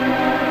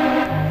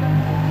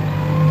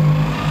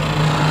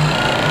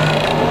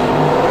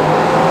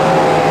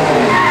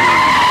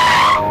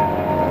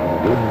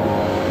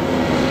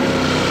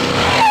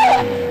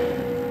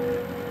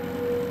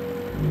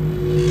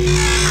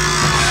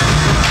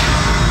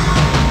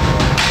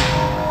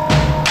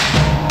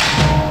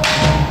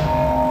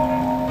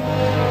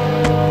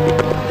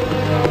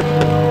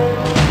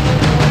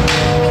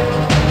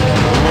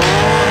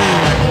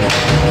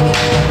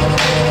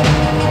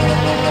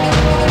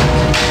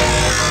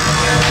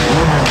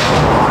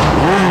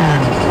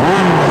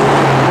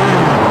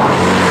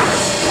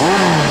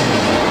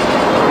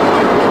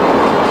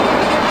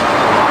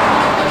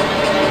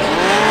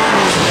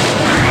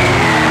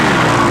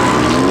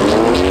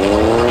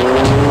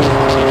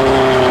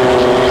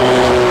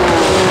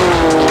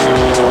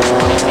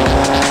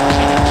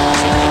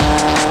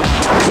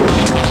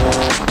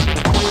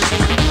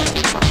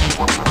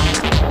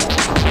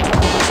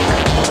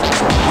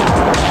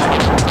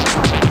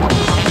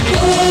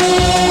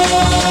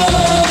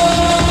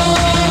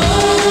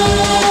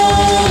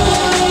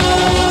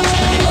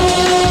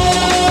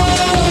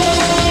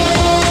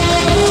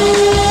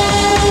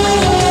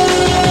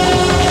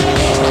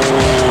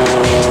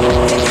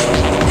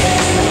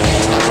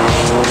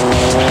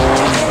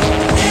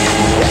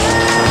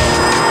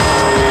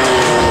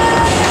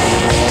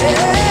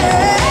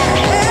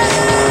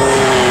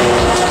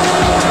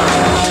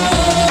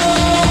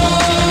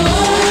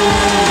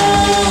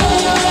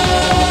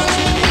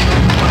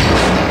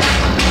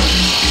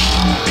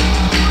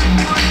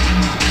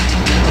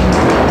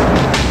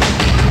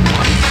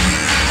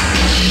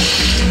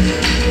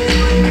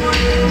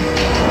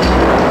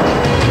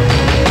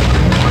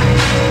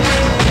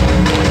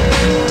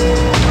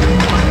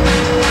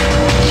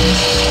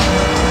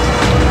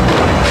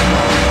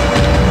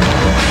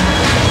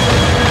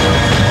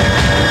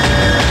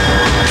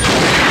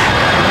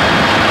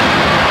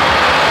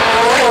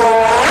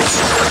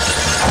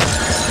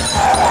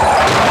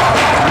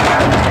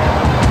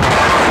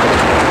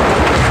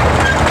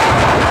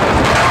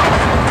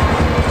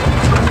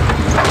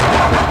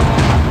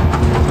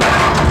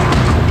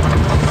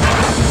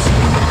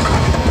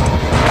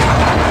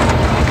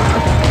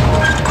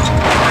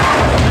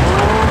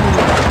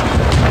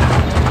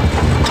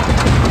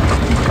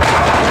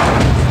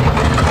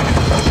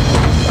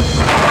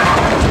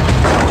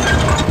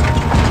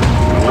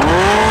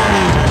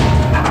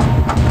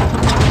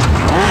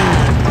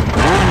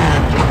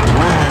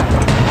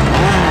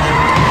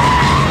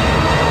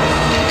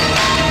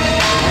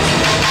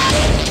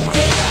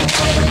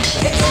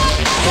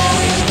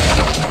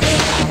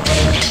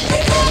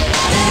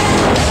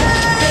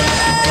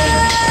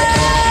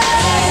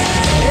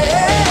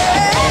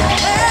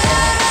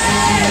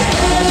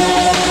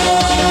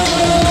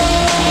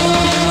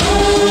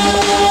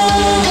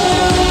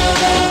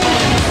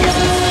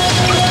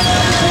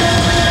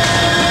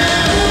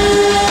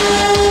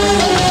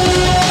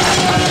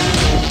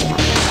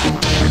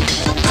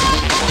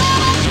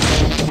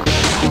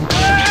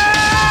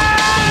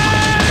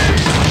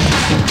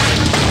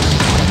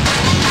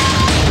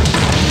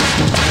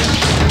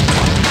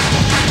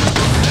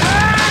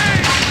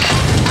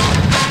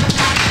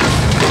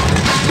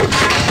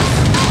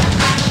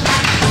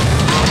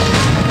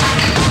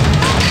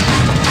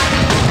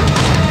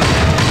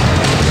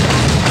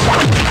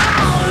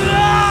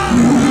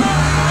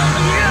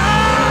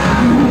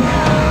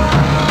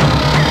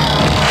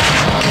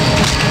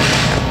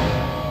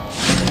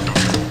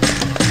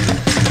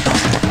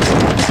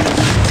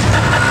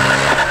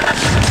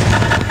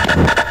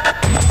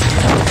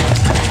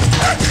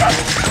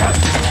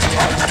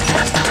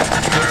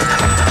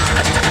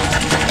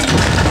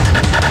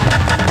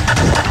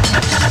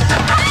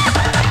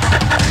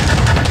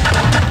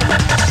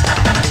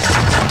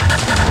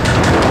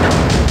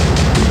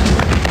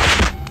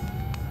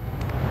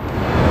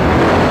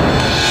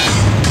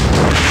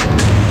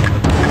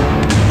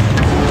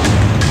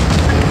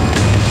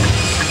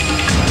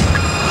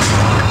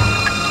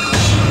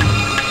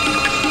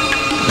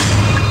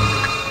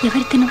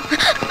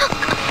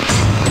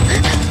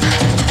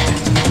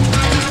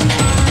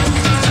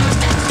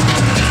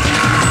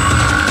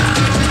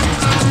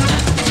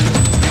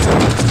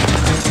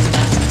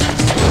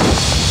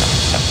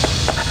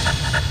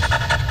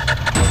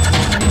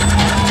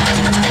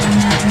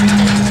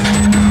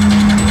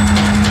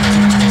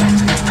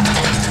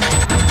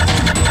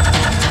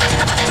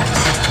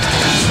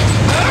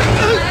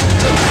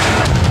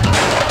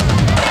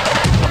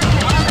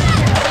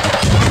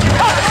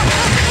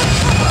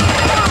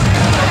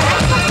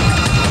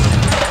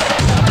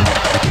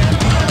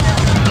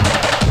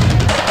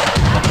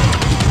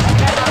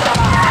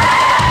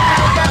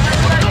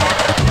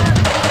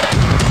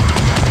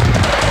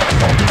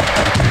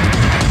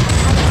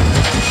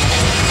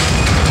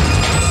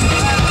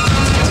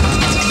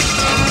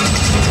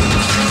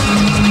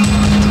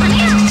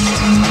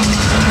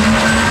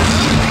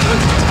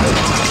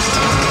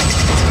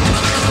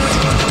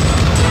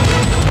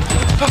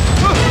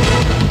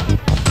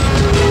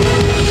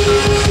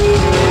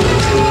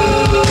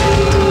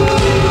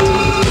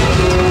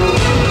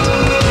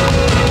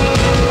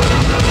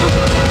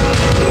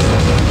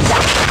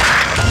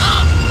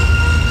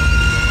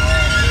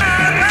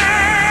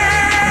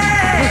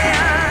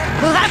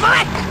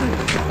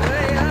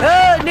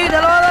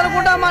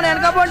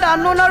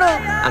 అన్న ఉన్నాడు.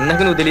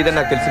 అన్నకు నువ్వు తెలియదని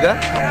నాకు తెలుసుగా.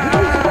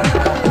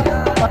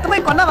 కొత్త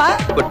బైక్ కొన్నావా?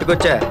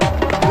 కొట్టుకొచ్చా.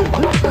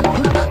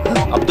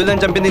 అబ్దుల్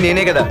అని చంపింది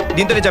నేనే కదా,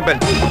 దీంతోనే చెప్పాను.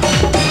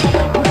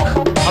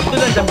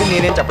 అబ్దుల్ అని చంపింది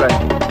నేనేం చెప్పాను.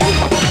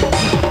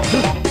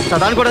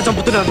 సదాన్ని కూడా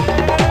చంపుతున్నాను.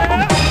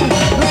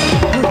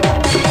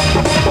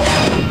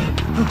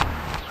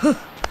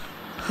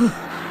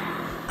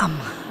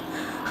 అమ్మా,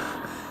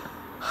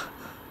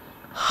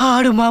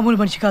 ఆడు మామూలు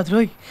మనిషి కాదు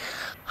రోయ్.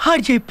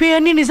 ఆడు చెప్పే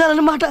అన్ని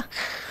నిజాలన్నమాట.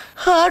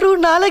 ఆడు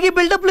నాలాగే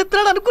బిల్డప్లు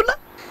ఇస్తున్నాడు అనుకున్నా.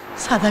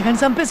 సదాగాని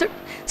చంపేశాడు.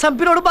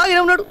 చంపినోడు బాగానే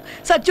ఉన్నాడు,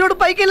 సచ్చినోడు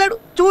పైకి వెళ్ళాడు.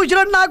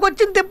 చూసినోడు నాకు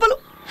వచ్చిన తిప్పలు.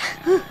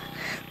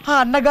 ఆ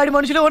అన్నగాడి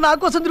మనుషులు నా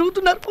కోసం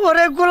తిరుగుతున్నారు.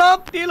 ఒరే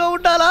గులాబ్, నీలో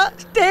ఉండాలా,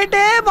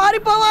 స్టేటే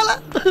మారిపోవాలా?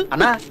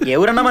 అన్నా ఏ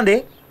ఊరన్నా మంది?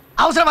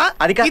 అవసరమా?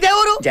 అది ఇదే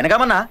ఊరు.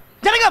 జనగామన్నా.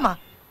 జనగామా?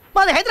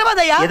 మాది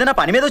హైదరాబాద్ అయ్యా. ఏదైనా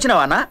పని మీద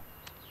వచ్చినావా అన్నా?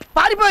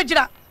 పారిపోయి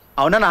వచ్చినా.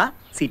 అవునన్నా,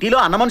 సిటీలో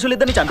అన్న మనుషులు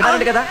ఇద్దరిని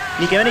చంపినారంట కదా,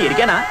 నీకేమైనా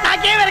ఎరికేనా?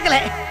 నాకేం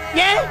ఎరకలే.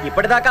 ఏ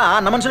ఇప్పటిదాకా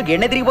అన్న మనుషులు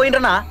గేడె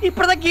తిరిగిపోయిండ్రన్నా.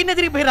 ఇప్పటిదాకా గీడె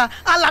తిరిగిపోయిరా?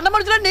 వాళ్ళ అన్న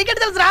మనుషులు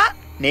నీకెట్ తెలుసురా?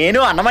 నేను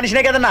అన్న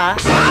మనిషినే కదన్నా.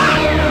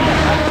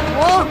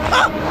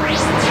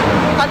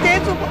 అదే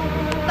చూపు.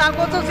 నా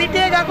కోసం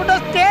సిటీ కాకుండా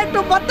స్టేట్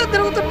మొత్తం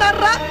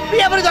తిరుగుతున్నారా?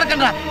 ఎవరు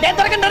దొరకండి రా. నేను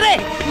దొరకండి రే.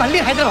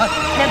 మళ్ళీ హైదరాబాద్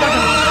నేను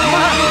దొరకండి.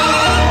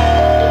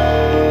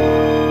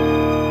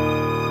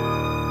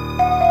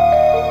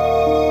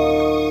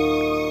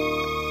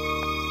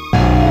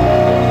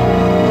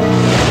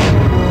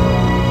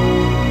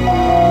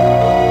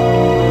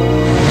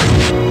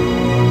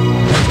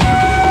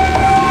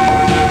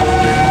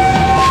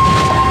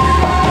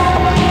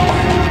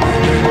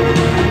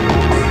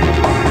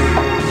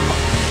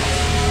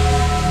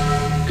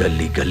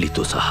 గల్లీ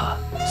గల్లీతో సహా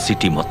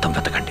సిటీ మొత్తం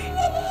వెతకండి,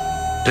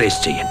 ట్రేస్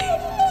చెయ్యండి.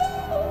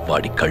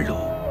 వాడి కళ్ళు,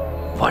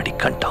 వాడి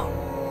కంఠం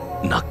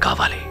నాకు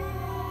కావాలి.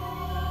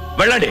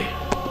 వెళ్ళండి.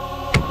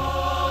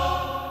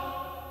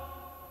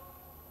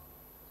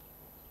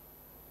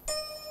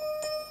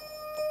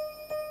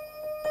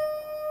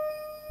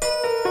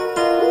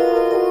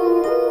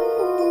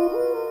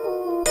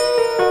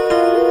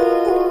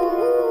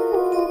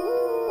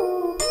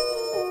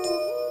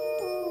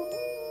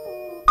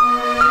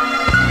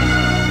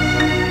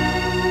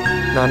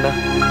 నాన్న,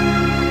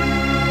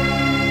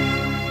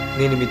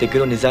 నేను మీ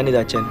దగ్గర నిజాన్ని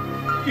దాచాను.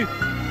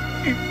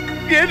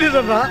 ఏం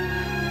నిజంరా?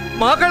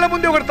 మా కళ్ళ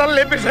ముందే ఒకటి తల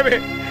లేపేసావే,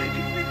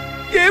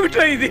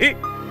 ఏమిట్రా ఇది?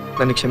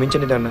 నన్ను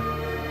క్షమించండి నాన్న.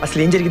 అసలు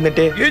ఏం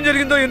జరిగిందంటే, ఏం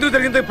జరిగిందో ఎందుకు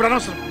జరిగిందో ఇప్పుడు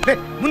అనవసరం.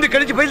 ముందు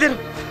ఇక్కడి నుంచి బయలుదేరు.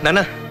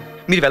 నాన్న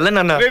మీరు వెళ్ళండి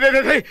నాన్న.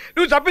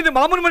 నువ్వు చెప్పింది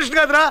మామూలు మనిషిని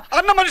కాదురా,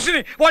 అన్న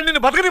మనిషిని. వాళ్ళు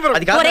నిన్ను బతకనివ్వరు.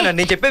 అది కాదు నాన్న,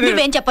 నేను చెప్పేది.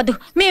 నువ్వేం చెప్పద్దు,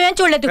 మేమేం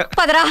చూడలేదు.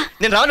 పదరా.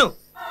 నేను రాను.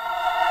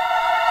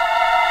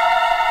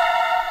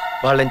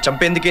 వాళ్ళని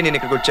చంపేందుకే నేను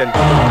ఇక్కడికి వచ్చాను.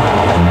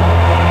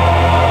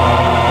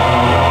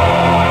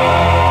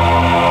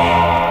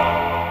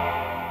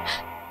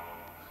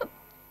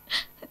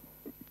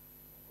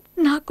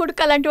 నా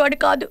కొడుకు అలాంటి వాడు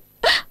కాదు.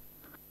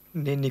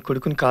 నేను నీ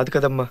కొడుకుని కాదు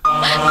కదమ్మా.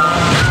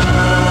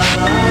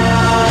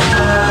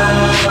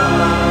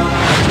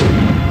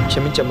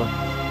 క్షమించమ్మా.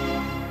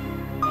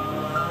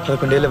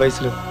 11 ఏళ్ల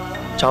వయసులో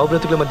చావు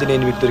బ్రతుకుల మధ్య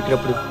నేను మీకు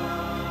దొరికినప్పుడు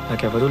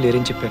నాకెవరూ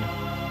లేరని చెప్పాను.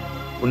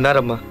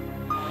 ఉన్నారమ్మా,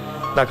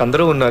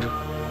 నాకందరూ ఉన్నారు.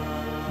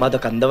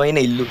 మాదొక అందమైన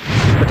ఇల్లు,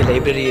 ఒకటి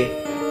లైబ్రరీయే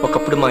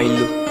ఒకప్పుడు మా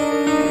ఇల్లు.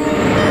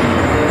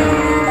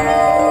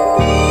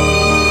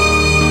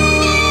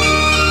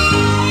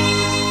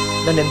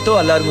 నన్నెంతో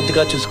అల్లారు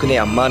ముద్దుగా చూసుకునే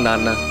అమ్మా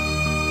నాన్న,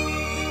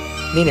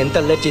 నేనెంత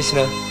అల్లరి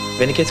చేసినా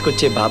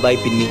వెనకేసుకొచ్చే బాబాయ్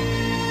పిన్ని,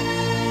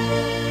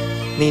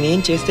 నేనేం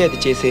చేస్తే అది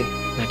చేసే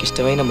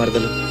నాకిష్టమైన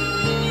మరదలు,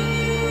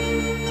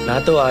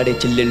 నాతో ఆడే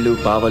చెల్లెళ్ళు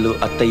బావలు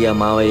అత్తయ్య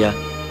మావయ్య,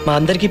 మా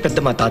అందరికీ పెద్ద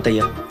మా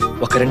తాతయ్య,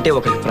 ఒకరంటే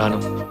ఒకరి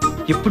ప్రాణం.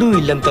 ఎప్పుడూ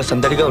ఇల్లంతా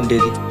సందడిగా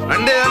ఉండేది.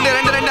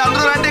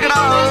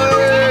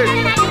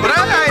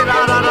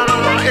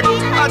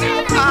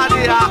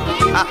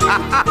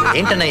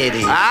 ఏంటన్నా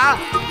ఏది?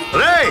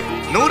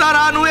 నువ్వు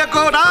రారా, నువ్వు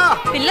ఎక్కువరా.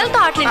 పిల్లలతో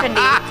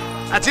ఆటలేంటండి.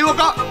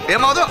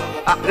 ఏమవుదు?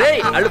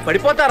 వాళ్ళు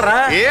పడిపోతారా?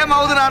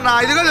 ఏమవుదు నాన్న?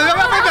 ఇదిగో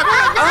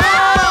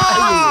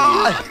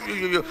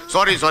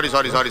sorry sorry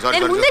sorry sorry sorry.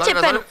 నేను ముందే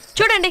చెప్పాను,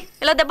 చూడండి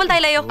ఎలా దెబ్బలు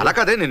తగిలాయో. అలా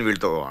కదే నేను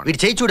వీళ్ళతో.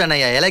 వీడి చేయి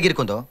చూడన్నయ్యా ఎలా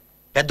గిరుకుందో.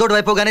 పెద్దోడు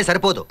వైపోగానే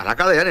సరిపోదు. అలా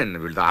కాదయ్యా నేను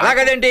వీళ్ళతో. అలా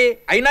కదేంటి?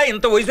 అయినా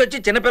ఇంత వయసు వచ్చి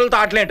చిన్నపిల్లలతో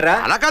ఆటలేంట్రా?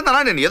 అలా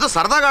కాదన్నా, నేను ఏదో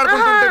సరదాగా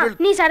ఆడుకుంటుంటే.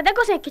 నీ సరదా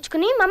కోసం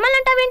ఎక్కించుకుని మమ్మల్ని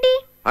అంటావేంటి?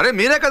 అరే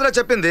మీరే కదరా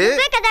చెప్పింది.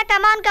 కదా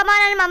కమాన్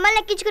కమాన్ అని మమ్మల్ని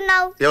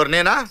ఎక్కించుకున్నావు. ఎవరు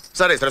నేనా?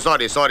 సరే సరే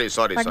సారీ సారీ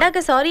సారీ. పడ్డాక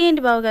సారీ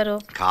ఏంటి బావగారు?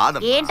 కాదు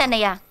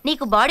ఏంటన్నయ్యా,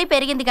 నీకు బాడీ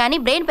పెరిగింది కానీ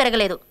బ్రెయిన్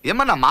పెరగలేదు.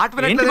 ఏమన్నా మాట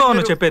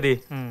వినట్లేదు చెప్పేది.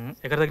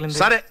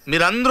 సరే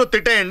మీరందరూ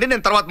తిట్టేయండి,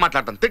 నేను తర్వాత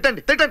మాట్లాడతాను.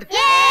 తిట్టండి తిట్టండి.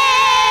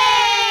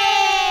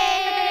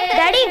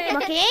 డాడీ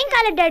మాకేం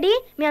కాలేదు డాడీ,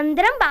 మీ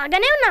అందరం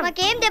బాగానే ఉన్నాం.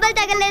 మాకేం దెబ్బలు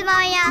తగలేదు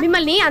మావయ్య.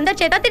 మిమ్మల్ని అందరి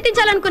చేత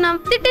తిట్టించాలనుకున్నాం,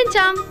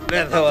 తిట్టించాం.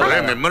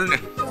 మిమ్మల్ని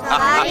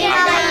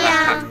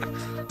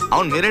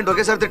అవును, మీరేంటి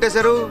ఒకేసారి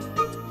తిట్టేశారు?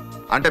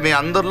 అంటే మీ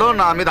అందరిలో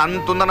నా మీద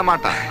అంత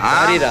ఉందన్నమాట.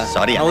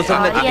 సారీ.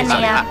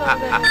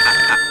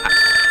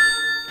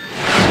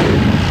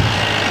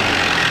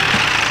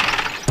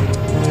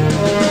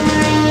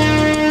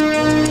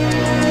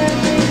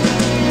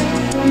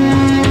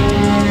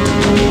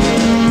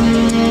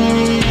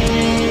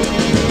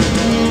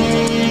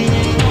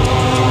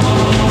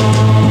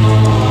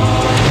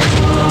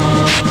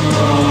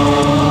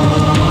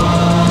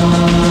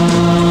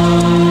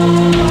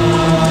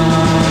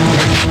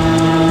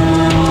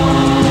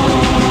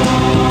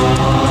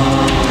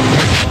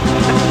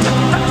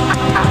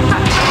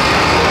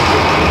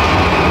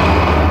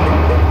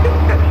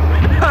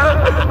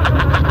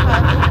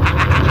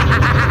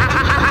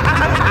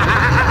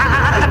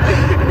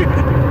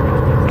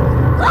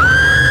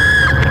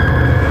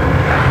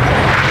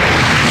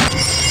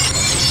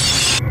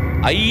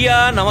 అయ్యా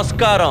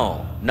నమస్కారం.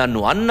 నన్ను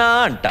అన్నా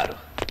అంటారు.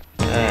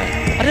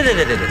 అరే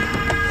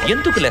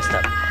ఎందుకు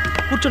లేస్తారు?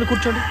 కూర్చోండి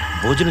కూర్చోండి.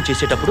 భోజనం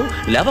చేసేటప్పుడు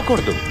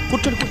లేవకూడదు.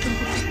 కూర్చోండి కూర్చోండి.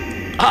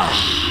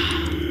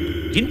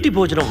 ఇంటి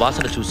భోజనం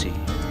వాసన చూసి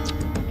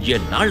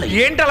ఎన్నాళ్ళ.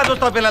 ఏంటి అలా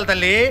చూస్తావు పిల్లల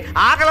తల్లి?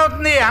 ఆకలి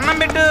అవుతుంది, అన్నం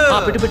పెట్టు.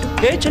 పెట్టు.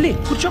 ఏ చలి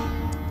కూర్చో.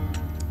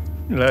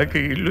 నాకు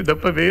ఇల్లు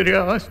తప్ప వేరే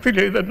ఆస్తి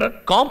లేదన్నా.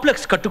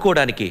 కాంప్లెక్స్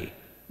కట్టుకోవడానికి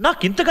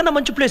నాకు ఇంతకన్నా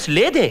మంచి ప్లేస్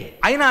లేదే.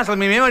 అయినా అసలు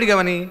మేమేం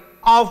అడిగామని?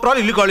 ఆఫ్టర్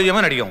ఆల్ ఇల్లు కాలేజ్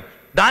చేయమని అడిగాం.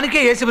 దానికే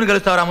ఏసీబీని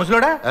కలుస్తావరా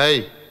ముసలోడా?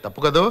 తప్పు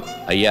కదా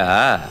అయ్యా.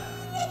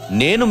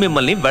 నేను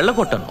మిమ్మల్ని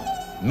వెళ్ళగొట్టను.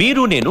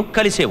 మీరు నేను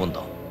కలిసే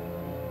ఉందాం.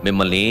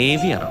 మిమ్మల్ని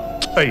ఏవి అనను.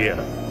 అయ్యా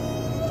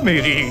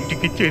మీరు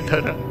ఇంటికి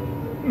ఇచ్చేతారా?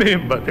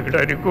 మేం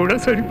బతకడానికి కూడా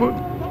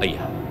సరిపోదు.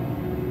 అయ్యా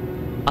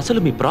అసలు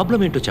మీ ప్రాబ్లం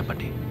ఏంటో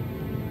చెప్పండి.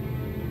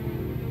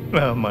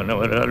 నా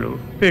మనవరాలు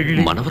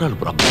మనవరాలు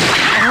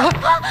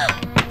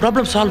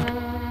ప్రాబ్లం సాల్వ్డ్.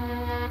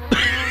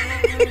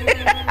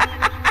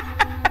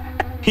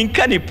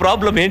 ఇంకా నీ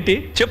ప్రాబ్లం ఏంటి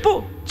చెప్పు.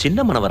 చిన్న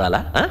మనవరాలా?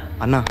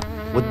 అన్నా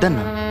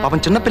వద్దన్నా, పాపం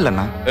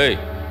చిన్నపిల్లన్నా.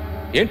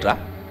 ఏంట్రా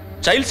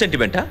చైల్డ్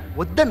సెంటిమెంటా?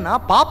 వద్దన్నా,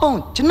 పాపం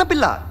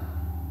చిన్నపిల్ల.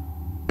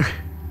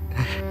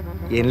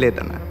 ఏం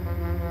లేదన్నా,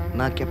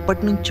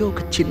 నాకెప్పటి నుంచో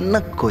ఒక చిన్న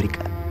కోరిక.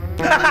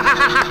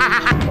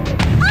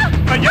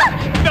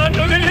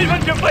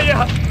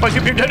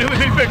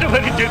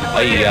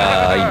 అయ్యా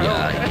అయ్యా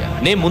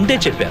నేను ముందే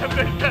చెప్పాను,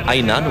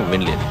 అయినా నువ్వు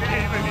వినలేదు.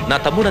 నా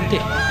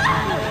తమ్ముడంతే,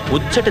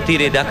 ముచ్చట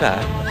తీరేదాకా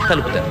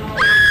కలుపుతాను.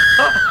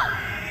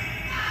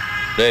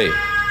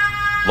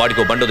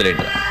 వాడికో బండి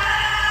వదిలేండిరా.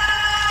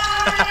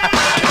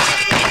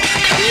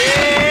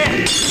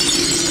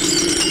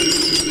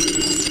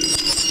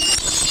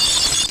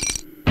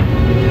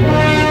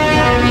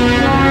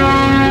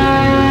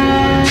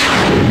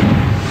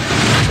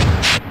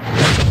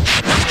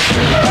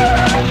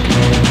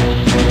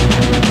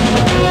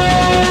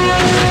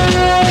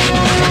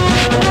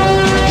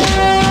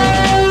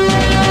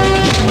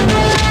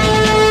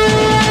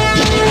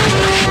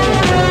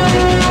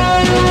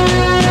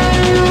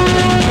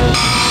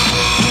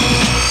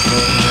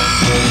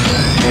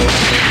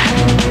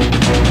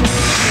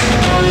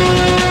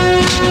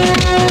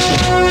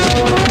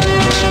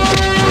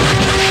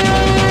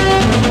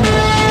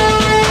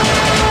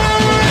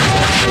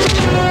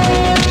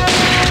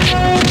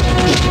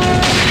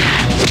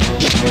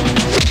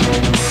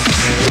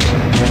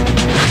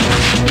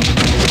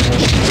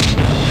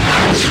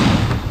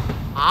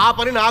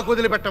 పని నాకు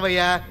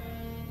వదిలిపెట్టవయ్యా.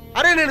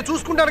 అరే నేను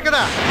చూసుకుంటాను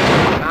కదా,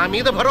 నా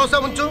మీద భరోసా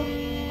ఉంచు.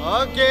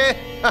 ఓకే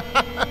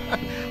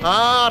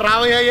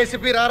రావయ్యా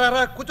ఏసీపీ,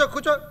 రా కూర్చో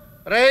కూర్చో.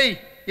 రేయ్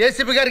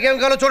ఏసీపీ గారికి ఏం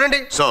కావాలో చూడండి.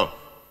 సో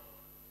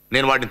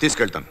నేను వాడిని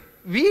తీసుకెళ్తాను.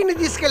 వీడిని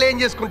తీసుకెళ్ళి ఏం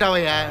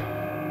చేసుకుంటావయ్యా?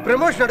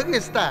 ప్రమోషన్ అడుగు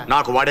ఇస్తా.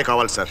 నాకు వాడే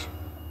కావాలి సార్.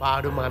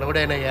 వాడు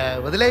మనవడేనయ్యా,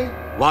 వదిలే.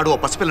 వాడు ఓ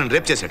పసిపిల్లని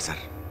రేప్ చేశాడు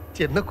సార్.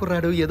 చిన్న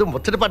కుర్రాడు ఏదో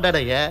ముచ్చట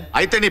పడ్డాడయ్యా.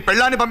 అయితే నీ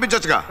పెళ్ళాన్ని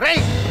పంపించొచ్చుగా.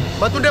 రేయ్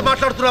మతుంటే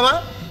మాట్లాడుతున్నావా?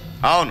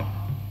 అవును,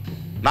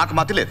 నాకు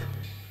మతి లేదు.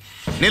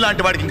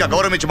 నీలాంటి వాడికి ఇంకా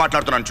గౌరవం ఇచ్చి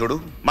మాట్లాడుతున్నాను చూడు,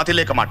 మతి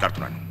లేక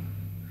మాట్లాడుతున్నాను.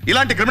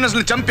 ఇలాంటి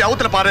క్రిమినల్స్ని చంపి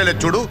అవతల పారేయలేదు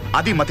చూడు,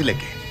 అది మతి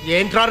లేకే.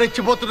 ఏంట్రా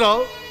రెచ్చిపోతున్నావు?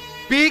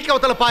 పీక్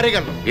అవతల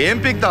పారేయగలను. ఏం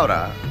పీక్తావురా?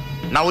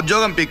 నా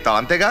ఉద్యోగం పీక్తావు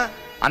అంతేగా,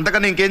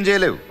 అంతకన్నా ఇంకేం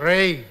చేయలేవు.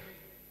 రేయ్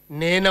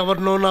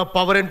నేనెవరినో, నా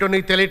పవర్ ఏంటో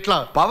నీకు తెలియట్లా.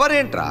 పవర్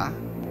ఏంట్రా?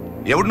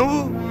 ఎవడు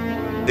నువ్వు?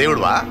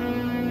 దేవుడువా?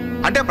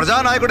 అంటే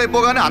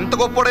ప్రజానాయకుడైపోగానే అంత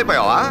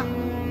గొప్పోడైపోయావా?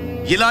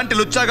 ఇలాంటి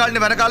లుచ్చాగాడిని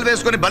వెనకాల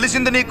వేసుకొని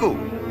బలిసింది నీకు.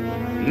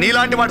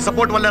 నీలాంటి వాటి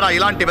సపోర్ట్ వల్లరా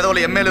ఇలాంటి విధవలు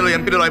ఎమ్మెల్యేలు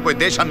ఎంపీలు అయిపోయి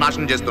దేశాన్ని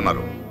నాశనం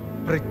చేస్తున్నారు.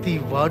 ప్రతి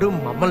వాడు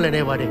మమ్మల్ని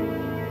అనేవాడే.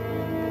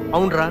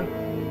 అవునరా,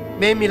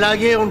 మేము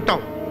ఇలాగే ఉంటాం.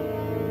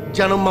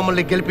 జనం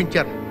మమ్మల్ని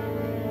గెలిపించారు.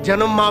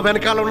 జనం మా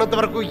వెనకాల ఉన్నంత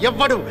వరకు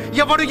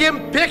ఎవడు ఏం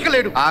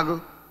పీకలేడు. ఆగు,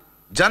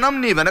 జనం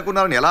నీ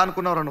వెనకున్నారని ఎలా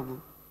అనుకున్నావురా నువ్వు?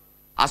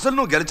 అసలు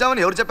నువ్వు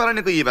గెలిచావని ఎవరు చెప్పారా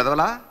నీకు ఈ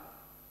వెధవలా?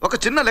 ఒక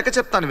చిన్న లెక్క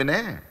చెప్తాను వినే.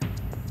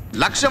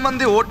 1,00,000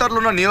 మంది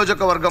ఓటర్లున్న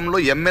నియోజకవర్గంలో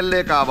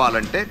ఎమ్మెల్యే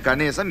కావాలంటే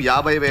కనీసం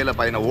 50,000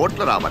 పైన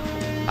ఓట్లు రావాలి.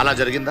 అలా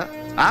జరిగిందా?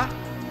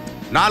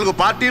 4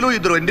 పార్టీలు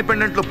 2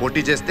 ఇండిపెండెంట్లు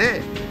పోటీ చేస్తే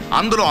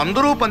అందులో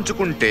అందరూ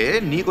పంచుకుంటే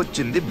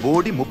నీకొచ్చింది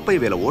బోడి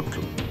 30,000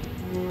 ఓట్లు.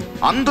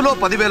 అందులో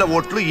 10,000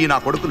 ఓట్లు ఈ నా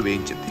కొడుకులు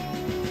వేయించింది.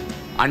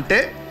 అంటే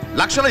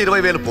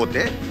 1,20,000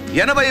 పోతే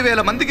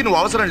 80,000 మందికి నువ్వు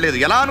అవసరం లేదు.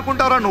 ఎలా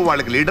అనుకుంటారా నువ్వు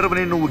వాళ్ళకి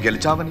లీడర్ని, నువ్వు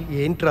గెలిచావని?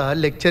 ఏంట్రా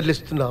లెక్చర్లు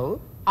ఇస్తున్నావు?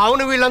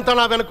 అవును, వీళ్ళంతా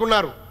నా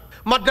వెనుకున్నారు.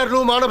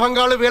 మర్డర్లు,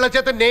 మానభంగాలు వీళ్ళ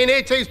చేత నేనే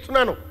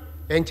చేయిస్తున్నాను.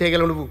 ఏం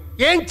చేయగలవు నువ్వు?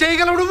 ఏం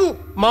చేయగలవు నువ్వు?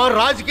 మా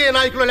రాజకీయ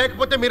నాయకులు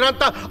లేకపోతే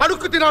మీరంతా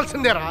అడుక్కు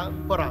తినాల్సిందేరా.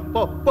 పోరా,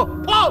 పో పో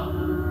పో.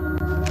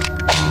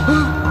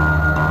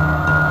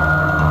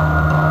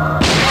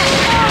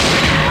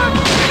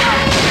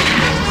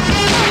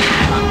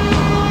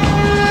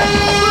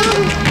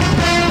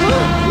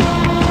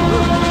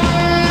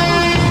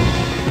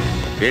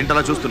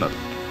 ఏంటలా చూస్తున్నారు?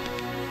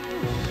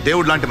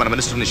 దేవుడు లాంటి మన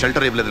మినిస్టర్ని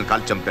షెల్టర్ ఇవ్వలేదని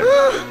కాల్చి చంపాడు.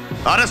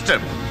 అరెస్ట్.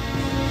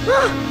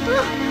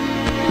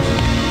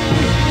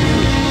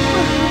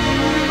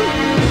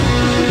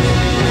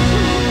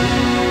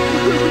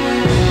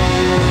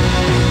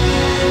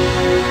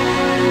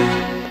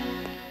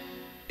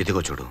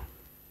 ఇదిగో చూడు,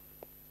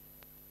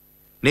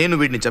 నేను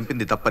వీడిని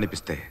చంపింది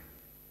తప్పనిపిస్తే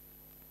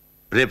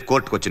రేపు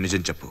కోర్టుకు వచ్చి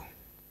నిజం చెప్పు.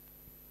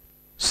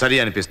 సరి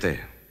అనిపిస్తే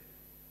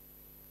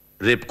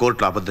రేపు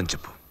కోర్టులో అబద్ధం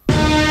చెప్పు.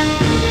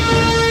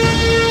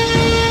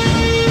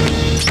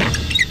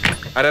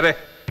 అరే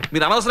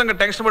మీరు అనవసరంగా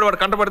టెన్షన్ పడి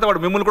వాడు కంటపడితే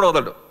వాడు మిమ్మల్ని కూడా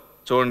వదలడు.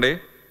 చూడండి,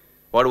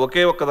 వాడు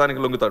ఒకే ఒక్క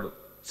దానికి లొంగుతాడు,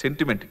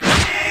 సెంటిమెంట్కి.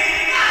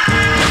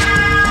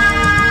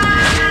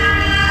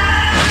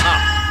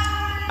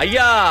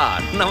 అయ్యా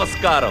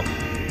నమస్కారం.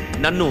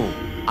 నన్ను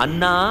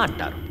అన్నా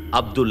అంటారు.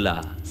 అబ్దుల్లా,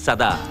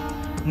 సదా,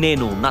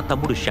 నేను నా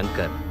తమ్ముడు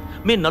శంకర్.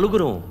 మేము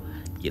నలుగురం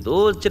ఏదో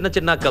చిన్న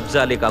చిన్న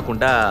కబ్జాలే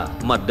కాకుండా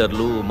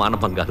మర్డర్లు,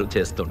 మానభంగాలు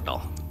చేస్తుంటాం.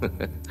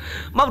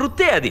 మా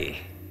వృత్తే అది.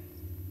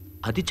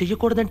 అది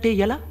చెయ్యకూడదంటే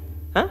ఎలా?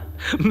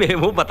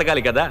 మేము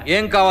బతకాలి కదా.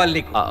 ఏం కావాలి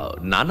నీకు?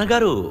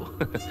 నాన్నగారు,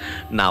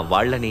 నా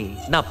వాళ్ళని,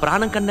 నా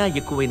ప్రాణం కన్నా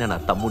ఎక్కువైన నా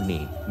తమ్ముణ్ణి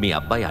మీ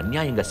అబ్బాయి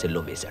అన్యాయంగా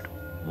సెల్లో వేశాడు.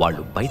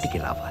 వాళ్ళు బయటికి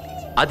రావాలి.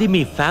 అది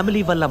మీ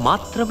ఫ్యామిలీ వల్ల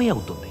మాత్రమే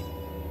అవుతుంది.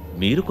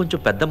 మీరు కొంచెం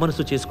పెద్ద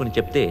మనసు చేసుకుని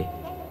చెప్తే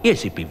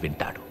ఏసీపీ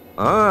వింటాడు.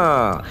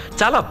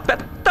 చాలా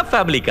పెద్ద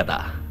ఫ్యామిలీ కదా.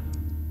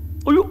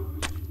 అయ్యో,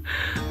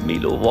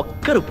 మీలో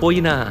ఒక్కరు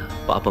పోయినా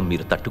పాపం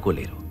మీరు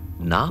తట్టుకోలేరు.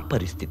 నా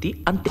పరిస్థితి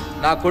అంతే.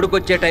 నా కొడుకు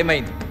వచ్చే టైం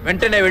అయింది,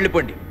 వెంటనే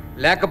వెళ్ళిపోండి,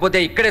 లేకపోతే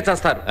ఇక్కడే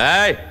చస్తారు.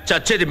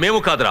 చచ్చేది మేము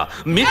కాదురా.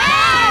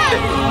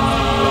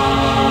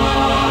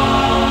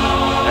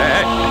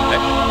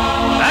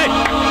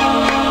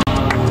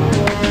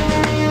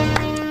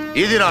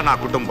 ఇదిరా నా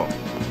కుటుంబం.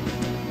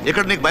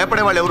 ఇక్కడ నీకు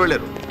భయపడే వాళ్ళు ఎవరూ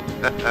లేరు.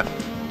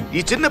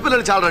 ఈ చిన్న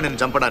పిల్లలు చాలరా నేను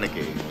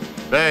చంపడానికి.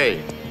 రేయ్,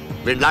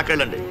 వీళ్ళు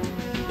లాకెళ్ళండి.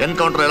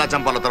 ఎన్కౌంటర్ ఎలా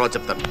చంపాలో తర్వాత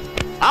చెప్తాను.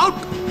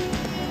 అవుట్.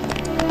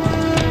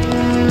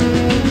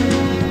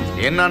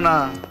 ఏనా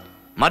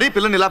మరీ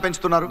పిల్లని ఇలా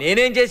పెంచుతున్నారు?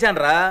 నేనేం చేశాను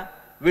రా?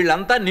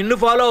 వీళ్ళంతా నిన్ను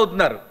ఫాలో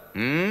అవుతున్నారు.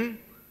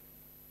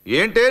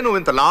 ఏంటే నువ్వు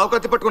ఇంత లావు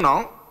కత్తి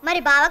పట్టుకున్నావు?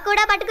 మరి బావ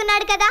కూడా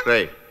పట్టుకున్నాడు కదా.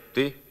 రేయ్,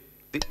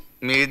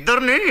 మీ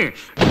ఇద్దరిని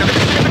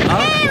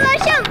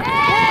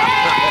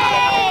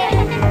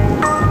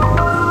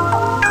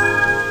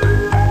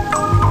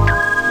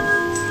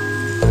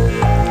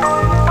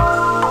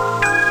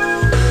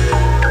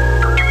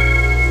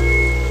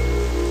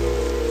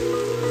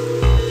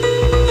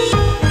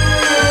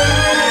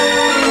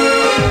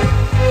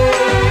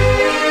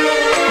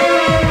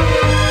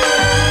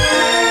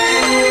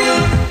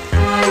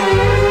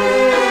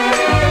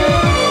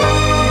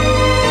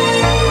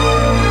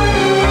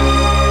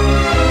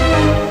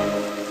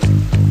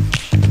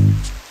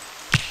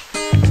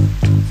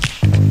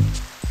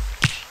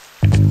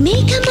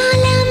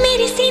మేఘమాల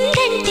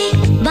మెరిసిందంటే,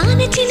 వాన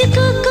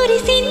చినుకు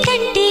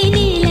కురిసిందంటే,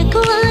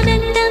 నేలకు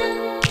ఆనందం,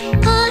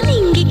 ఆ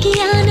నింగికి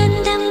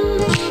ఆనందం.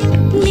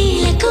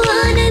 నేలకు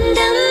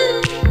ఆనందం,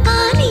 ఆ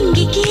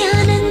నింగికి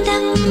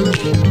ఆనందం.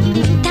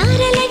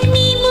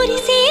 తారలన్నీ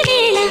మురిసే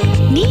వేళ,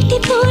 నీటి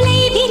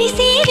పూలై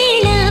విరిసే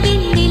వేళ,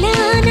 వెన్నెల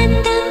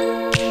ఆనందం,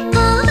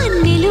 ఆ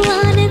వన్నెలు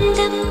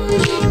ఆనందం.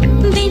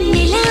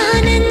 వెన్నెల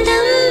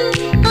ఆనందం,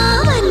 ఆ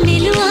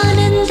వన్నెలు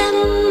ఆనందం.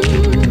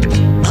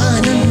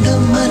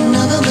 ఆనందం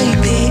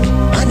అన్నవమైతే,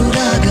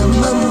 అనురాగం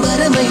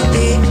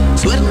అంబరమైతే,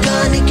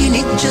 స్వర్గానికి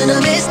నిచ్చెన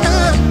వేస్తా,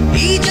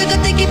 ఈ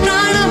జగతికి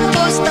ప్రాణం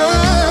పోస్తా.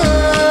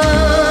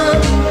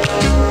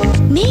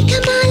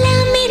 మేఘమాల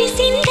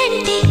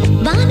మెరిసిందంటే,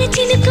 వాన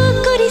చినుకు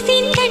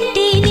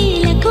కురిసిందంటే,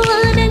 నేలకు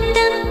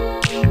ఆనందం,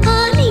 ఆ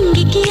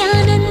నింగికి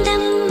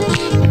ఆనందం.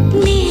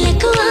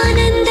 నేలకు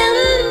ఆనందం,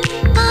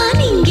 ఆ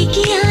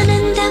నింగికి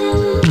ఆనందం.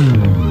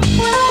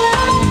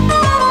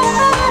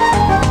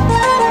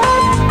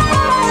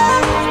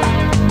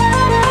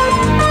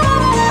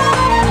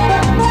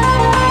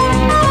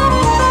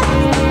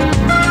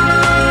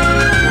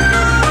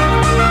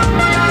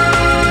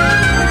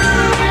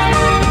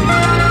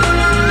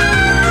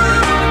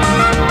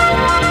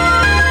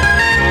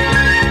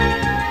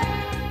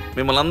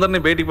 మిమ్మల్ని అందరినీ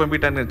బయటికి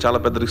పంపించడానికి నేను చాలా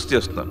పెద్ద రిస్క్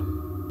చేస్తున్నాను.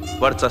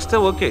 వాడు చస్తే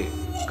ఓకే,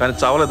 కానీ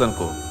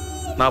చావలేదనుకో,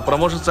 నా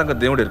ప్రమోషన్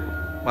సంగతి దేవుడు ఎరుకు.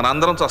 మన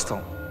అందరం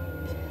చస్తాం.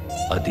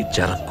 అది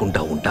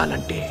జరగకుండా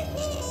ఉండాలంటే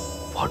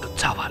వాడు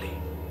చావాలి.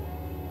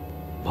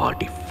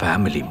 వాడి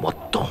ఫ్యామిలీ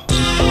మొత్తం.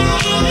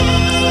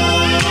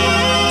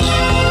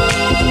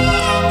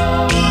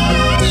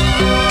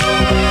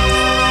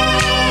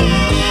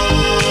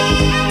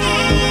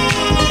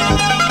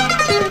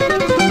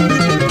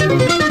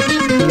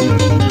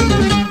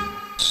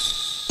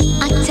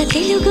 అచ్చ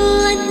తెలుగు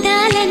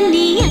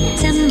అందాలన్నీ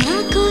అచ్చమ్మ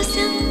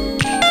కోసం,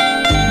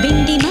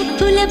 వెండి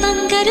మబ్బుల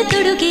బంగారు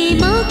తొడుగే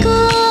మా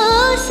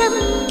కోసం.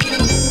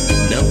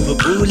 నవ్వు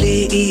పూలే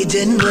ఈ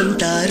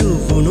జన్మంతా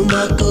రువ్వును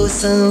మా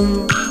కోసం,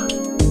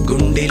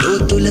 గుండె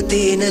లోతుల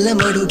తేనెల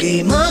మడుగే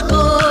మా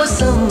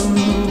కోసం.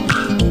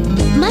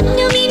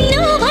 మన్ను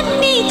మిన్ను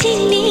వన్నీ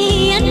చిన్ని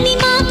అన్ని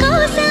మా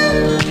కోసం,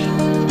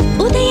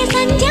 ఉదయ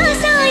సంధ్య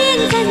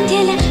సాయం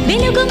సంధ్యల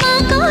వెలుగు మా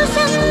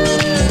కోసం.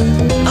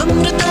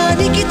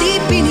 అమృతానికి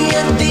తీపిని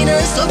అందిన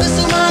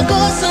సొగసు మా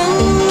కోసం,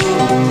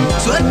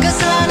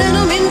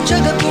 స్వర్గసాలను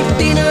మించగా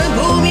పుట్టిన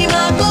భూమి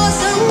మా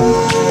కోసం.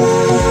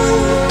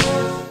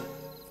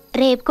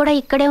 రేపు కూడా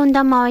ఇక్కడే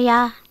ఉందాం మావయ్య.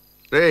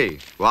 రేయ్,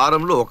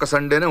 వారంలో ఒక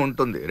సండేనే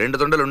ఉంటుంది, 2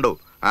 సండేలు ఉండవు.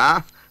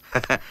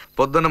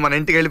 పొద్దున్న మన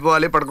ఇంటికి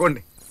వెళ్ళిపోవాలి,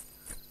 పడుకోండి.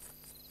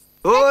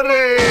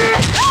 ఓరే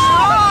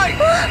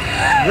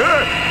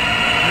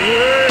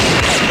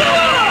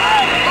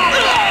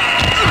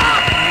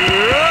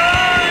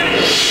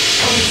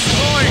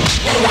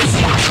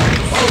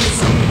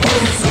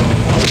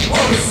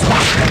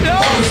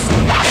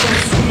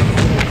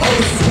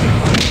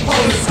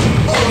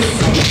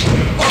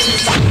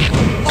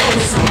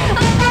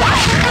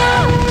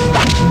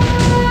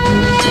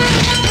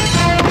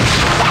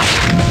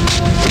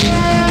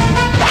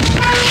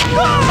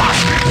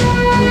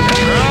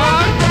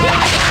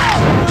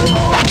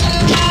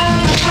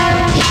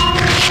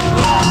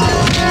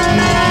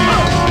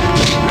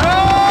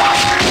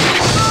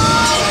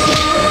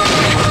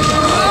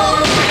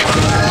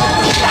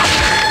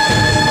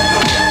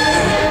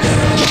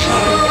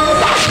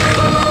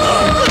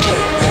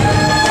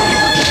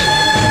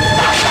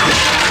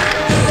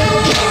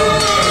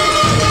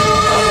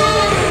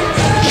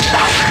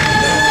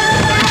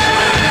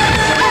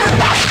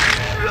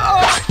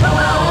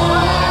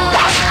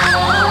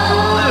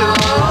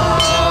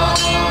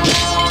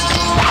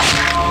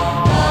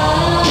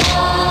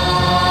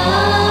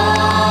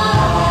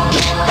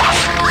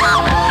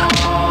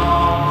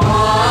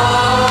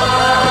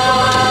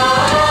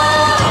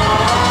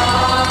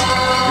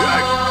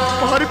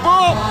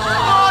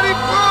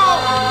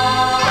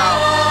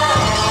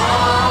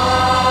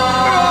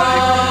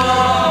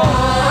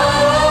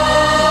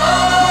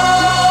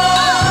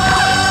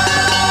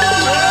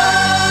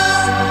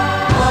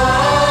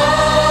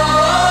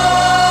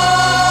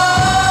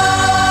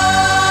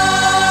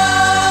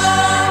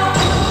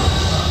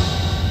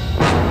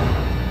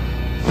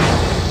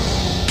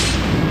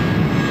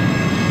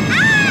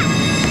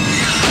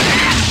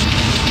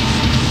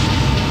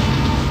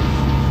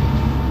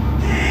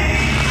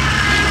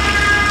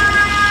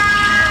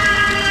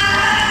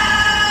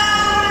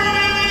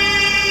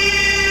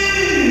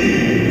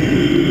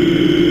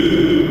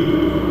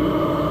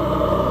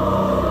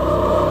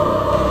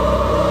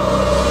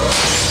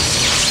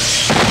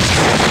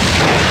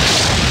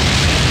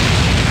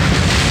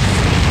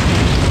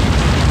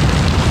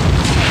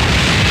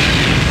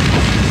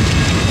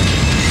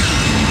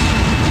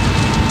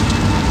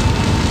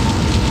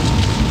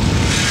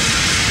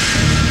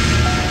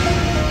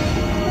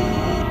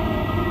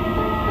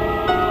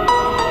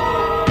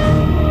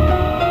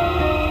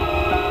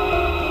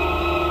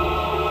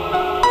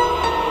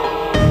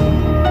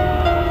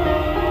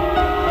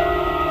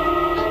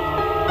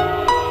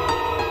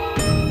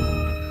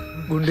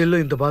గుండెల్లో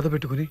ఇంత బాధ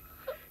పెట్టుకుని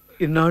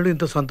ఇన్నాళ్ళు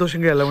ఇంత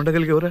సంతోషంగా ఎలా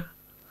ఉండగలిగేవరా?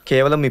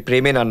 కేవలం మీ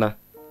ప్రేమే నాన్న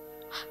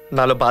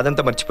నాలో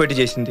బాధంతా మర్చిపోయి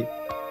చేసింది.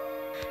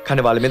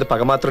 కానీ వాళ్ళ మీద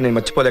పగ మాత్రం నేను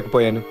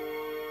మర్చిపోలేకపోయాను.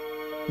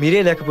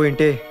 మీరే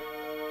లేకపోయింటే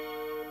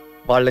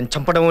వాళ్ళని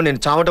చంపడమో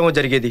నేను చావటమో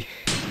జరిగేది.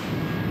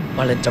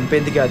 వాళ్ళని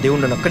చంపేందుకే ఆ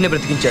దేవుడు నన్ను ఒక్కనే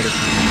బ్రతికించాడు.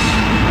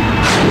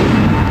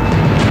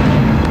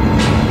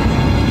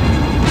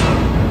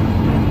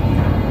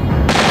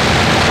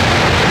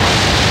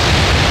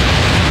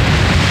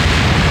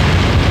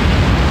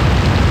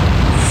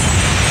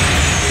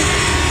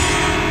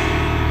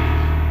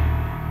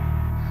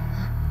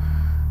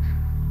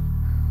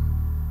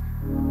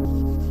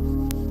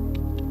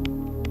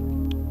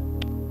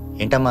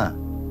 ఏంటమ్మా?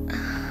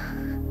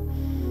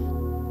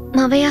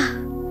 మావయ్య,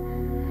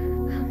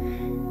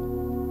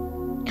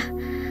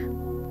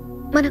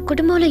 మన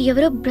కుటుంబంలో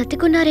ఎవరో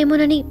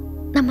బ్రతికున్నారేమోనని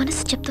నా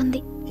మనసు చెప్తుంది.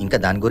 ఇంకా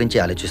దాని గురించి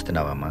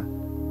ఆలోచిస్తున్నావమ్మా?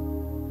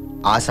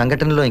 ఆ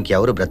సంఘటనలో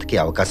ఇంకెవరు బ్రతికే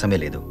అవకాశమే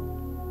లేదు.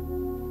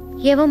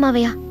 ఏవో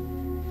మావయ్య,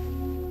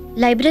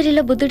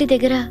 లైబ్రరీలో బుద్ధుడి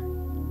దగ్గర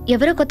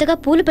ఎవరో కొత్తగా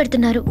పూలు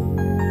పెడుతున్నారు.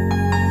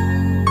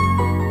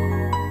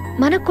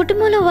 మన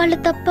కుటుంబంలో వాళ్ళు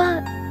తప్ప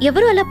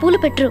ఎవరు అలా పూలు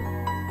పెట్టరు.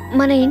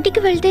 మన ఇంటికి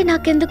వెళ్తే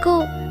నాకెందుకో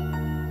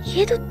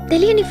ఏదో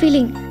తెలియని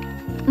ఫీలింగ్.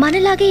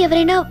 మనలాగే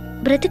ఎవరైనా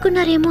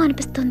బ్రతికున్నారేమో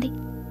అనిపిస్తుంది.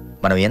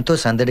 మనం ఎంతో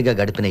సందడిగా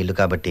గడిపిన ఇల్లు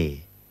కాబట్టి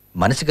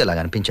మనసుకి అలాగ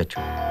అనిపించవచ్చు.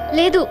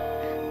 లేదు,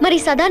 మరి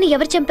సదాని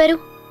ఎవరు చంపారు?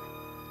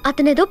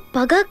 అతనేదో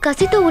పగ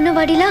కసితో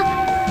ఉన్నవాడిలా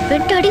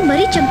వెంటాడి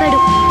మరీ చంపాడు.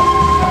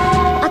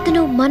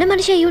 అతను మన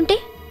మనిషి అయి ఉంటే?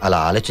 అలా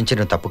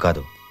ఆలోచించడం తప్పు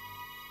కాదు,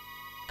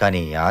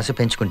 కానీ ఆశ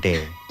పెంచుకుంటే.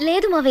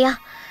 లేదు మావయ్య,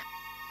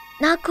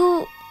 నాకు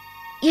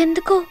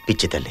ఎందుకో.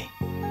 పిచ్చి తల్లి,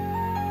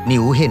 నీ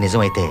ఊహే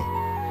నిజమైతే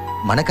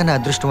మనకన్నా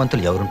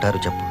అదృష్టవంతులు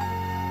ఎవరుంటారు చెప్పు?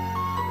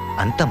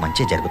 అంతా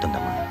మంచి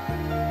జరుగుతుందమ్మా.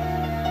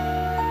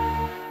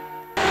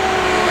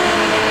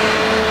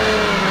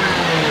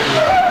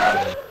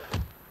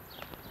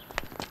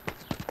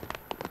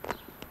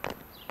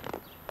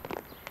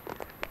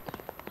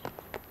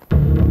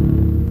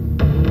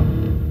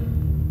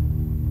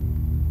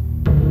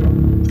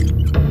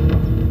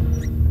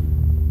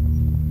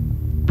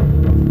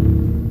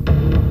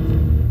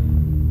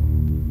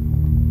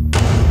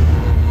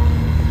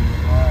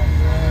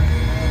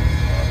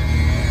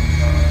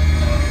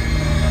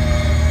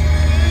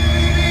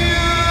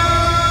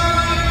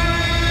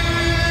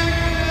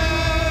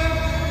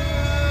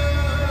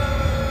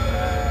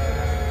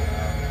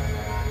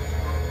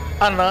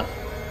 అన్నా,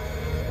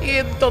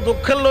 ఇంత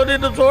దుఃఖంలో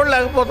నిన్ను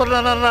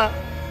చూడలేకపోతున్నానన్నా.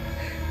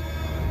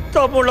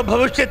 తమ్ముళ్ళ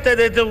భవిష్యత్తు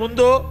ఏదైతే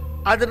ఉందో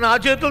అది నా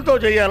చేతులతో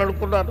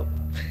చేయాలనుకున్నాను.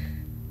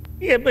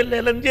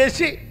 ఎమ్మెల్యేలను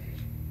చేసి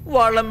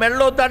వాళ్ళ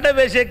మెళ్ళలో దండ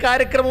వేసే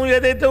కార్యక్రమం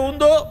ఏదైతే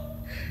ఉందో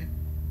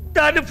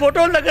దాన్ని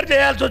ఫోటోల దగ్గర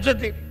చేయాల్సి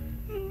వచ్చింది.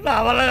 నా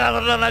వల్ల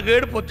కాదన్నా, నాకు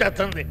ఏడుపు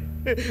వచ్చేస్తుంది.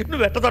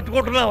 నువ్వు ఎట్ట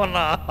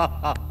తట్టుకుంటున్నావన్నా?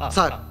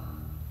 సార్,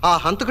 ఆ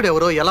హంతకుడు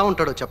ఎవరో ఎలా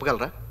ఉంటాడో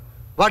చెప్పగలరా?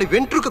 వాడి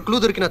వెంట్రుక క్లూ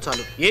దొరికినా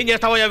చాలు. ఏం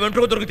చేస్తావా?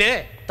 వెంట్రుక దొరికితే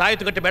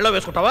తాయెత్తు కట్టి మెళ్ళో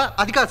వేసుకుంటావా?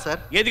 అది కాదు సార్.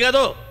 ఏది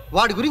కాదు?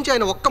 వాడి గురించి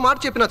ఆయన ఒక్క మాట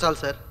చెప్పినా చాలు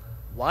సార్.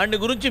 వాడిని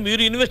గురించి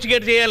మీరు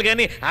ఇన్వెస్టిగేట్ చేయాలి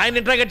కానీ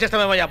ఆయన ఇంట్రాగేట్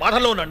చేస్తామేమయ్యా?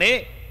 బాధల్లో ఉండండి.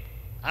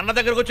 అన్న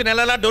దగ్గరకు వచ్చి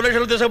నెలలా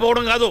డొనేషన్లు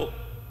తీసుకుపోవడం కాదు.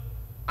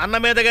 అన్న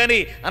మీద కానీ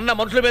అన్న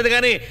మనుషుల మీద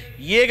కానీ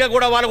ఏగా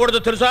కూడా వాడకూడదు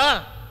తెలుసా?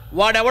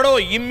 వాడెవడో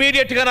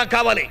ఇమ్మీడియట్గా నాకు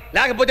కావాలి,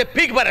 లేకపోతే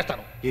పీకి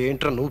పారేస్తాను.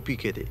 ఏంట్రా నువ్వు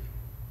పీకేది?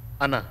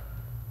 అన్న,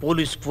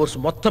 పోలీస్ ఫోర్స్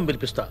మొత్తం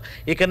పిలిపిస్తా.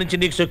 ఇక నుంచి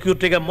నీకు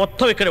సెక్యూరిటీగా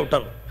మొత్తం ఇక్కడే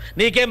ఉంటారు.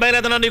 నీకేం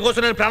భయలేదన్నా,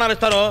 నీకోసం నేను ప్రాణాలు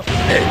ఇస్తాను.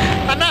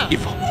 అన్నా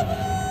ఇవ్వు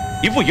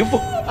ఇవ్వు ఇవ్వు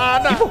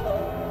ఇవ్వు,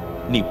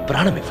 నీ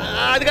ప్రాణం ఇవ్వు.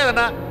 అది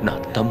కాదన్నా, నా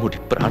తమ్ముడి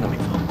ప్రాణం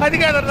ఇవ్వు. అది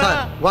కాదన్నా.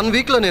 1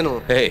 వీక్ లో నేను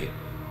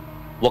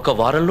ఒక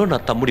వారంలో నా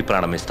తమ్ముడి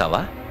ప్రాణం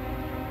ఇస్తావా?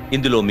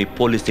 ఇందులో మీ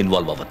పోలీస్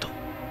ఇన్వాల్వ్ అవ్వద్దు.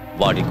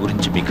 వాడి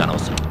గురించి మీకు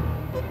అనవసరం.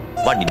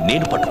 వాడిని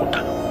నేను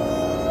పట్టుకుంటాను.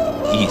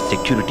 ఈ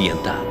సెక్యూరిటీ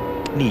అంతా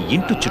నీ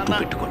ఇంటి చుట్టూ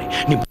పెట్టుకొని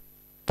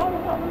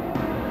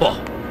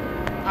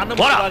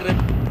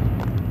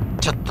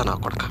చెత్త నా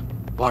కొడక.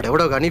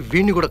 వాడెవడో గానీ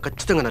వీడిని కూడా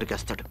ఖచ్చితంగా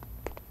నరికేస్తాడు.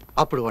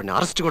 అప్పుడు వాడిని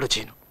అరెస్ట్ కూడా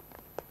చేయను.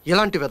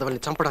 ఎలాంటి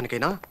వెధవల్ని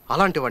చంపడానికైనా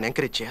అలాంటి వాడిని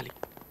ఎంకరేజ్ చేయాలి.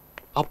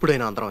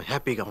 అప్పుడైనా అందరం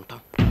హ్యాపీగా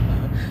ఉంటాం.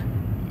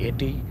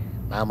 ఏంటి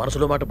నా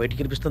మనసులో మాట బయటికి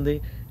వినిపిస్తుంది?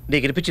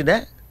 నీకు వినిపించిందా?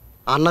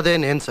 అన్నదే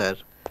నేను సార్.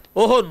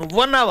 ఓహో,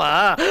 నువ్వన్నావా?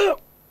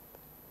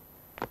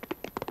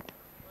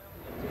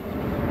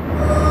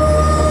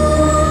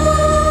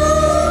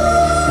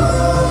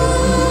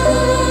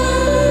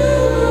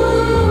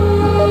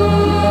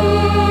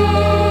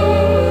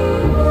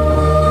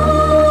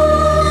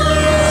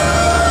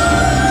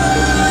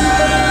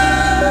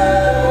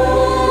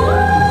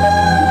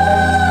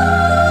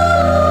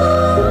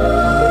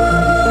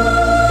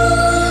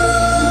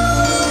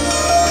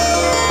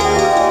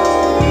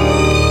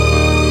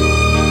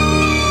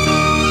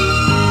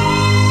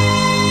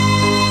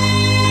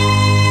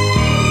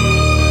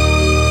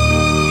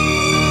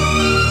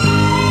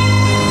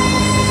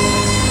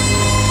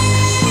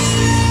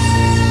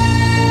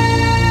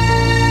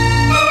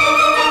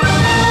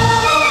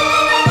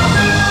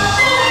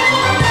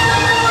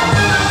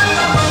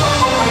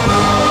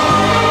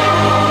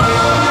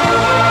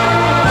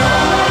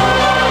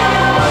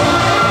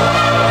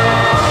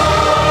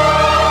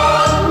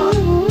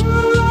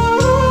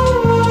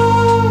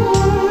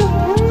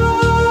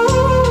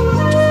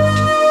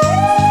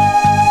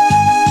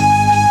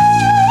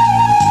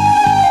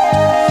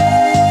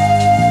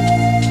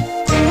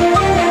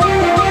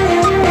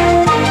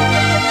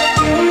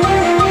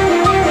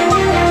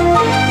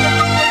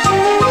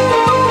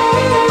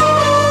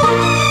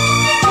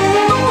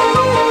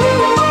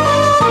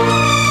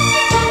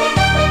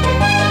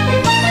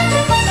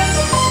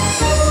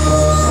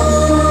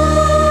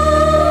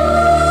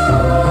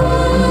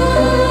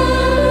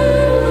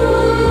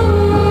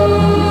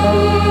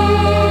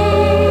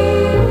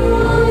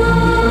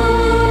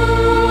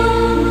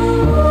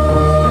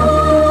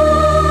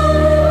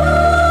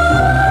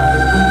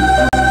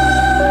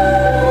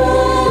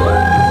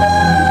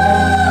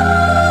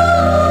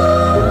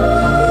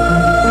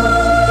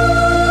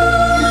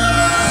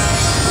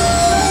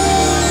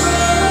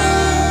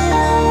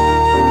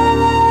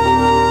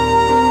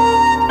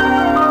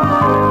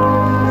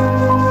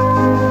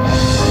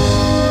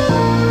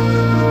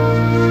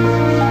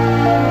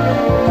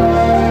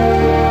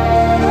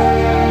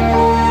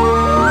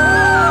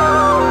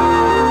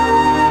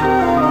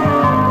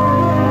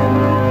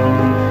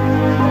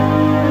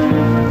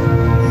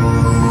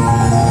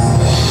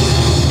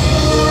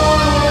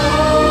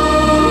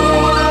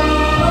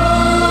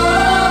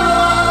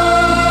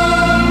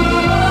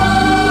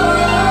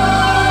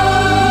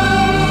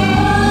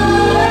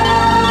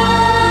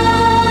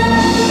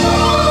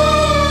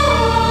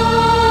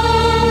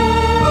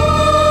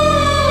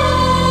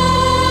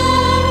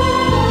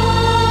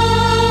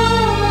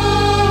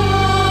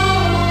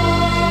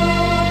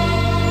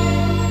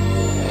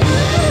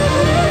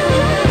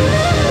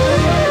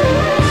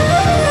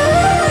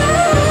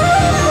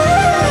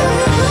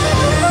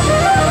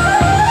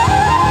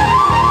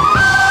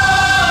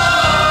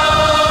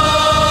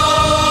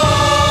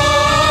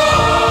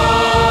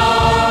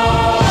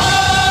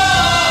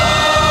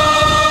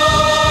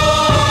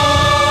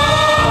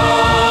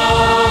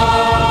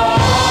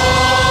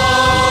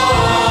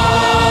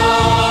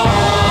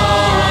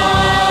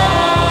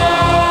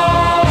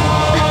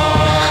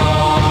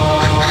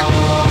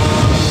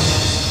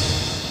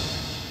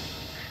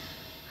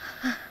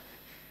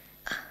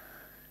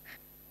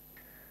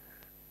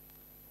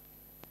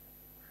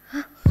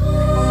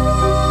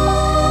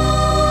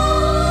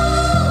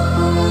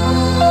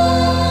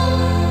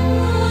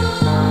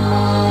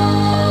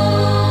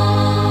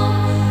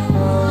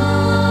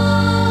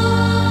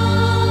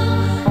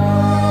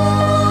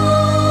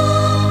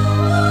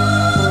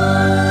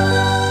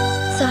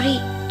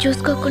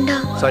 చూసుకోకుండా.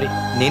 సారీ,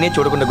 నేనే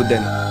చూడకుండా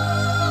గుద్దాను.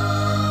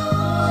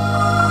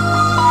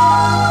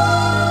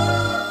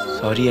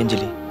 సారీ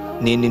అంజలి,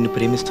 నేను నిన్ను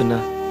ప్రేమిస్తున్నా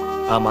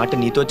ఆ మాట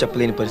నీతో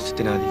చెప్పలేని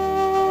పరిస్థితి నాది.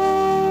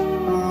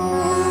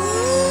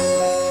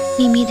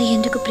 నీ మీద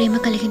ఎందుకు ప్రేమ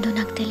కలిగిందో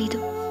నాకు తెలీదు,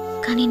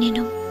 కానీ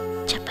నేను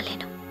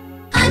చెప్పలేను.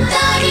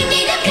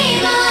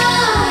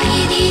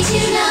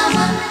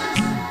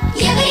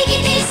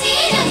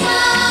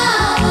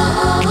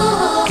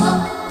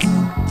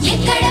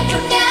 ఎక్కడ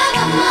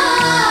పుట్టావమ్మా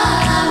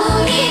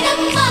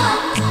ఊరేనమ్మా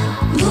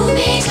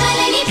భూమే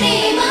చాలని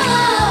ప్రేమ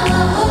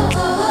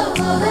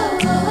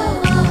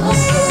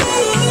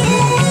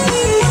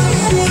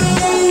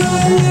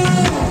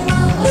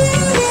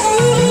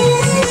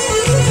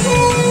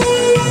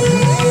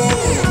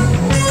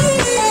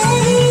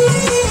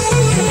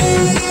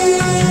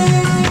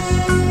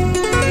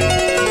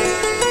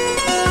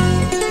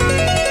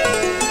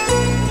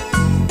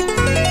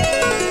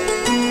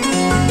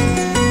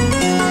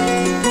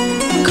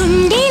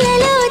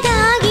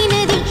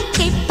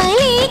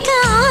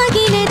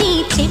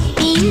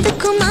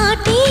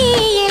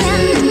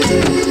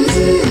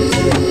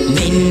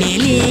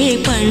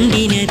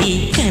పండినది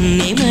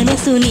కన్నె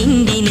మనసు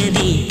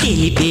నిండినది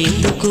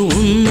తెలిపేందుకు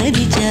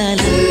ఉన్నది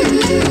చాలా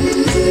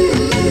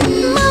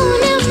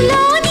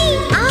మౌనంలోని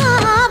ఆ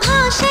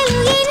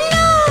భాషలు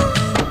ఎన్నో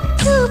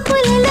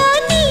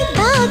చూపులలోని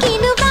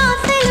దాగిన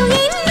భాషలు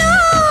ఎన్నో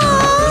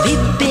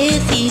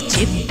విప్పేసి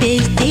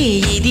చెప్పేస్తే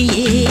ఇది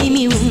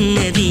ఏమి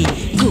ఉన్నది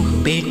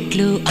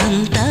గుప్పెట్లు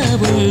అంతా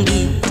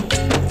ఉంది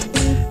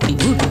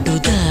గుట్టు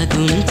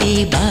దాగుంటే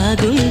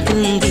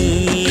బాగుంటుంది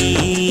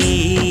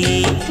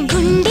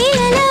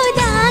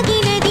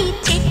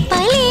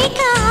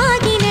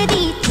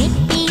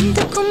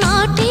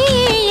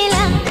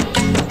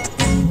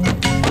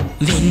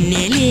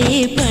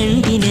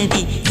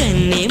పండినది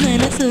కన్నె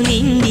మనసు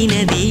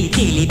నిండినది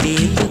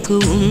తెలిపేందుకు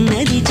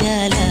ఉన్నది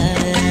చాలా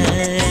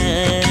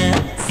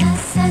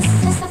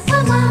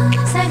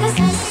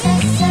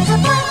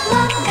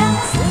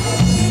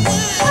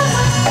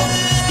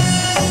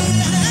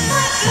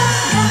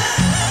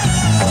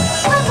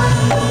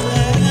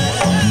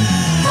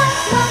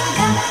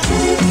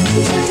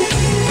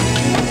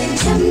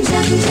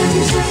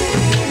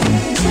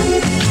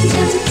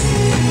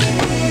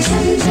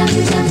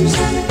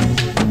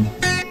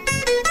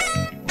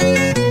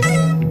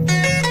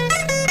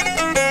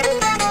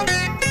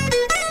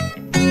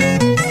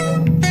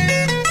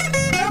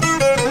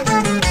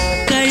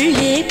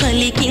కళ్ళే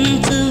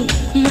పలికించు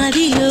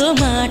మదిలో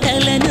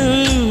మాటలను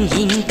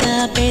ఇంకా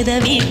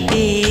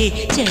పెదవిప్పే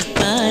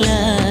చెప్పాలా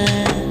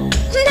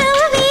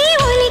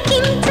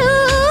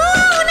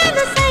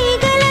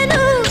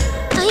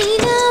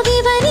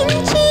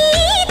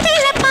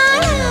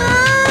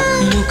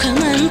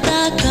ముఖమంతా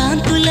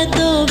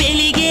కాంతులతో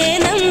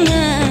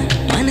వెలిగేనమ్మా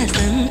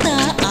మనసంతా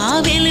ఆ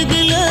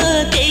వెలుగులో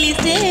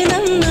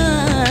తెలిసేనమ్మా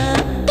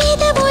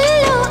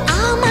పెదవుల్లో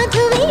ఆ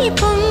మధువే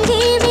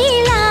పొంగే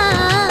వేళ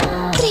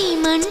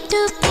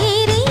ప్రేమంటూ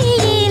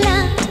పేరేలా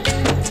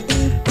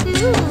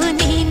నువ్వు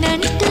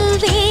నేనంటూ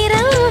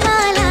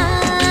వేరవ్వాలా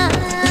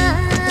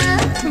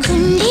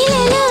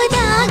గుండెలలో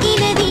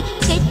దాగినది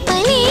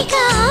చెప్పలేక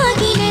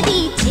ఆగినది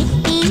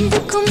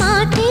చెప్పేందుకు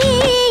మాటే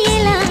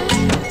ఎలా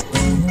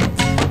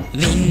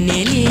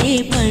వెన్నెలే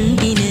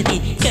పండినది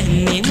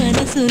కన్నె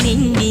మనసు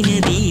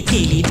నిండినది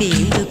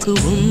తెలిపేందుకు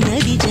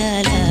ఉన్నది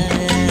చాలా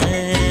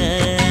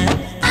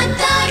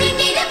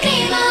అంతారింటిన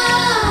ప్రేమ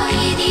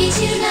ఇది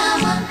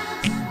చిరునామా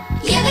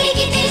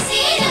ఎవరికి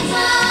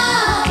తెలిసేనమ్మా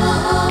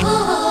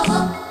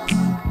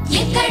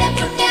ఎక్కడ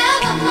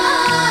పుట్టావమ్మా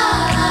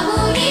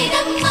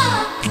ఊరేనమ్మా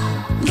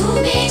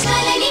భూమే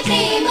చాలని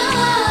ప్రేమ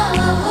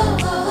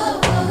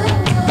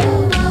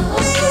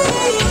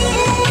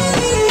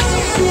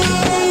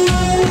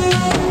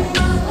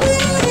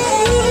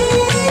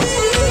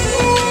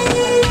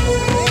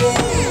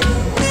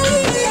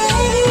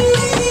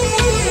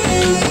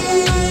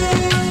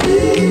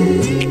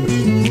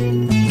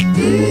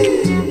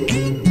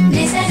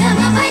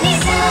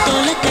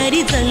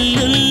తొలకరి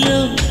జల్లుల్లో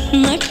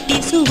మట్టి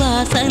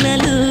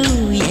సువాసనలు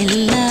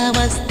ఎలా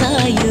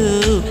వస్తాయో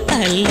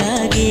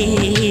అలాగే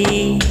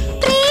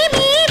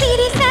ప్రేమే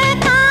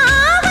విరిసాక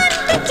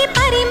వంటికి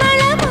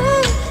పరిమళము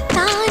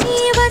తానే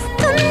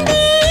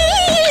వస్తుంది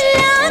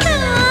ఇలాగా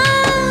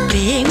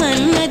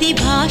ప్రేమన్నది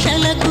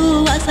భాషలకు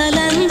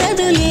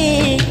అసలందదులే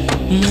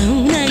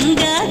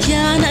మౌనంగా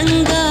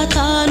ధ్యానంగా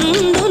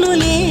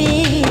తానుండునులే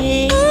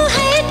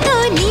ఊహలతో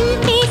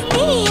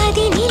నింపేస్తే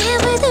అది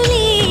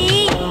నిలవదులే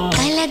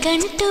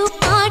కలగంటూ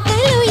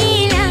పాటలు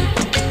ఎలా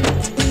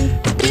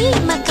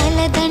ప్రేమ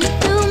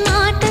కలదంటూ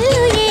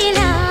మాటలు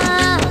ఎలా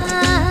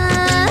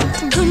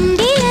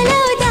గుండెలలో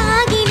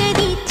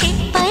దాగినది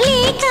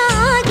చెప్పలేక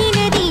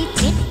ఆగినది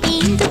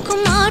చెప్పేందుకు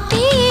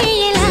మాటే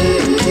ఎలా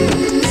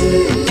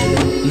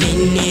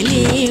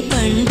వెన్నెలే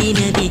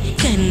పండినది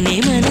కన్నె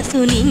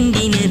మనసు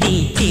నిండినది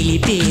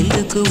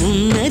తెలిపేందుకు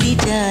ఉన్నది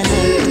చాలా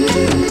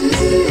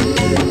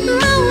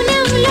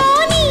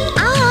మౌనంలోని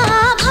ఆ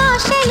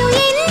భాషలు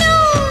ఎన్నో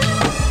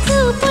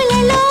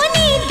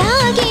చూపులలోని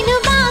దాగిన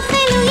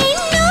భాషలు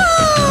ఎన్నో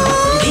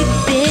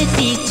విప్పేసి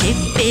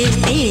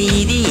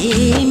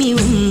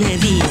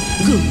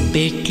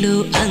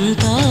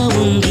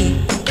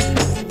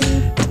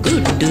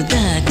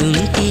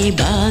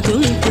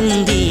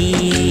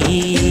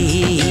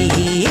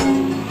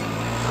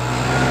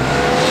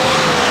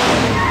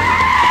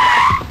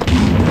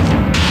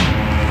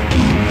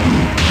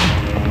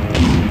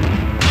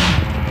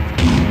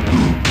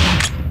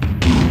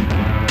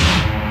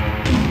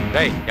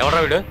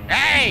వీడు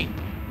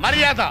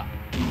మర్యాద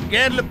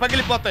గేర్లు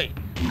పగిలిపోతాయి.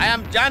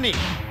 I'm Johnny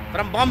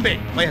from Bombay.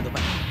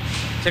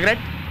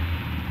 Cigarette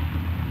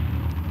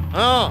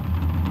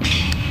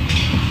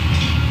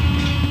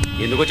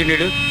ఎందుకు వచ్చిండు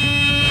వీడు?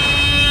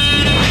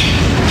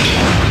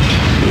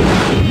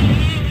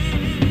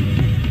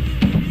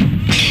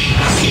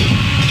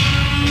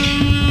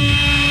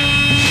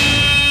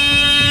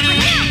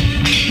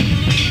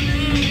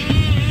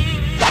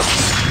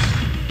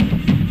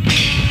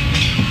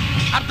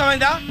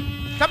 అర్థమైందా?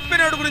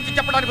 చంపినోడు గురించి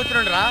చెప్పడానికి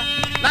వచ్చినండి రా.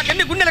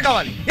 నాకెన్ని గుండెలు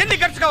కావాలి, ఎన్ని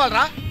గట్స్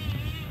కావాలరా?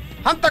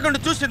 హంతకుండా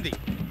చూసింది,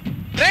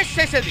 రేస్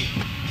చేసేది,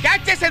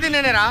 క్యాచ్ చేసేది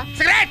నేనేరా.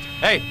 సిగరెట్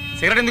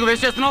సిగరెట్ ఎందుకు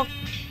వేస్ట్ చేస్తున్నావు?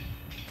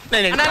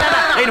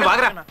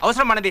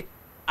 అవసరం మనది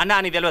అన్నా.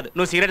 నీకు తెలియదు,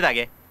 నువ్వు సిగరెట్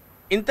తాగే.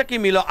 ఇంతకీ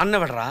మీలో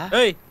అన్నవడరా?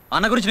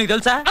 అన్న గురించి నీకు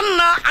తెలుసా?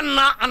 అన్నా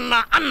అన్నా అన్నా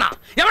అన్నా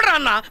ఎవడరా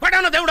అన్నా?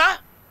 వాడన్నా దేవుడా?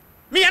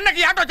 మీ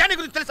అన్నకి ఆటో జానీ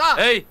గురించి తెలుసా?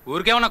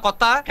 ఊరికేమన్నా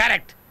కొత్త?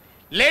 కరెక్ట్.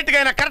 లేట్ గా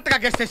అయినా కరెక్ట్ గా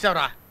గెస్ట్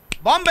చేసావురా.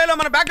 బాంబేలో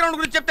మన బ్యాక్గ్రౌండ్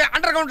గురించి చెప్తే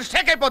అండర్ గ్రౌండ్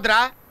షేక్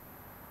అయిపోద్దిరా.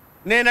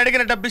 నేను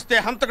అడిగిన డబ్బిస్తే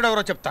హంతకుడు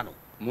ఎవరో చెప్తాను.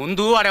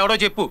 ముందు వాడెవడో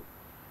చెప్పు.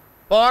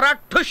 పోరా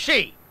ఠుషి.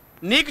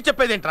 నీకు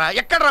చెప్పేదేంట్రా?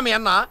 ఎక్కడ్రా మీ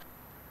అన్న?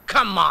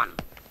 కమ్మాన్.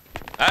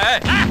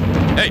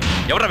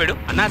 ఎవరా వీడు?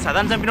 అన్నా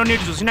సదాన్ చంపిన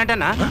నీటి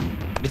చూసినట్టేనా?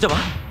 నిజమా?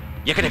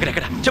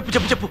 ఎక్కడెక్కడెక్కడ చెప్పు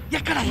చెప్పు చెప్పు.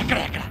 ఎక్కడ ఎక్కడ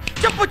ఎక్కడ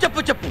చెప్పు చెప్పు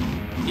చెప్పు.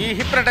 ఈ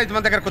హిప్నటైజ్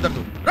మన దగ్గర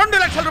కుదరదు.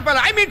 2 లక్షల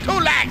రూపాయలు, ఐ మీన్ 2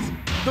 lakhs.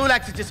 2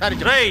 lakhs ఇచ్చేసారి.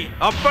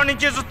 అప్పటి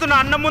నుంచి చూస్తున్న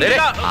అన్న ముందు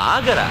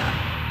ఆగరా.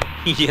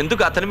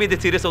 ఎందుకు అతని మీద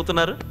సీరియస్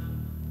అవుతున్నారు?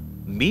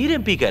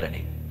 మీరేం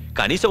పీకారని.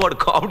 కనీసం వాడు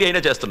కామెడీ అయినా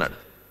చేస్తున్నాడు.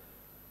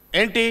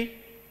 ఏంటి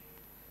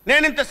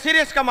నేను ఇంత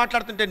సీరియస్ గా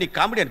మాట్లాడుతుంటే నీకు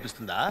కామెడీ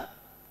అనిపిస్తుందా?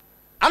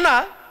 అన్నా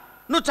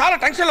నువ్వు చాలా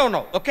టెన్షన్ లో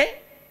ఉన్నావు. ఓకే,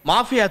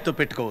 మాఫియాతో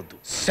పెట్టుకోవద్దు.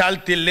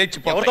 శాల్తీ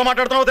లేచిపో. ఎవరితో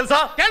మాట్లాడుతున్నావు తెలుసా?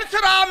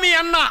 తెలుసురా మీ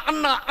అన్న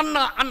అన్న అన్న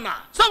అన్న.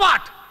 So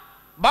what?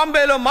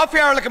 బాంబేలో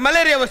మాఫియా వాళ్ళకి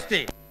మలేరియా వస్తే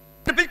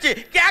పిలిచి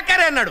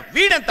క్యాకరే అన్నాడు.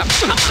 వీడెంత?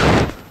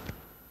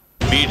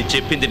 వీడి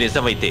చెప్పింది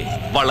నిజమైతే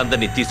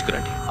వాళ్ళందరినీ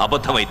తీసుకురండి,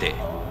 అబద్ధమైతే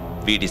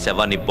వీడి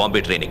శవాన్ని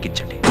బాంబే ట్రైన్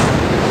ఎక్కించండి.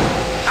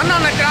 అన్నా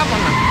నాకు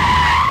రామన్నా.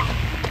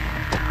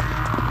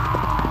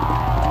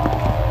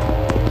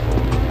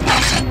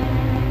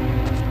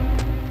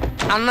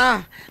 అన్నా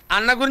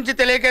అన్న గురించి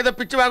తెలియక ఏదో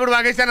పిచ్చి వాగుడు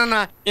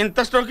వాగేశానన్నా. ఇంత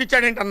స్ట్రోక్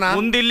ఇచ్చాడేంటన్నా?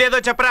 ముందు ఇల్లేదో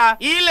చెప్పరా.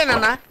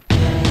 ఇల్లేనన్నా.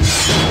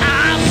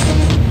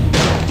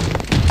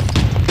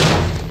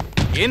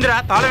 ఏంద్రా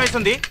తాళం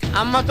వేస్తుంది?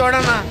 అమ్మ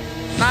తోడన్నా,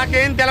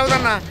 నాకేం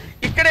తెలవదన్నా.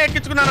 ఇక్కడే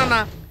ఎక్కించుకున్నానన్నా.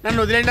 నన్ను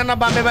వదిలేండి అన్న.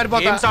 బాంబే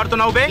పారిపోతా.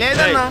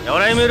 లేదన్నా.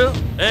 ఎవరై మీరు?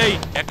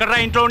 ఎక్కడరా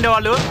ఇంట్లో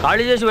ఉండేవాళ్ళు?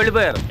 ఖాళీ చేసి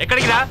వెళ్ళిపోయారు.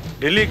 ఎక్కడికి రా?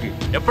 ఢిల్లీకి.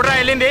 ఎప్పుడురా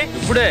వెళ్ళింది?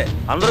 ఇప్పుడే.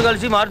 అందరూ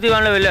కలిసి మారుతి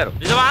వ్యాన్లో వెళ్ళారు.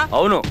 నిజమా?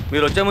 అవును,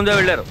 మీరు వచ్చే ముందే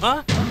వెళ్ళారు.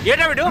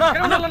 ఏటా వీడు?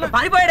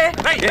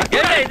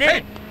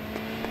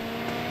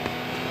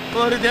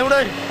 ఓరి దేవుడు,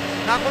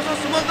 నా కోసం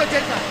సుమోతో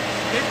చేశా.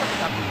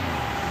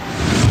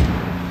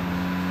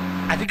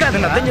 అది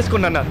కాదని అర్థం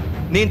చేసుకున్నా.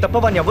 నేను తప్ప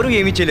వాడిని ఎవరూ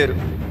ఏమీ చేయలేరు.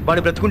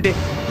 వాడు బ్రతుకుంటే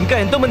ఇంకా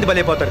ఎంతో మంది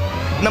బలైపోతారు.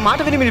 నా మాట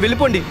విని మీరు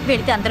వెళ్ళిపోండి.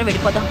 వెళితే అందరం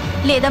వెళ్ళిపోదాం,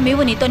 లేదా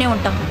మేము నీతోనే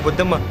ఉంటాం.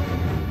 వద్దమ్మా,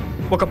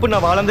 ఒకప్పుడు నా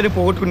వాళ్ళందరినీ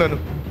పోగొట్టుకున్నాను.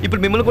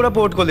 ఇప్పుడు మిమ్మల్ని కూడా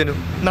పోగొట్టుకోలేను.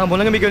 నా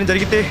మూలంగా మీకు ఏమైనా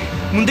జరిగితే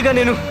ముందుగా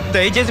నేను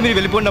దయచేసి మీరు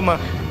వెళ్ళిపోండి అమ్మా.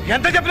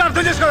 ఎంత చెప్పినా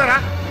అర్థం చేసుకోవాలా?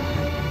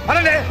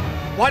 అలానే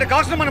వాడి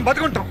కావాల్సిన మనం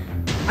బతుకుంటాం,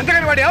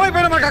 అంతేగాని వాడు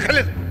ఏమైపోయినా మాకు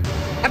అక్కర్లేదు.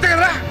 అంతే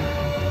కదరా?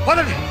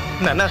 పోదండి.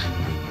 నాన్న,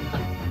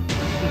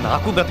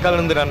 నాకు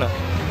బ్రతకాలనుంది నాన్న.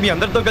 మీ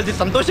అందరితో కలిసి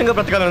సంతోషంగా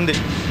బ్రతకాలనుంది.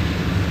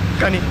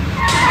 కానీ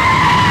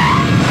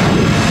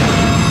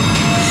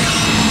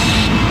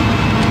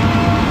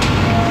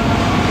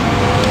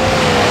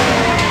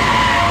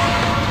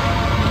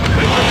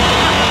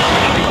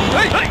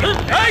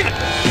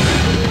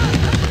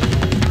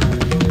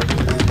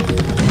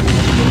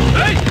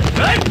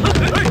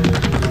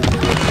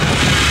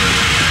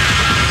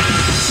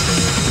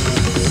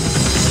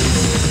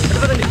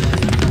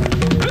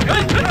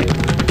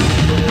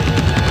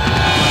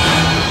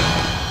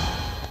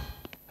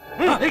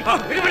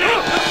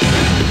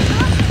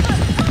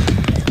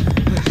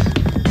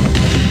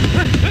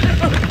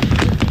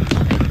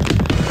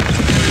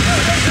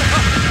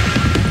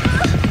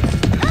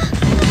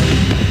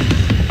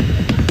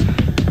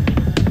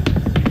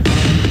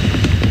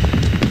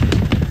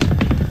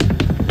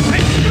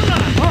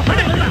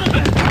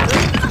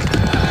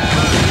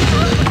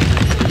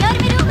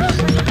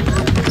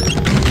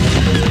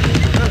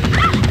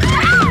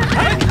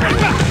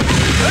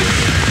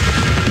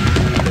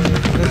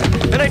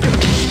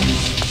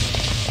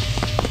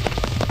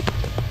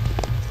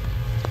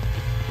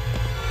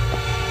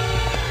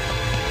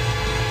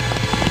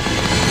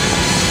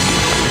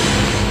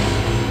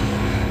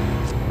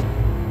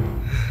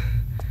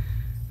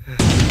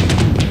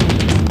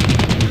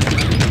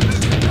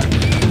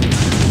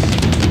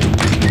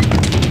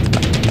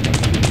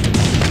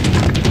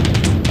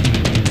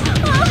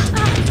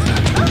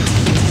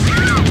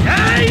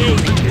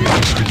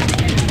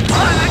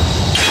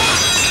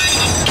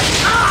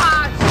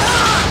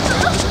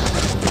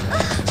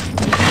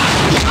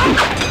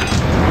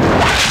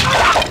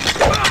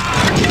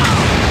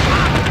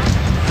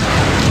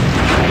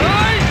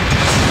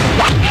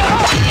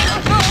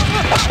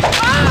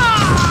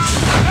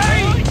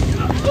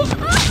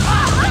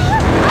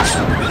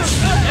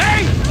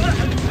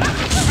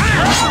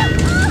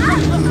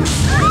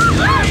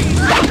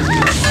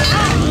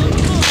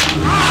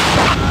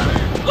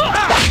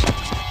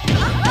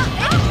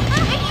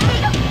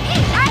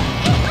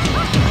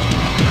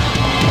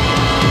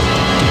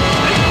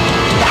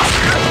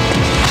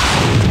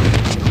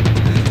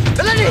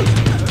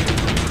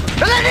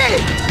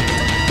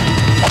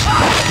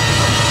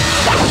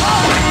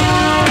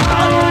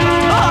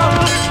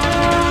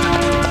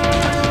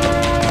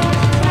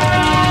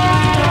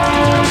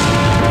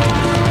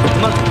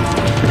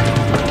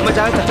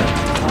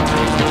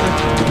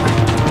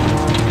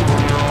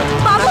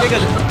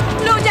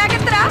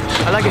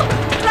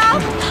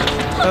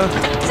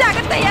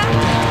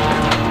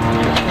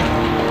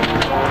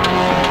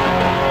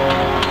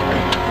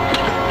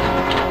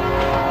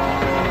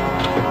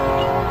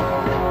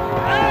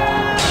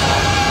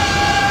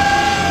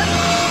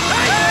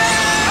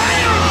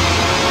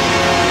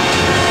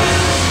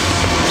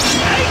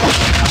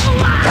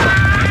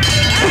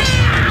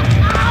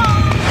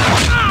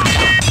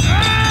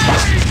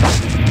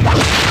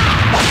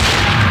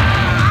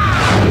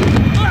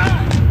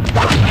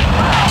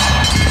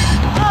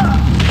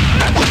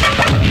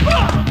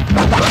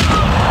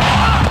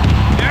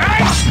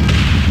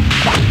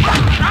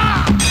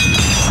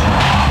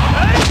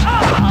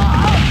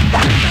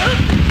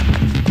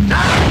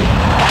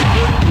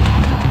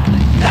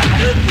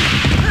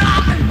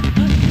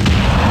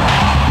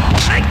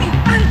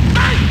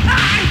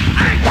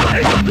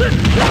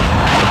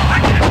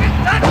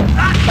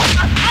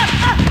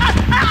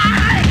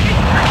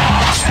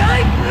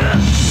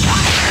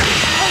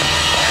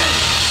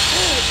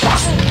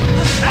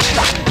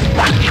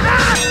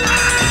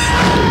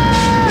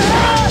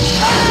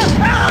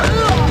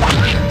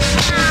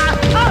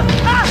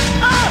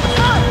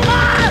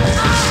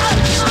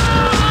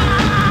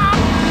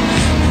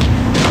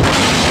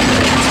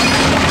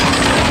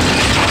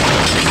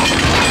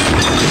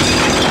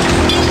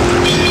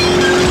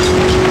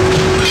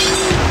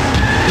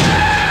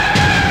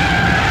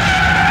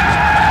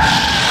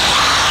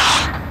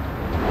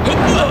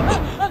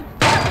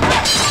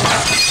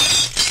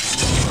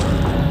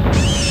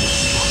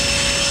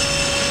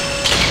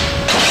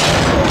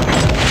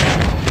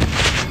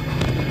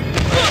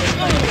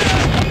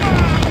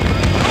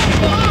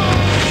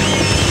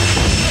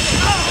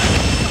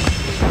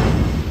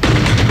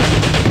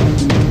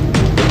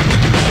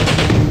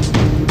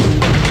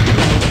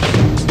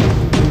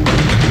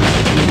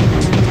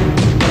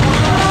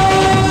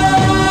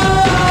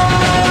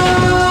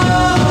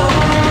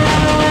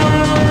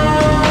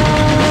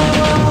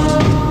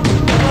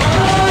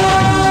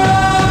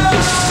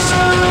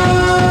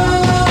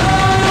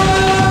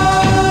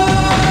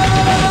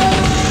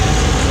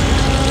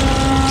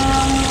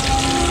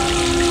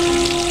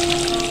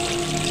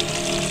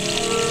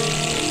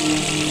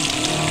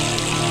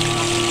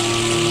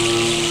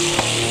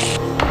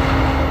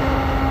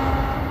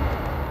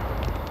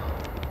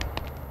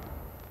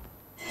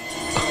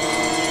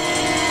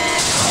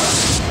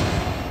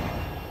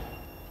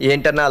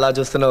ఏంటన్నా అలా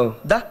చూస్తున్నావు?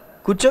 దా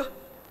కూర్చో.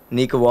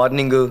 నీకు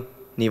వార్నింగ్,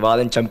 నీ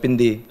వాళ్ళని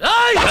చంపింది.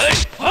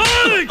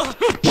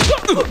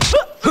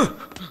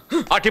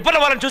 ఆ టిప్పర్ల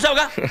వాళ్ళని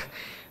చూసావుగా?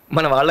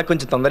 మన వాళ్ళకి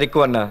కొంచెం తొందర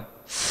ఎక్కువ అన్నా.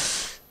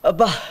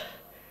 అబ్బా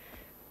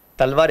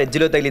తల్వార్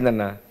ఎడ్జిలో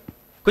తగిలిందన్నా.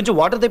 కొంచెం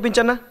వాటర్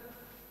తెప్పించన్నా.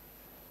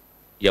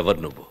 ఎవరు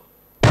నువ్వు?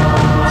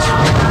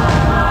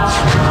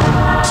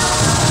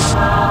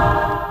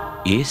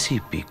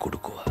 ఏసీపీ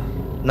కొడుకు.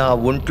 నా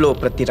ఒంట్లో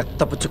ప్రతి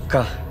రక్తపు చుక్క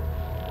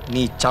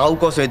నీ చావు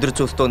కోసం ఎదురు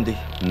చూస్తోంది.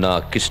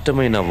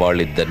 నాకిష్టమైన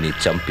వాళ్ళిద్దరిని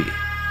చంపి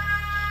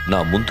నా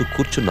ముందు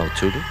కూర్చున్నావు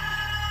చూడు,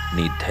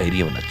 నీ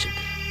ధైర్యం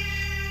నచ్చింది,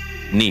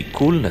 నీ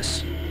కూల్నెస్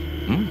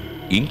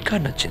ఇంకా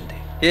నచ్చింది.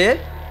 ఏ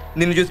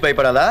నిన్ను చూసి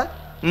భయపడాలా?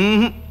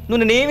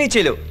 నువ్వు నేనేమీ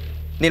చేయలేవు.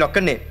 నేను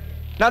ఒక్కడనే.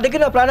 నా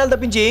దగ్గర నా ప్రాణాలు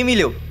తప్పించి ఏమీ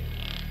లేవు.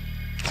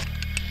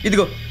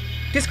 ఇదిగో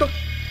తీసుకో.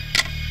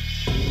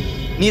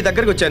 నీ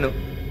దగ్గరకు వచ్చాను.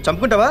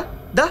 చంపుకుంటావా?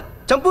 దా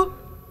చంపు.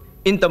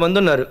 ఇంతమంది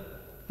ఉన్నారు,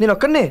 నేను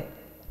ఒక్కడనే.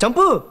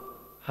 చంపు.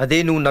 అదే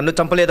నువ్వు నన్ను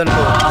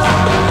చంపలేదనుకో,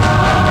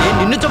 నేను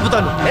నిన్ను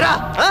చంపుతాను. ఏరా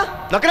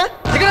నొక్కరా,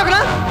 దిగ నొక్కరా,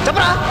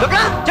 చెప్పరా,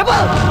 నొక్కరా, చెప్పు.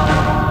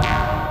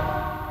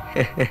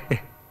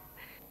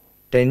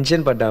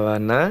 టెన్షన్ పడ్డావా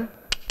అన్నా?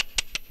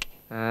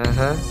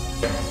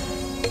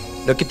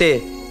 నొక్కితే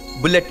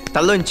బుల్లెట్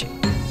తల్లోంచి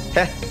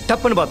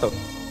తప్పని పోతావు.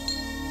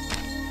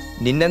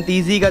 నిన్నంత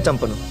ఈజీగా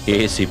చంపను.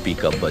 ఏసీపీ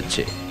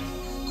కబ్బచ్చే,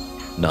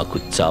 నాకు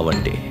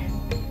చావంటే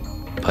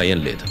భయం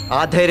లేదు.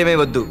 ఆ ధైర్యమే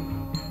వద్దు.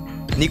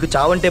 నీకు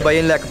చావంటే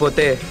భయం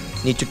లేకపోతే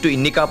నీ చుట్టూ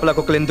ఇన్ని కాపలా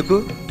కుక్కలు ఎందుకు?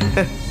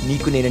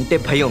 నీకు నేనంటే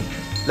భయం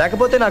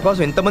లేకపోతే నా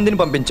కోసం ఎంతమందిని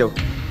పంపించావు?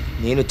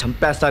 నేను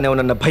చంపేస్తానే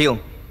ఉన్న భయం.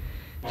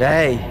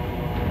 రేయ్,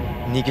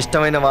 నీకు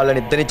ఇష్టమైన వాళ్ళని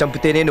ఇద్దరిని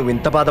చంపితేనే నువ్వు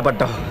ఇంత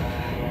బాధపడ్డావు.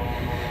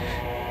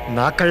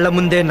 నా కళ్ళ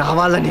ముందే నా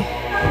వాళ్ళని,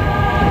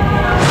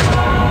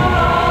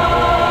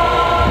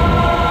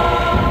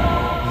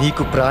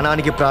 నీకు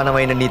ప్రాణానికి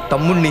ప్రాణమైన నీ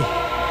తమ్ముణ్ణి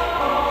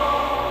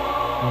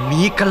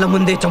నీ కళ్ళ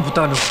ముందే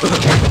చంపుతాను.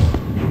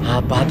 ఆ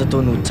బాధతో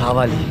నువ్వు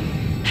చావాలి.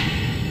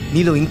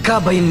 నీలో ఇంకా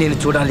భయం నేను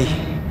చూడాలి.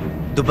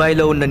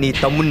 దుబాయ్లో ఉన్న నీ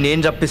తమ్ముణ్ణి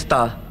నేను రప్పిస్తా,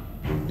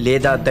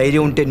 లేదా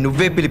ధైర్యం ఉంటే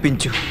నువ్వే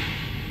పిలిపించు.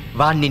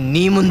 వాణ్ణి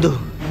నీ ముందు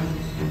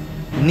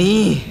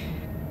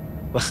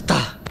వస్తా.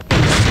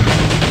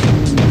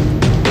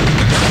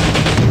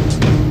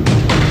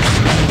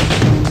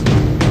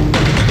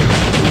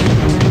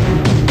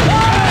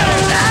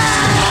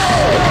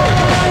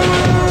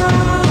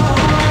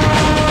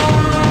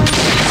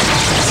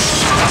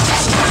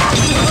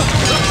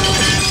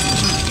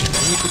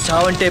 నీకు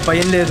చావంటే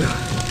భయం లేదు,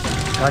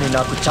 కానీ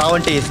నాకు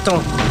చావంటే ఇష్టం.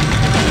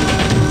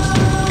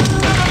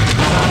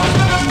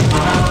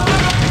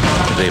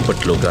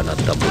 రేపట్లోగా నా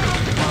తమ్ముడు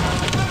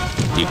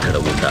ఇక్కడ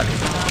ఉండాలి.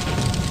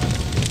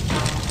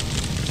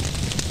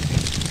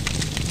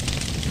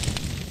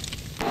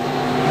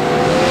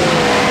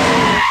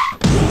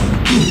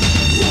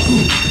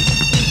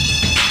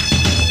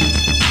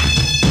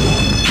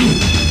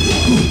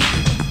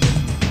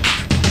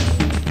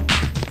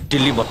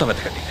 ఢిల్లీ మొత్తం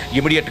వెతకండి.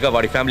 ఇమీడియట్ గా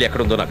వాడి ఫ్యామిలీ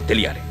ఎక్కడుందో నాకు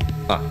తెలియాలి.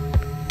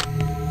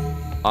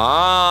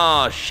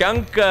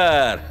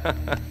 శంకర్,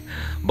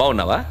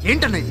 బాగున్నావా?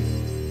 ఏంటన్నా ఇది?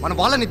 మన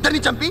వాళ్ళని ఇద్దరిని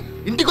చంపి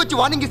ఇంటికి వచ్చి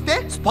వార్నింగ్ ఇస్తే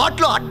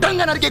స్పాట్ లో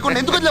అడ్డంగా నరికేయకుండా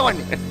ఎందుకు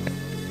వదిలేవాడిని?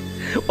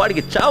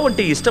 వాడికి చావు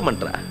అంటే ఇష్టం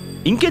అంటరా,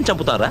 ఇంకేం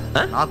చంపుతారా?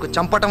 నాకు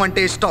చంపటం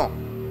అంటే ఇష్టం.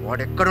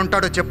 వాడు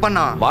ఎక్కడుంటాడో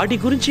చెప్పన్నా. వాడి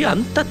గురించి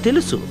అంతా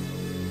తెలుసు.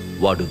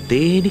 వాడు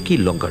దేనికి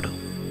లొంగడు,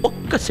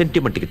 ఒక్క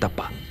సెంటిమెంట్కి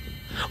తప్ప.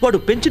 వాడు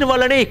పెంచిన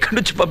వాళ్ళనే ఇక్కడి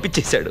నుంచి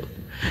పంపించేశాడు.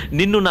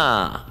 నిన్ను నా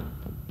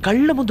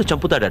కళ్ళ ముందు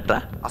చంపుతాడట్రా.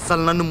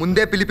 అసలు నన్ను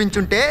ముందే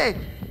పిలిపించుంటే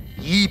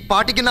ఈ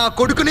పాటికి నా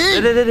కొడుకుని.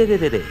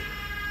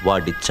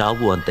 వాడి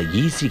చావు అంత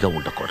ఈజీగా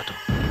ఉండకూడదు.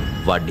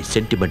 వాడిని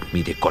సెంటిమెంట్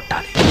మీదే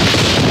కొట్టాలి.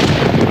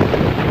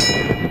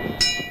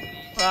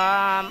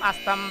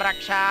 అస్తం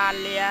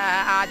రక్షాల్య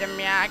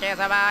ఆజమ్య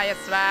కేశవాయ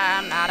స్వాహ,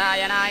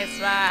 నారాయణాయ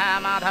స్వాహ,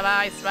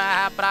 మాధవాయ స్వాహ,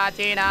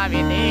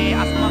 ప్రాచీనావిధి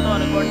అస్మతో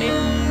అనుకోండి.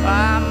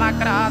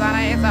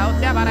 మక్రోదనై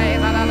సౌత్యపరై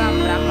సదతం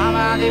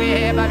బ్రహ్మవాదివే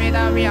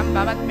భవితవ్యం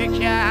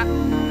భవద్భిక్ష.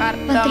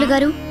 పంతులు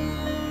గారు,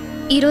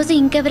 ఈరోజు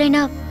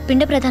ఇంకెవరైనా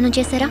పిండ ప్రదానం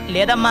చేశారా?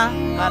 లేదమ్మా.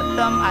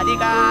 కర్తం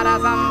అధికార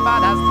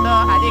సంపదస్తు,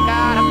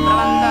 అధికార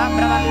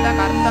ప్రబంధ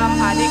కర్తం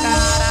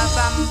అధికార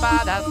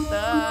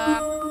సంపదస్తు.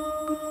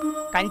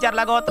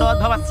 కంచర్ల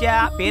గోత్రోద్భవస్య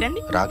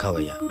పేరండి?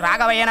 రాఘవయ్య.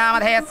 రాఘవయ్య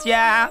నామధేయస్య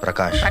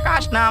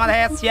ప్రకాష్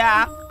నామధేయస్య.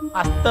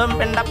 అస్తం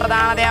పిండ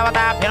ప్రదాన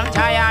దేవతాభ్యం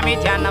ఛాయామి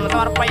ధ్యానం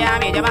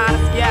సమర్పయామి.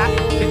 యజమానస్య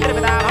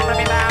పితృపితామహ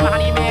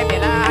ప్రపితామహని మే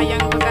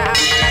పిలాయంకుశః.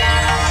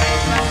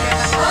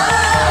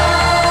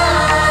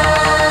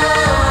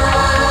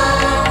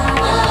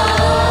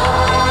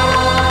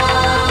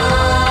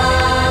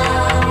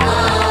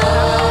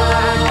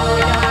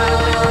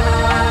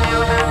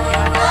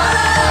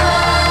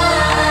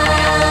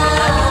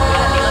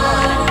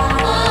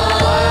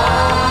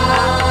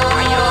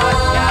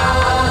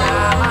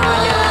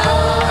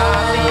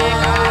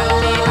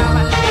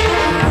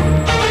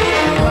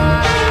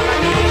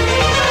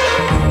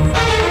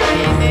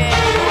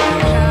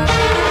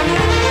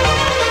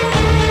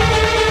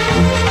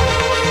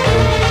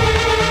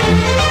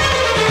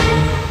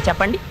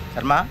 చెప్పండి.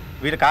 శర్మ,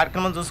 వీరి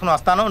కార్యక్రమం చూసుకుని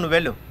వస్తాను, నువ్వు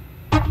వెళ్ళు.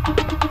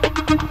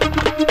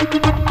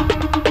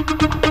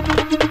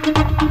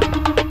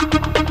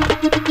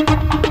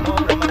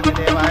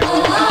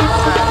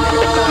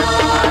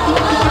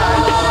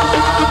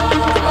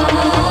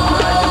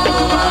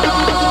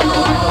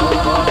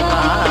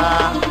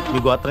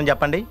 గోత్రం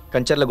చెప్పండి.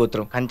 కంచర్ల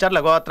గోత్రం. కంచర్ల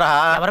గోత్ర.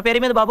 ఎవరి పేరు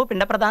మీద బాబు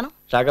పిండ ప్రధానం?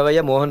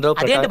 రాఘవయ్య, మోహన్ రావు.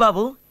 అదేంటి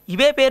బాబు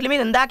ఇవే పేర్ల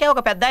మీద ఇందాకే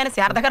ఒక పెద్ద ఆయన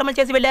శారదకర్మలు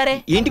చేసి వెళ్ళారే?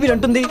 ఏంటి మీరు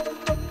అంటుంది?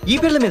 ఈ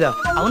పేర్ల మీద?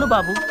 అవును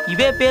బాబు,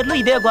 ఇవే పేర్లు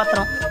ఇదే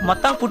గోత్రం.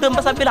 మొత్తం కుటుంబ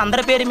సభ్యులు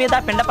అందరి పేరు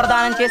మీద పిండ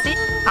ప్రదానం చేసి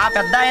ఆ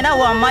పెద్ద ఆయన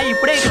ఓ అమ్మాయి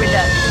ఇప్పుడే ఇటు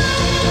వెళ్ళారు.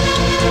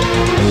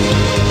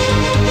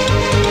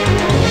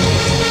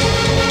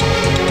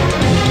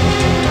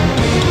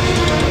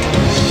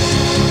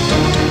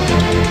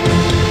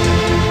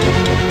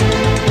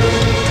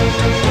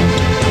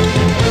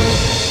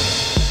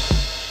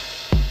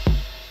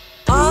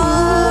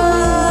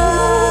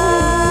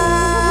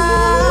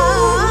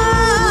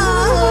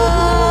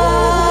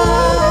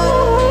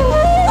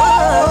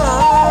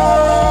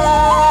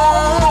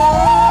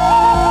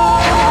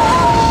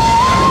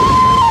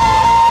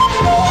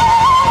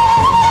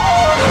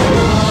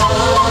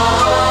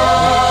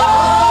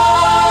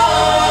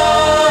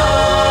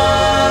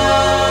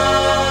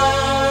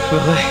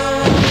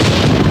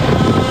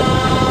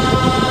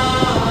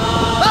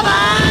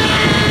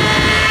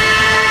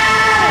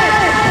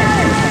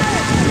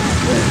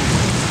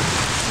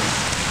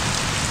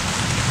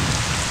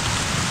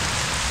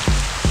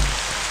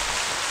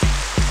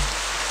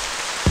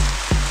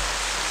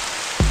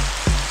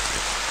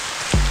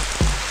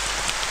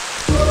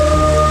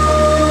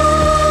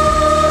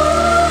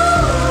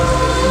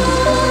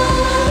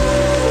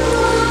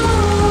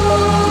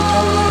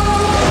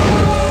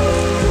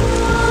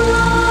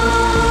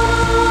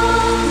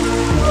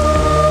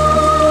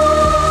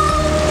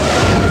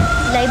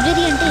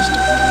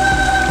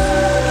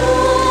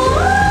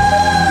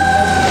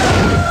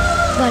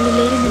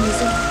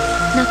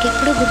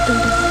 నాకెప్పుడూ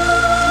గుర్తుంటుంది.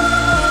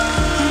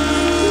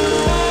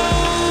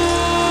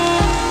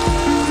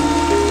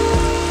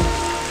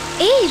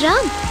 ఏ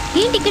రామ్,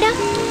 ఏంటి ఇక్కడ?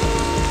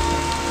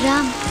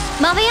 రామ్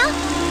మావయ్య,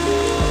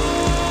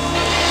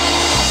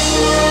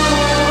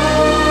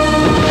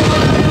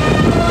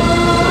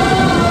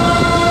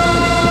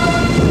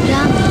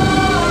 రామ్.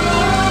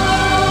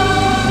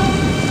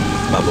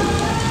 బాబు,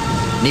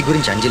 నీ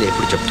గురించి అంజలి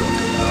ఎప్పుడు చెప్తూ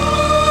ఉంది.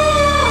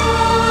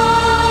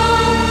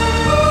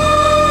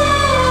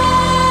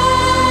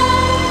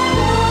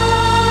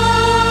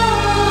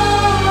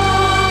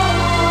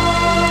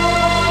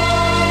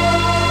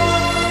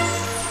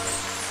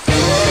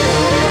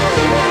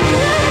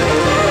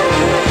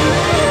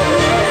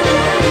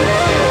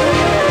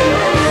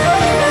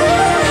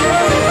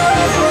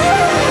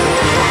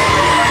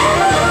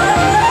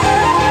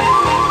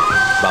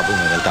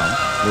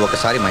 నువ్వు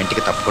ఒకసారి మా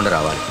ఇంటికి తప్పకుండా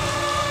రావాలి.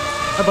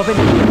 బాబాయ్,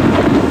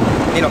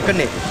 నేను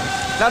ఒక్కడనే,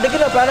 నా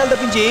దగ్గర ప్రాణాలు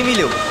తప్పించి ఏమీ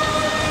లేవు.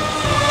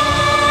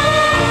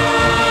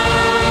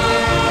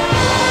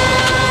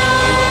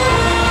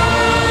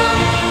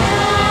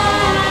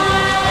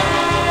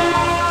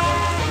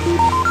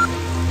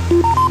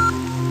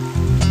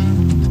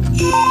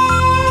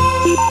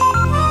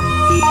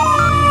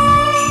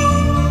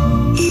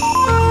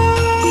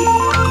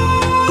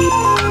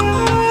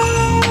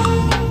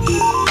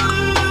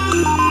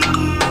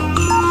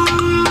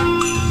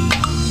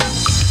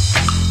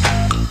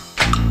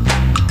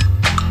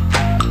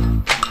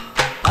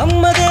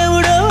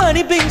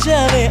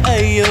 అనిపించావే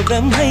అయ్యో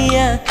బ్రహ్మయ్య,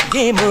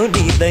 ఏమో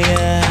నీ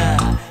దయా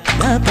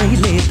నాపై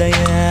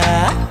లేదయా.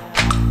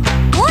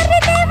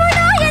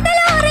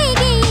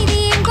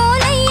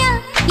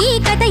 ఈ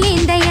కథ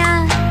ఏందయ్యా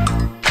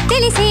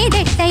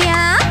తెలిసేదెట్టయ్యా?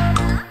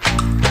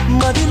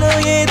 మదిలో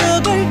ఏదో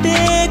కొట్టే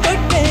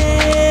కొట్టే,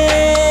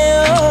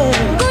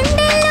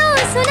 గుండెల్లో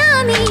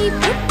సునామీ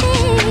పుట్టే.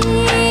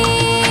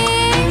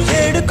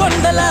 ఏడు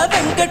కొండల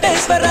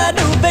వెంకటేశ్వర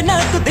నువ్వే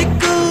నాకు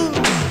దిక్కు,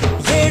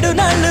 ఏడు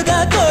నాళ్ళుగా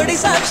కోడి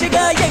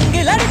సాక్షిగా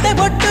ఎంగిలంటే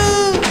బొట్టు.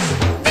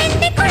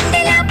 వెండి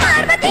కొండల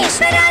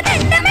పార్వతీశ్వర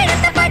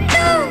దండమెడత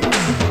పట్టు,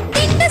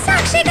 దిట్టు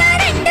సాక్షిగా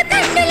రెండు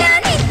కన్నుల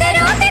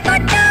నిద్రోతే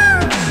కొట్టు.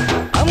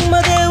 అమ్మ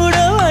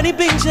దేవుడో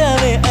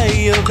అనిపించావే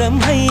అయ్యో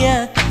బ్రహ్మయ్య,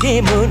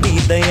 ఏమో నీ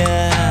దయా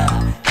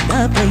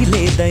నాపై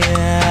లేదయా.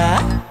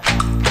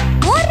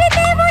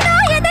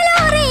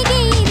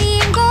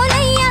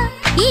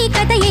 ఈ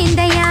కథ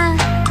ఏందయ్యా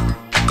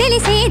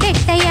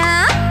తెలిసేదెట్టయ్యా?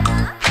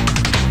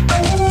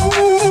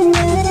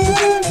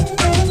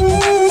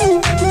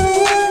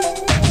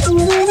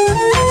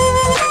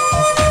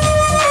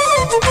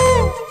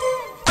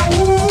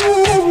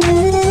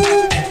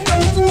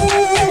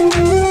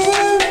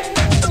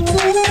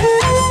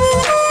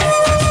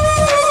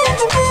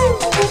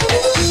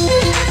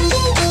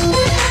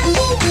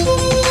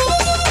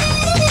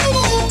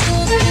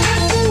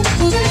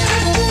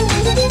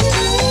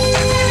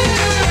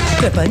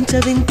 ప్రపంచ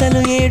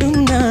వింతలు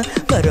ఏడున్నా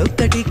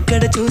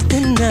మరొక్కటిక్కడ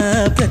చూస్తున్నా,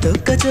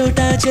 ప్రతొక్క చోట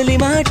చలి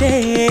మాటే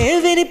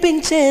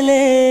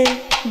వినిపించేలే.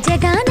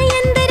 జగాన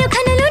ఎందరు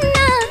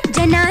ఘనులున్నా,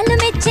 జనాలు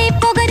మెచ్చే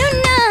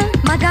పొగరున్నా,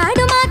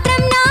 మగాడు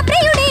మాత్రం నా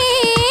ప్రియుడే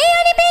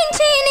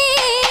అనిపించేనే.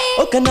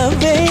 ఒక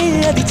నవ్వే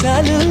అది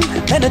చాలు,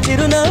 తన తన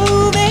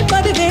చిరునవ్వే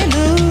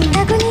 10,000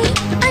 తగులి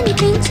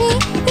అనిపించే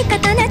ఇక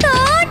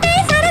తనతోటే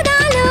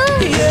సరదాలు.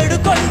 7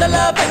 కొండల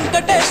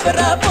వెంకటేశ్వర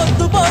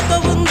పొద్దుపోక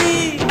ఉంది.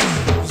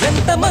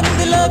 ఎంత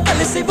మందిలో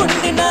కలిసి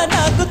ఉండినా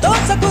నాకు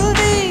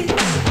తోచకుంది.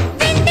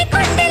 వెండి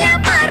కొండల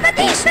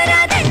పార్వతీశ్వర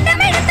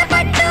దండమెడత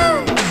పట్టు.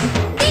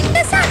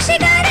 నిండు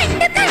సాక్షిగా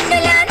 2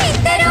 కన్నుల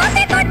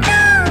నిద్రోతి కొట్టు.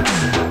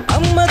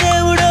 అమ్మ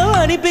దేవుడు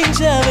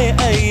అనిపించావే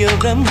అయ్యో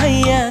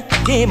బ్రహ్మయ్య,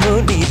 ఏమో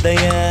నీ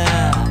దయా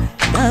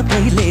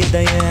నాపై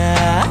లేదయా.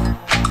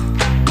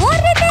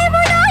 ఓర్రి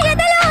దేవుడో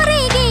ఎదలో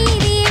రేగి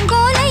ఇది ఏం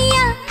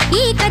గోలయ్యా,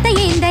 ఈ కథ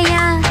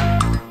ఏందయ్యా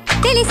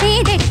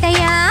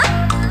తెలిసేదెట్టయ్యా.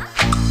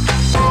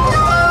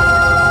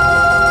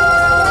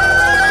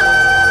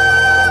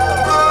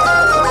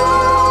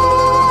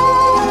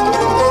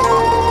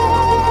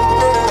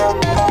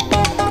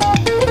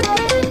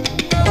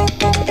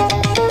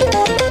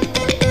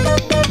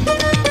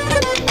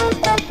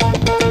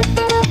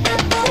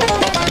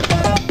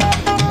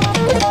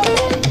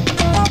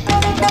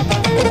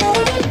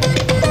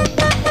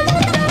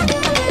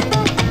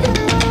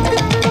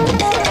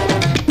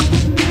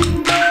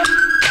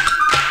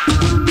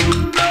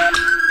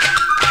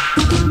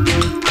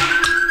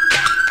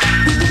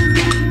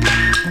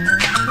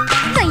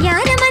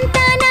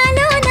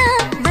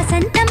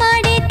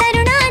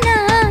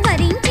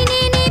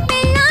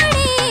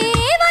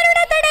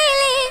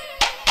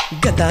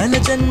 గతాల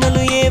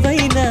జన్మలు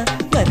ఏవైనా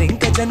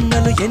మరింక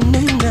జన్మలు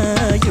ఎన్నైనా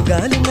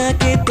యుగాలు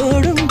నాకే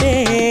తోడుండే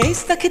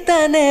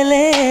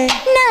సఖితానేలే.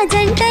 నా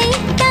జంటై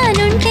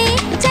తానుంటే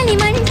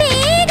చలిమంటే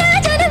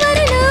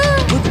జనవరులు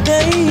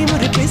ముద్దై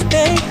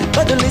మురిపిస్తే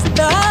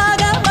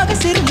బదులిస్తాగా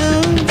మగసిరులు.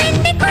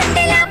 వెండి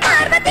కొండల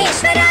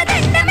పార్వతీశ్వర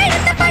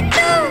దండమెడత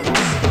పట్టు.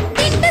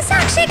 నిండు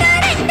సాక్షిగా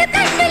 2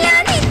 కన్నుల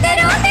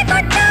నిద్రోతి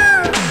కొట్టు.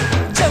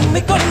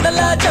 జమ్మి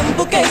కొండల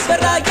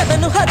జంబుకేశ్వర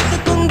ఎదను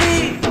హత్తుకుంది.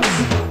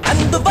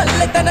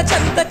 అందువల్ల తన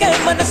చెంతకే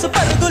మనసు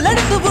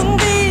పరుగులెడుతూ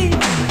ఉంది.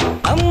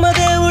 అమ్మ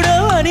దేవుడో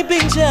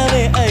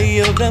అనిపించావే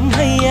అయ్యో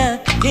బ్రహ్మయ్య,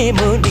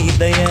 ఏమో నీ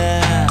దయా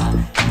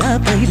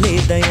నాపై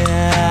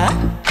లేదయా.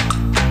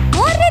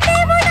 ఓర్రి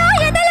దేవుడో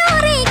ఎదలో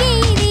రేగి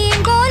ఇది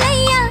ఏం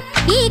గోలయ్యా,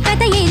 ఈ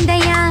కథ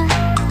ఏందయ్యా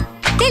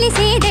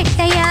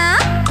తెలిసేదెట్టయ్యా.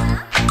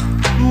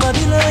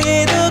 మదిలో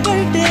ఏదో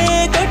కొట్టే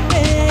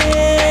కొట్టే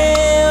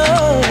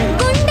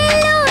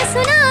గుండెల్లో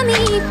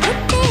సునామీ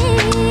పుట్టే.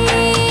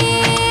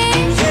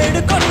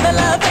 7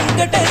 కొండల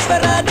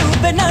వెంకటేశ్వర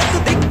నువ్వే నాకు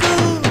దిక్కు.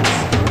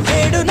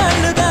 7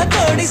 నాళ్ళుగా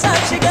కోడి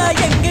సాక్షిగా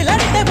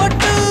ఎంగిలంటే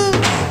బొట్టు.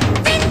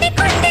 వెండి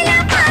కొండల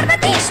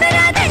పార్వతీశ్వర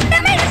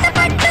దండమెడత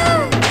పట్టు.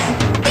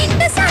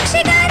 నిండు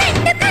సాక్షిగా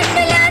 2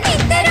 కన్నుల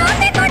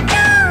నిద్రోతి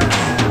కొట్టు.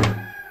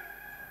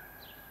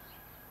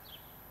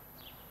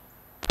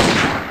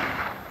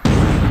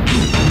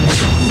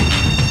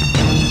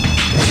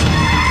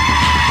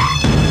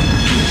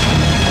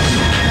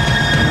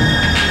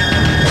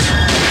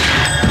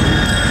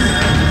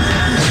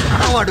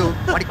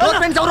 వాడి క్లోజ్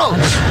ఫ్రెండ్స్ ఎవరు?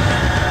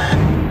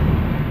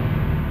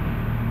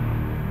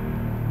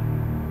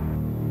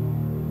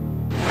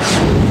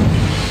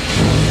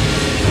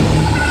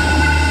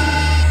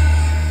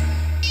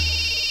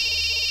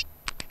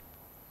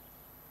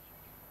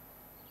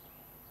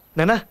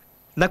 నానా,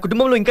 నా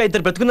కుటుంబంలో ఇంకా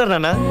 2 బ్రతుకున్నారు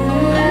నాన్న.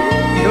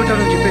 ఏమిటో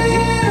నువ్వు చెప్పేది?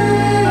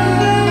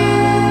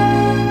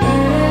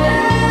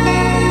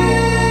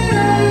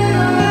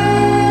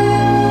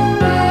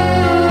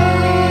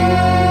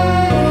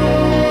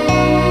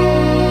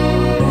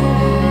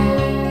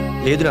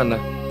 లేదు నాన్న,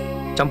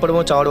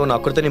 చంపడమో చావడమో నా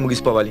ఒక్కరితోనే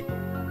ముగిసిపోవాలి.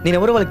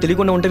 నేనెవరో వాళ్ళకి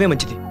తెలియకుండా ఉంటేనే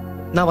మంచిది.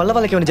 నా వల్ల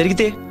వాళ్ళకి ఏమైనా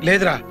జరిగితే?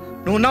 లేదురా,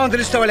 నువ్వు ఉన్నావని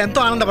తెలిస్తే వాళ్ళు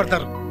ఎంతో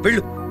ఆనందపడతారు.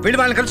 వెళ్ళు వెళ్ళి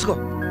వాళ్ళని కలుసుకో.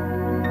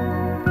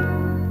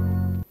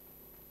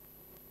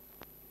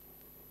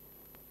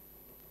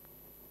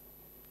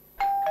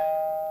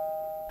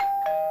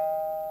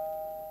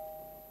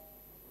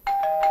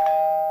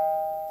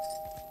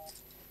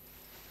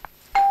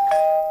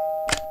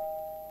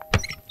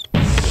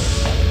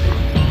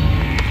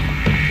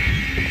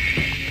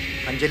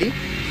 అంజలి,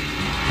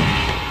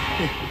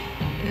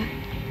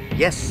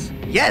 ఎస్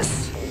ఎస్,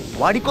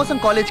 వాడి కోసం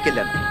కాలేజ్కి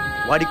వెళ్ళాను.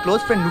 వాడి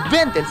క్లోజ్ ఫ్రెండ్ నువ్వే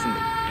అని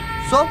తెలిసింది.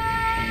 సో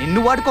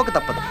నిన్ను వాడుకోక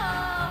తప్పదు.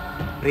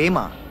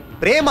 ప్రేమ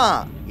ప్రేమ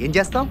ఏం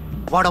చేస్తాం?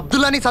 వాడు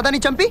అబ్దుల్లాని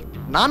సదాని చంపి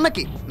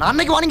నాన్నకి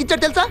వార్నింగ్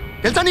ఇచ్చాడు.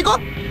 తెలుసా నీకు?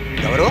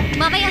 ఎవరు?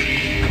 మావయ్య.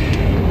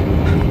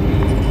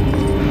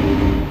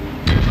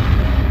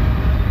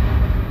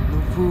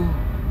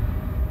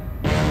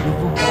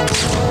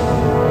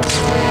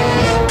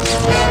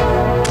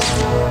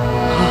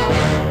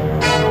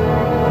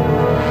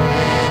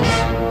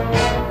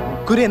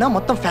 ముగ్గురేనా?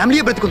 మొత్తం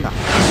ఫ్యామిలీ బ్రతుకుందా?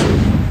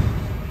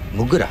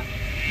 ముగ్గురా?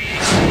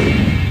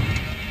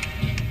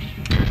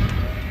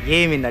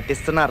 ఏమి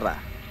నటిస్తున్నారా?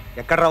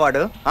 ఎక్కడ్రా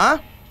వాడు?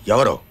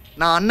 ఎవరో?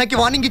 నా అన్నకి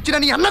వార్నింగ్ ఇచ్చిన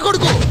నీ అన్న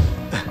కొడుకు.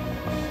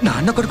 నా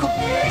అన్న కొడుకు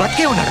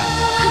బతికే ఉన్నాడా?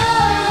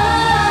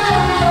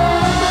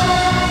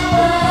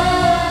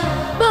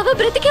 బాబా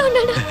బ్రతికే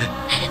ఉన్నాడు.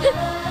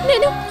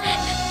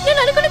 నేను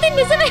అనుకున్నది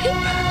నిజమే.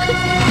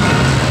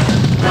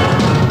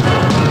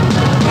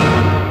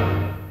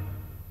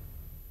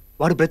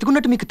 వాడు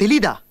బ్రతుకున్నట్టు మీకు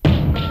తెలీదా?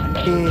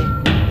 అంటే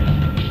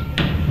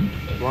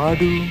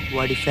వాడు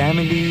వాడి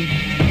ఫ్యామిలీ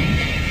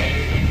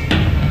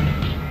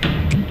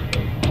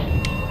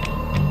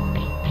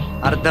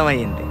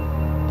అర్థమైంది.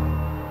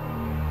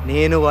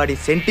 నేను వాడి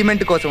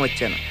సెంటిమెంట్ కోసం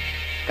వచ్చాను,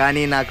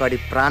 కానీ నాకు వాడి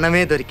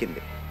ప్రాణమే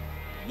దొరికింది.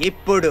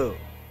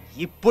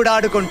 ఇప్పుడు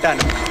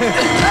ఆడుకుంటాను.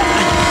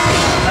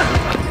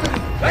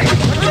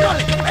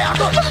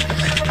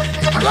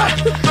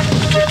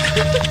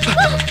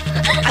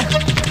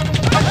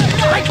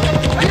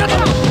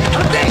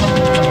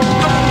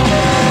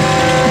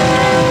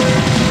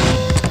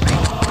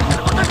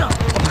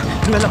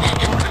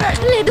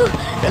 లేదు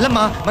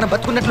వెళ్ళమ్మా, మనం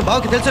బతుకున్నట్లు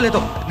బావకి తెలుసో లేదో.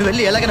 నువ్వు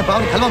వెళ్ళి ఎలాగైనా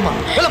బావని కలవమ్మా.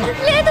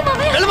 వెళ్ళమ్మా,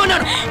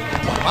 వెళ్ళమన్నాను.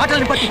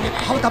 మాటలని బట్టి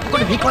బావ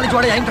తప్పకుండా మీ కాలేజ్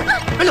వాడే అయింది.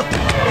 వెళ్ళు.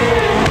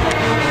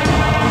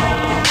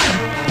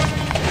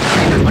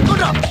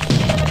 పట్టుకోరా.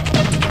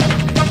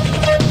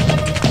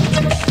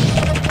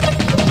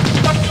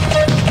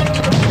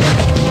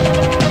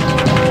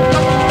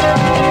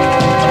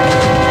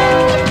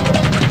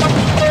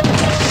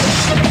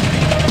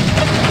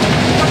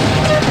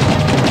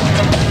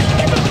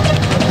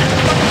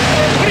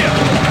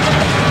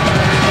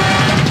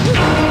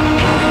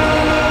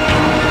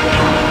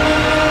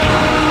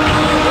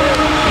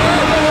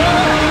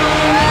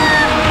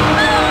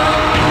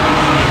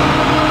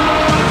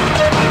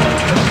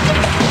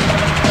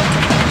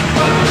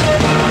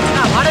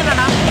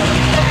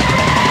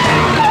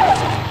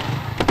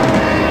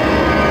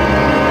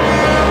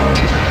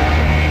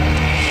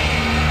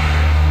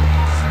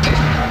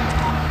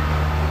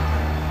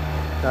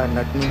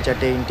 నటు నుంచి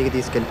అట్టే ఇంటికి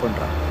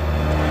తీసుకెళ్ళిపోండిరా.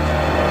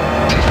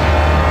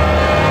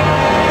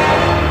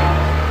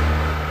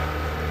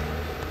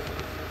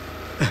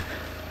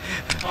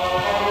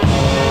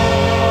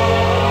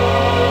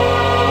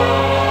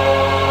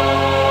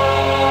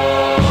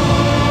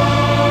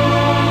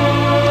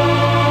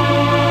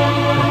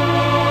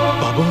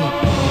 బాబు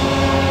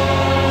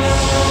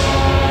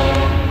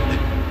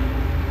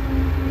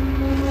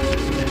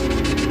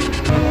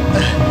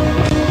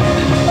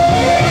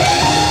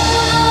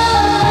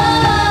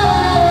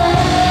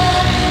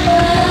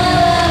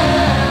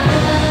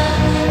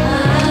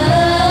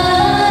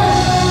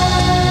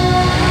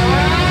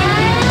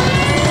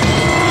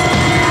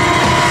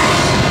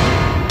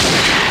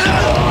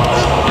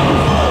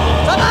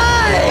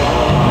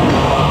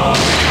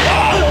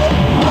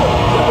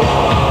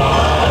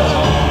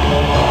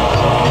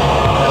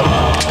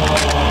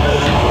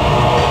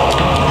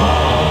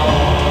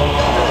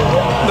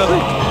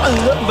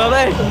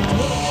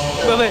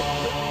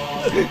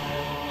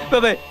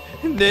బాబాయ్,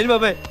 నేను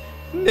బాబాయ్,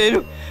 నేను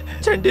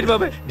చంటిని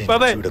బాబాయ్.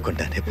 బాబాయ్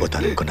చూడకుండానే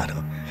పోతానుకున్నాను.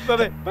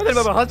 బాబాయ్ పదండి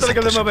బాబాయ్, హాస్పిటల్కి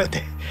వెళ్దాం బాబాయ్.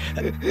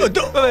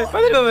 బాబాయ్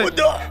పదండి బాబాయ్.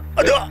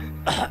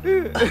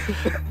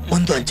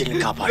 ముందు అంజలిని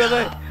కాపాడు.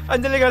 బాబాయ్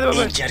అంజలి కాదు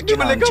బాబాయ్,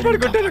 మిమ్మల్ని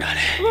కాపాడుకుంటాను.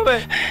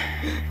 బాబాయ్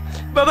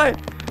బాబాయ్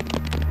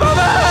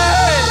బాబాయ్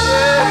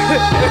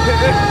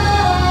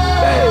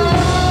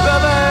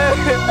బాబాయ్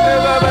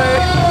బాబాయ్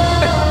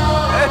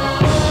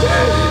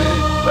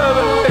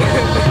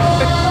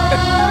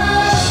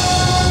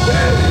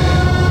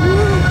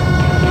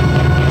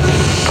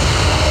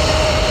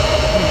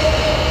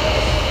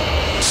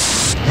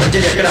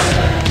అంజలి ఎక్కడ?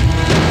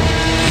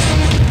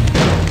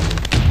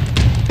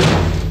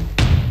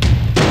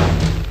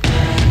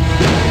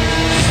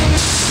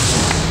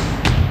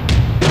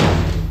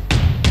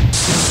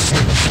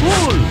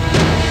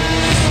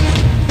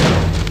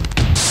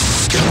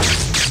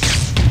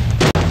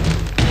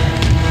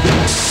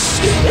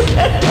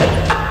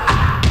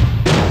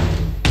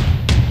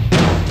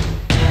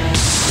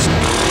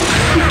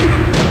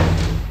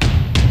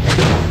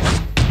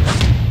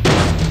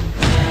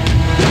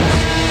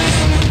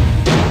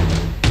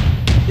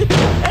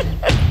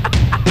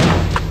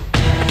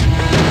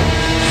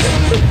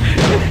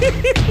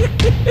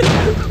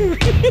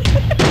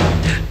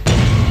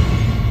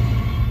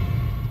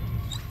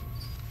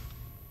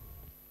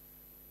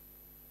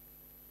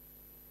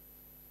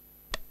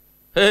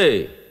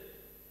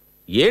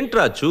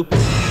 ఏంట్రా చూపు?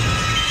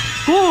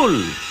 Cool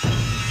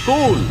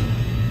cool.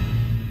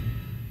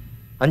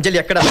 అంజలి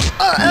ఎక్కడ?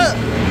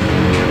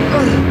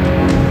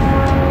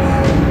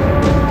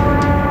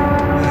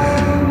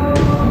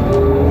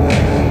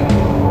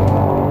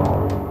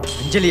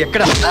 అంజలి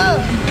ఎక్కడ?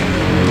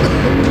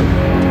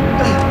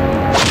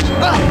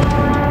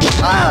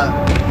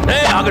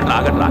 ఆగట్రా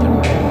ఆగట్రా ఆగట్రా.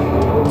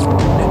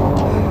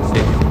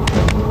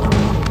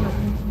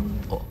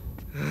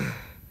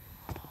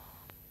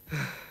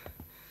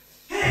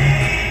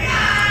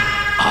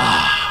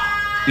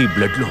 ఈ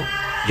బ్లడ్ లో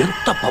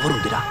ఎంత పవర్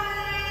ఉందిరా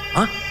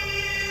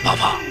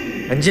బాబా.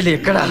 అంజలి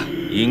ఎక్కడ?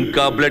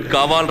 ఇంకా బ్లడ్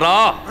కావాలరా?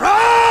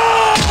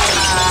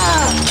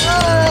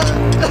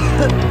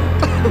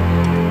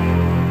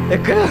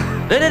 ఎక్కడ?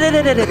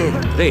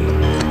 రే,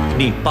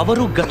 నీ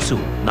పవరు గట్సు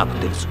నాకు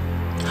తెలుసు,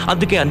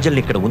 అందుకే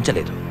అంజలిని ఇక్కడ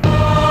ఉంచలేదు.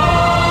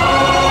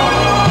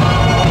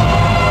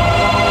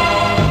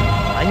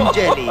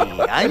 అంజలి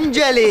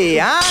అంజలి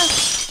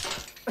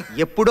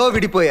ఎప్పుడో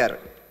విడిపోయారు,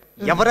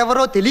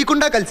 ఎవరెవరో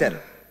తెలియకుండా కలిశారు.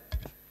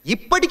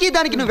 ఇప్పటికీ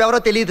దానికి నువ్వెవరో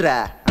తెలియదురా.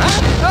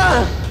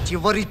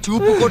 చివరి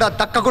చూపు కూడా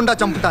దక్కకుండా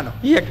చంపుతాను.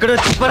 ఎక్కడో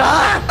చెప్పరా?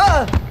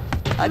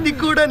 అది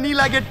కూడా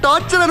నీలాగే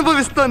టార్చర్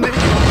అనుభవిస్తోంది.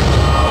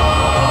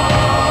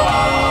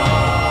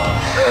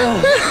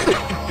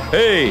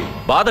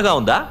 బాధగా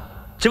ఉందా?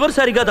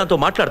 చివరిసారిగా దాంతో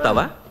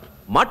మాట్లాడతావా?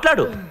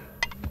 మాట్లాడు,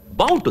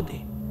 బాగుంటుంది.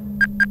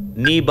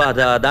 నీ బాధ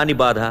దాని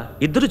బాధ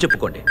ఇద్దరు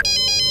చెప్పుకోండి.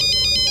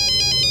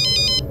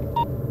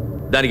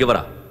 దానికి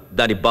ఎవరా?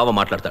 దాని బావ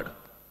మాట్లాడతాడు.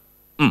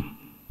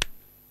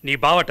 నీ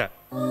బావట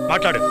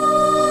మాట్లాడు.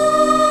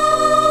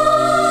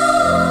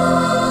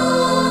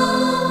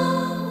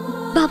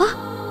 బావా,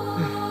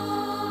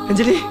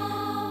 అంజలి,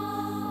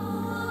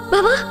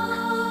 బావా,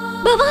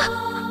 బావా,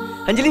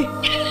 అంజలి,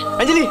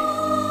 అంజలి,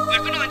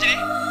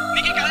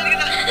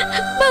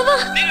 బావా,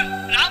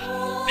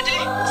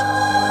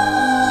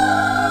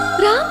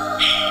 రామ్,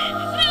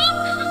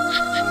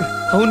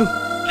 అవును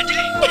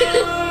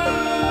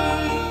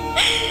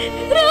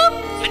రామ్,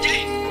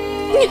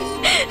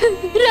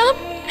 రామ్,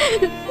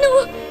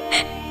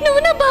 నువ్వు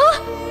నా బావ,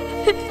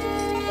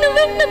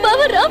 నువ్వే నా బావ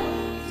రామ్.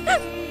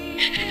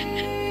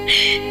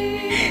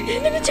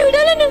 నువ్వు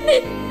చూడాలనుంది,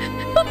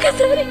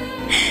 ఒక్కసారి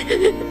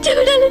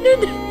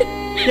చూడాలనుంది.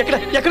 ఎక్కడ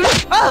ఎక్కడ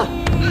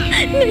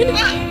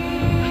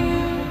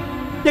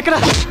ఎక్కడ?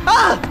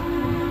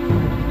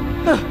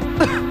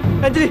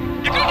 అంజలి,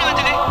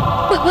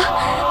 బాబా,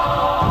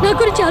 నా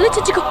గురించి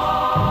ఆలోచించుకో.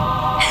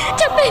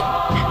 చెప్పే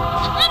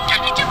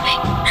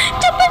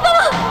చెప్పే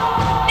బాబా,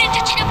 నేను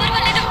చచ్చినా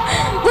పర్వాలేదు,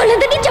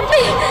 వాళ్ళందరినీ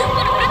చెప్పే.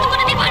 మనం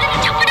బ్రతుకున్నది వాళ్ళని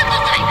చంపడం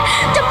కోసమే.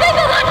 చెప్పే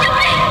బాబా,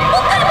 చెప్పే.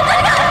 ముక్కలు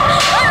ముక్కలుగా.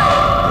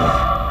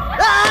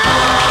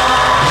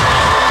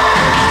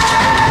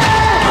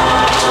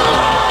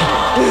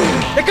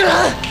 ఎక్కడ?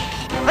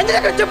 అంజలి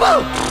ఎక్కడ? చెప్పు.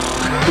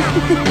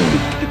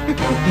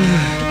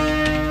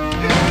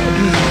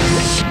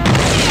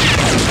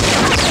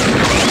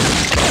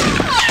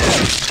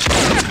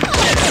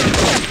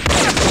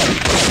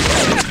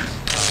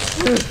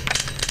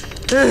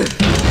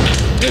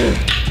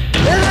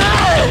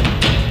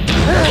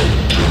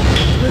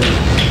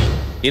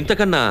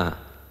 ఇంతకన్నా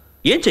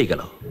ఏం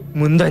చేయగలవు?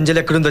 ముందు అంజలి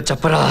ఎక్కడుందో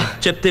చెప్పరా.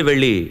 చెప్తే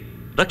వెళ్ళి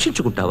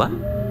రక్షించుకుంటావా?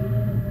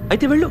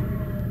 అయితే వెళ్ళు.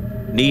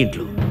 నీ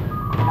ఇంట్లో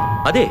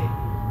అదే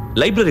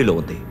లైబ్రరీలో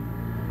ఉంది,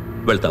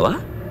 వెళ్తావా?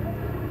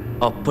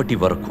 అప్పటి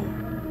వరకు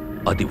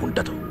అది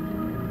ఉండదు.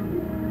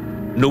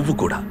 నువ్వు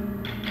కూడా.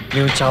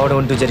 మేము చావడం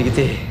అంటూ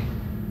జరిగితే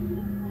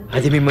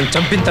అది మిమ్మల్ని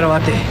చంపిన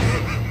తర్వాతే.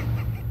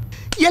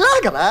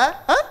 ఎలాగరా?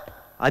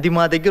 అది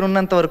మా దగ్గర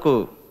ఉన్నంత వరకు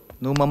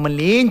నువ్వు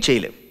మమ్మల్ని ఏం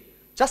చేయలేవు.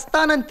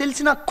 చస్తానని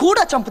తెలిసినా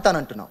కూడా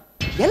చంపుతానంటున్నావు.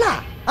 ఎలా?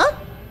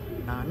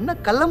 నా అన్న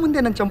కళ్ళ ముందే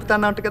నన్ను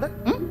చంపుతాను అంట కదా.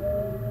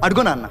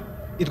 అడుగు నా అన్న,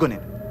 ఇదిగో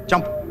నేను.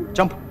 చంపు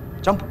చంపు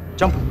చంపు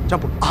చంపు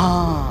చంపు.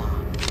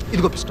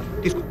 ఇదిగో పిస్టల్,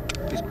 తీసుకో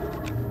తీసుకో.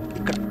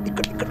 ఇక్కడ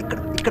ఇక్కడ ఇక్కడ ఇక్కడ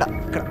ఇక్కడ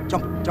ఇక్కడ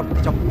చంపు చంపు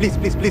చంపు. ప్లీజ్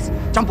ప్లీజ్ ప్లీజ్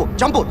చంపు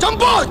చంపు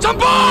చంపు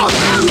చంపు.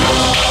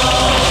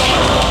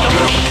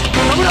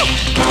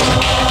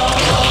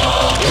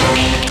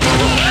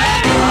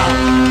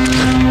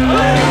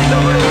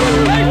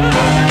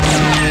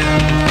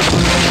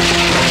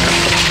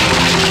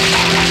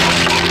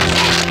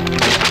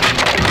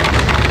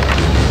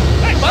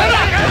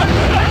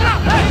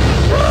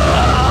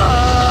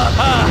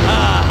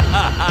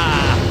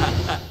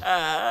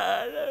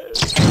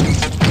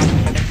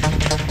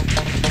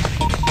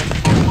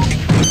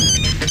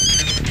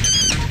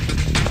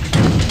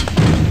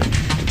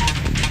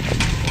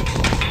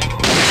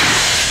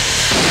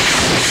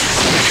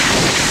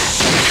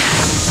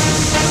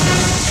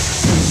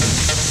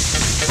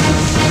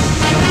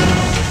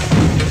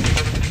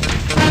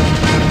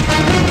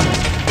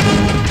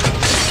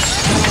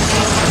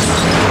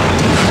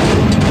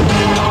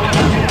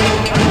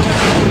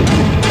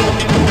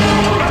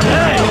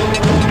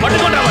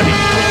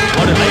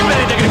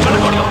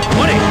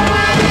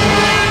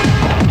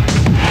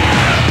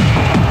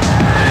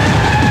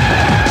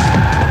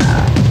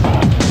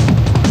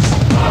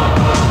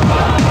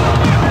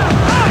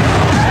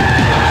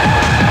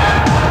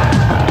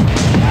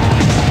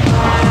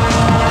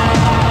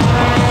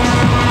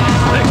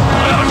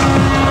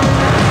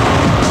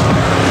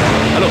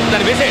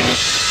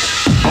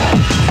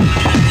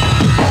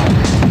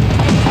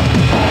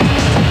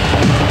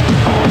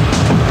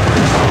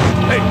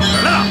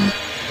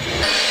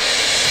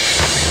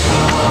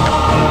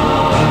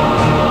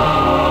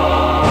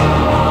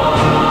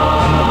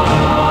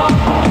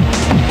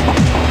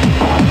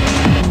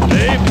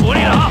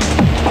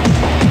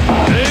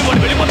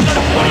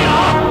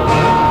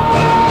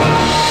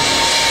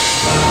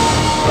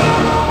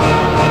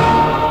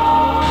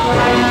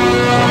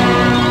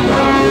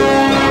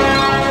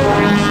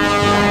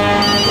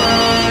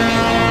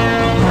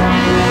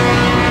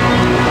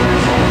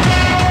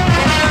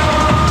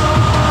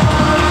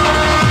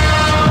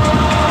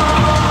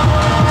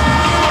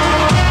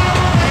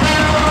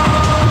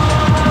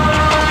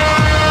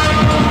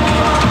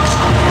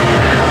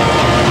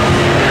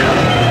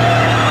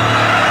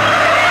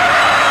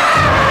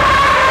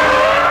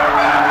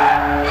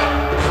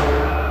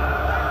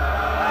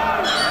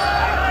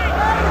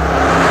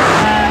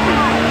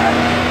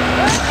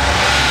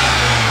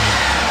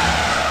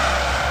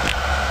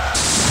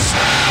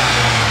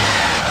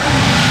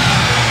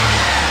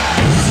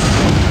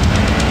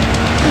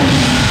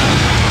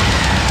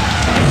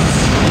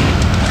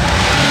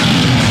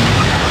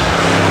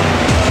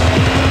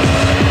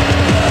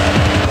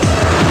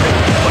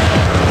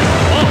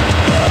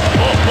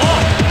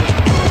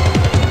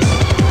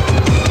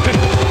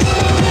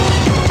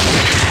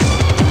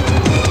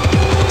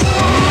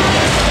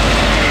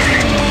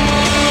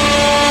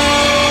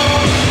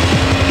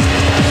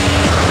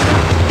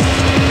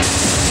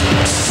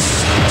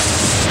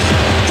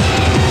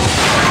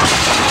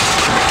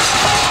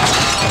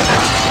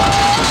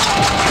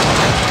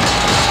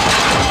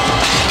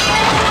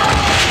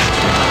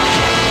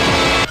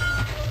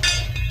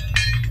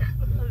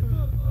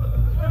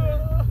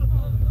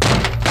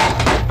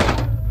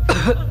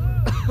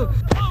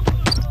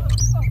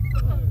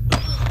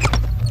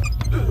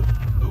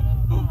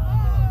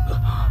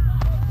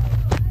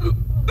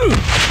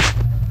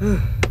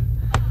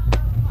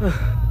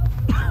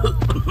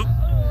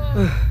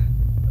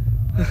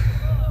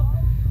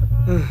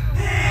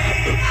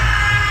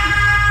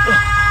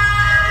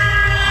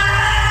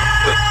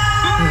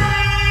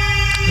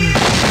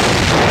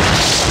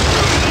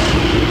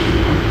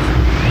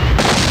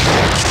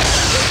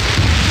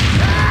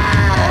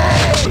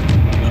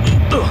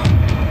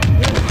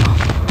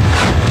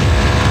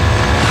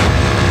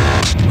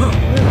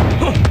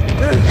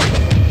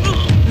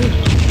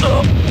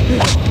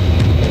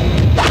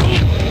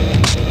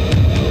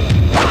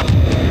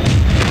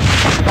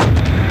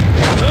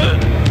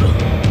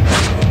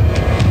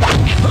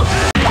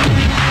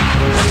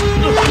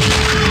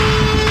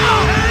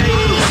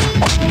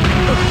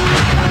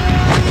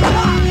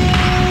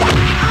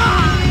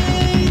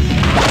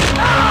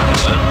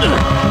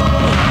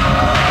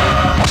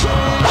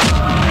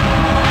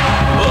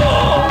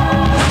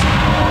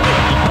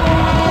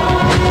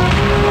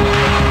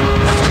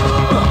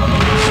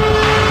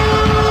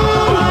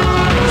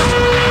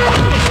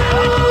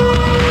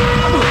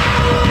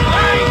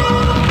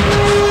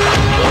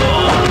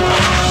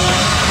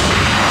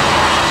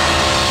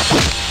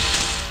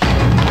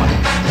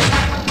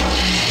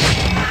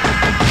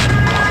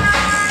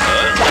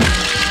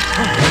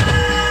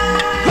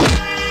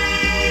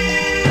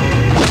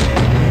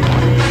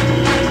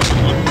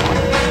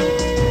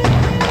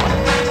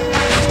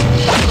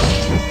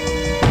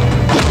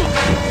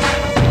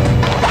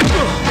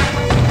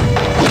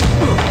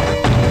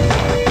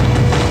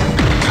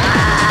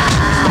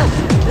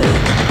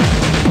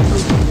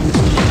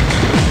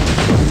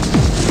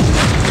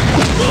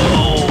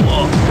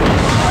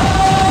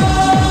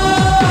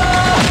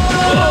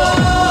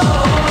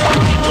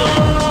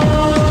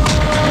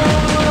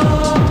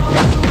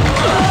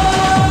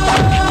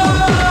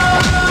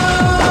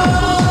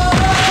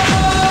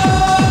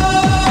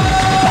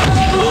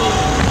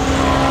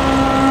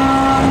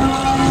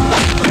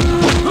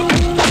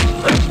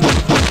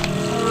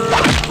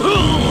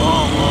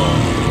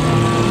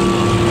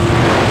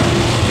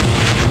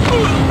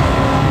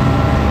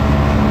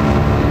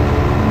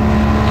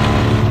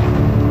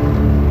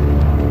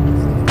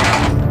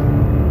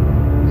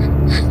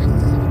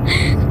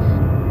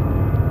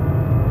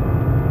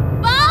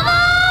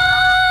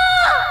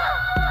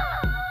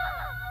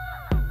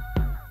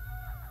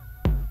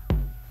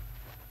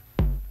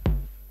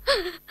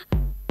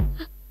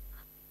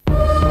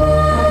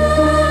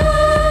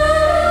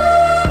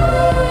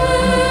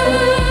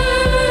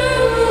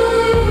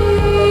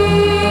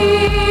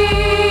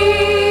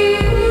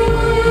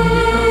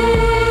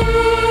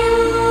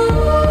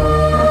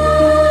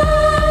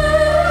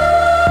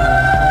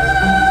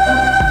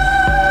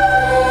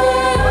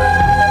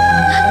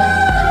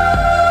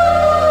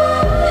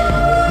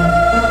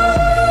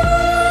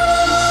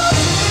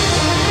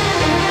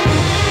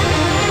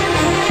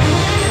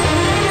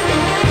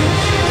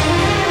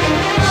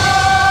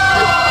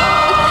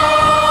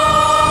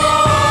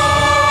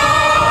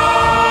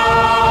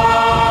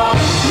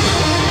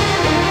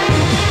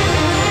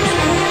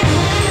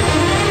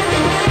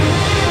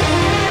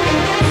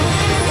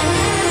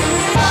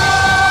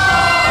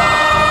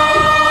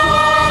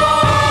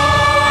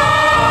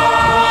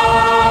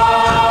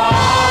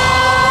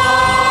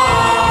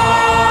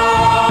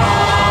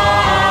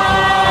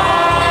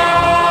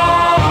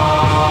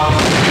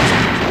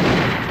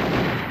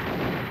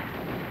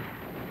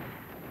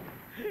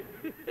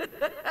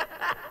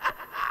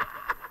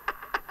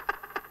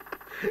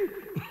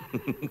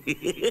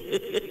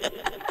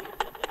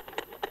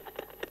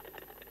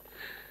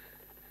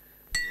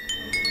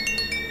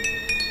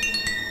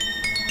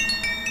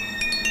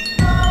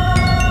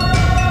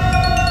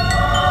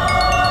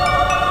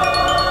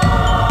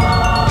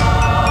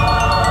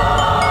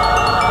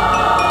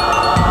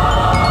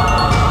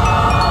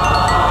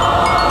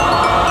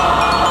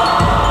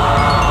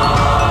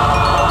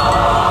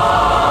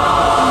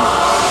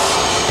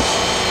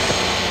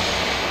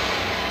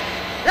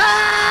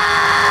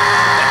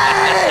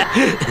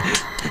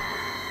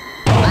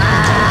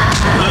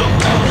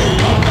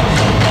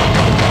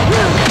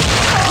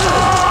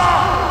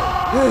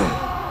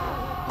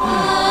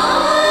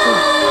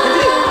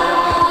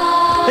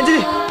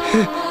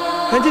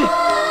 अंजलि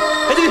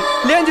अंजलि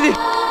ले अंजलि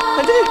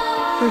अंजलि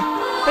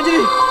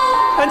अंजलि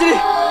अंजलि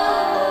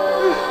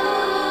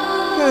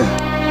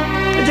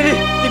अंजलि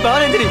नी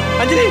बाहर अंजलि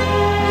अंजलि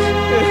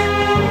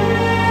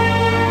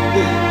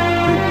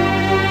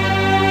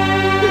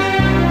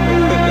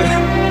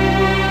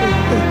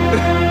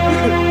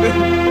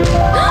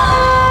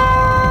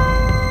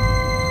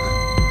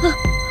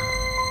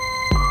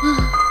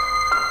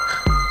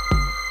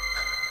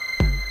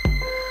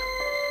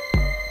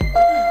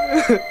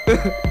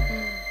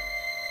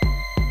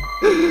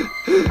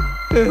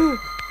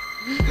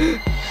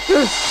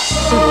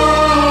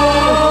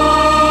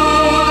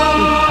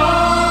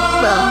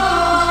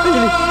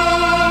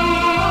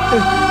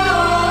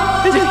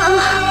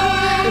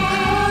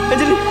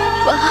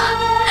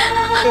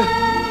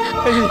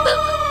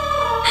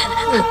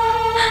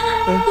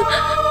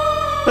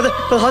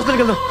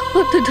హాస్పిటల్కి వెళ్దాం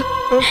వద్దు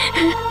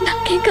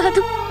నాకేం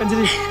కాదు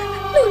అంజలి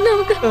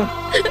నువ్వు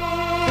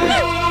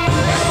ఆ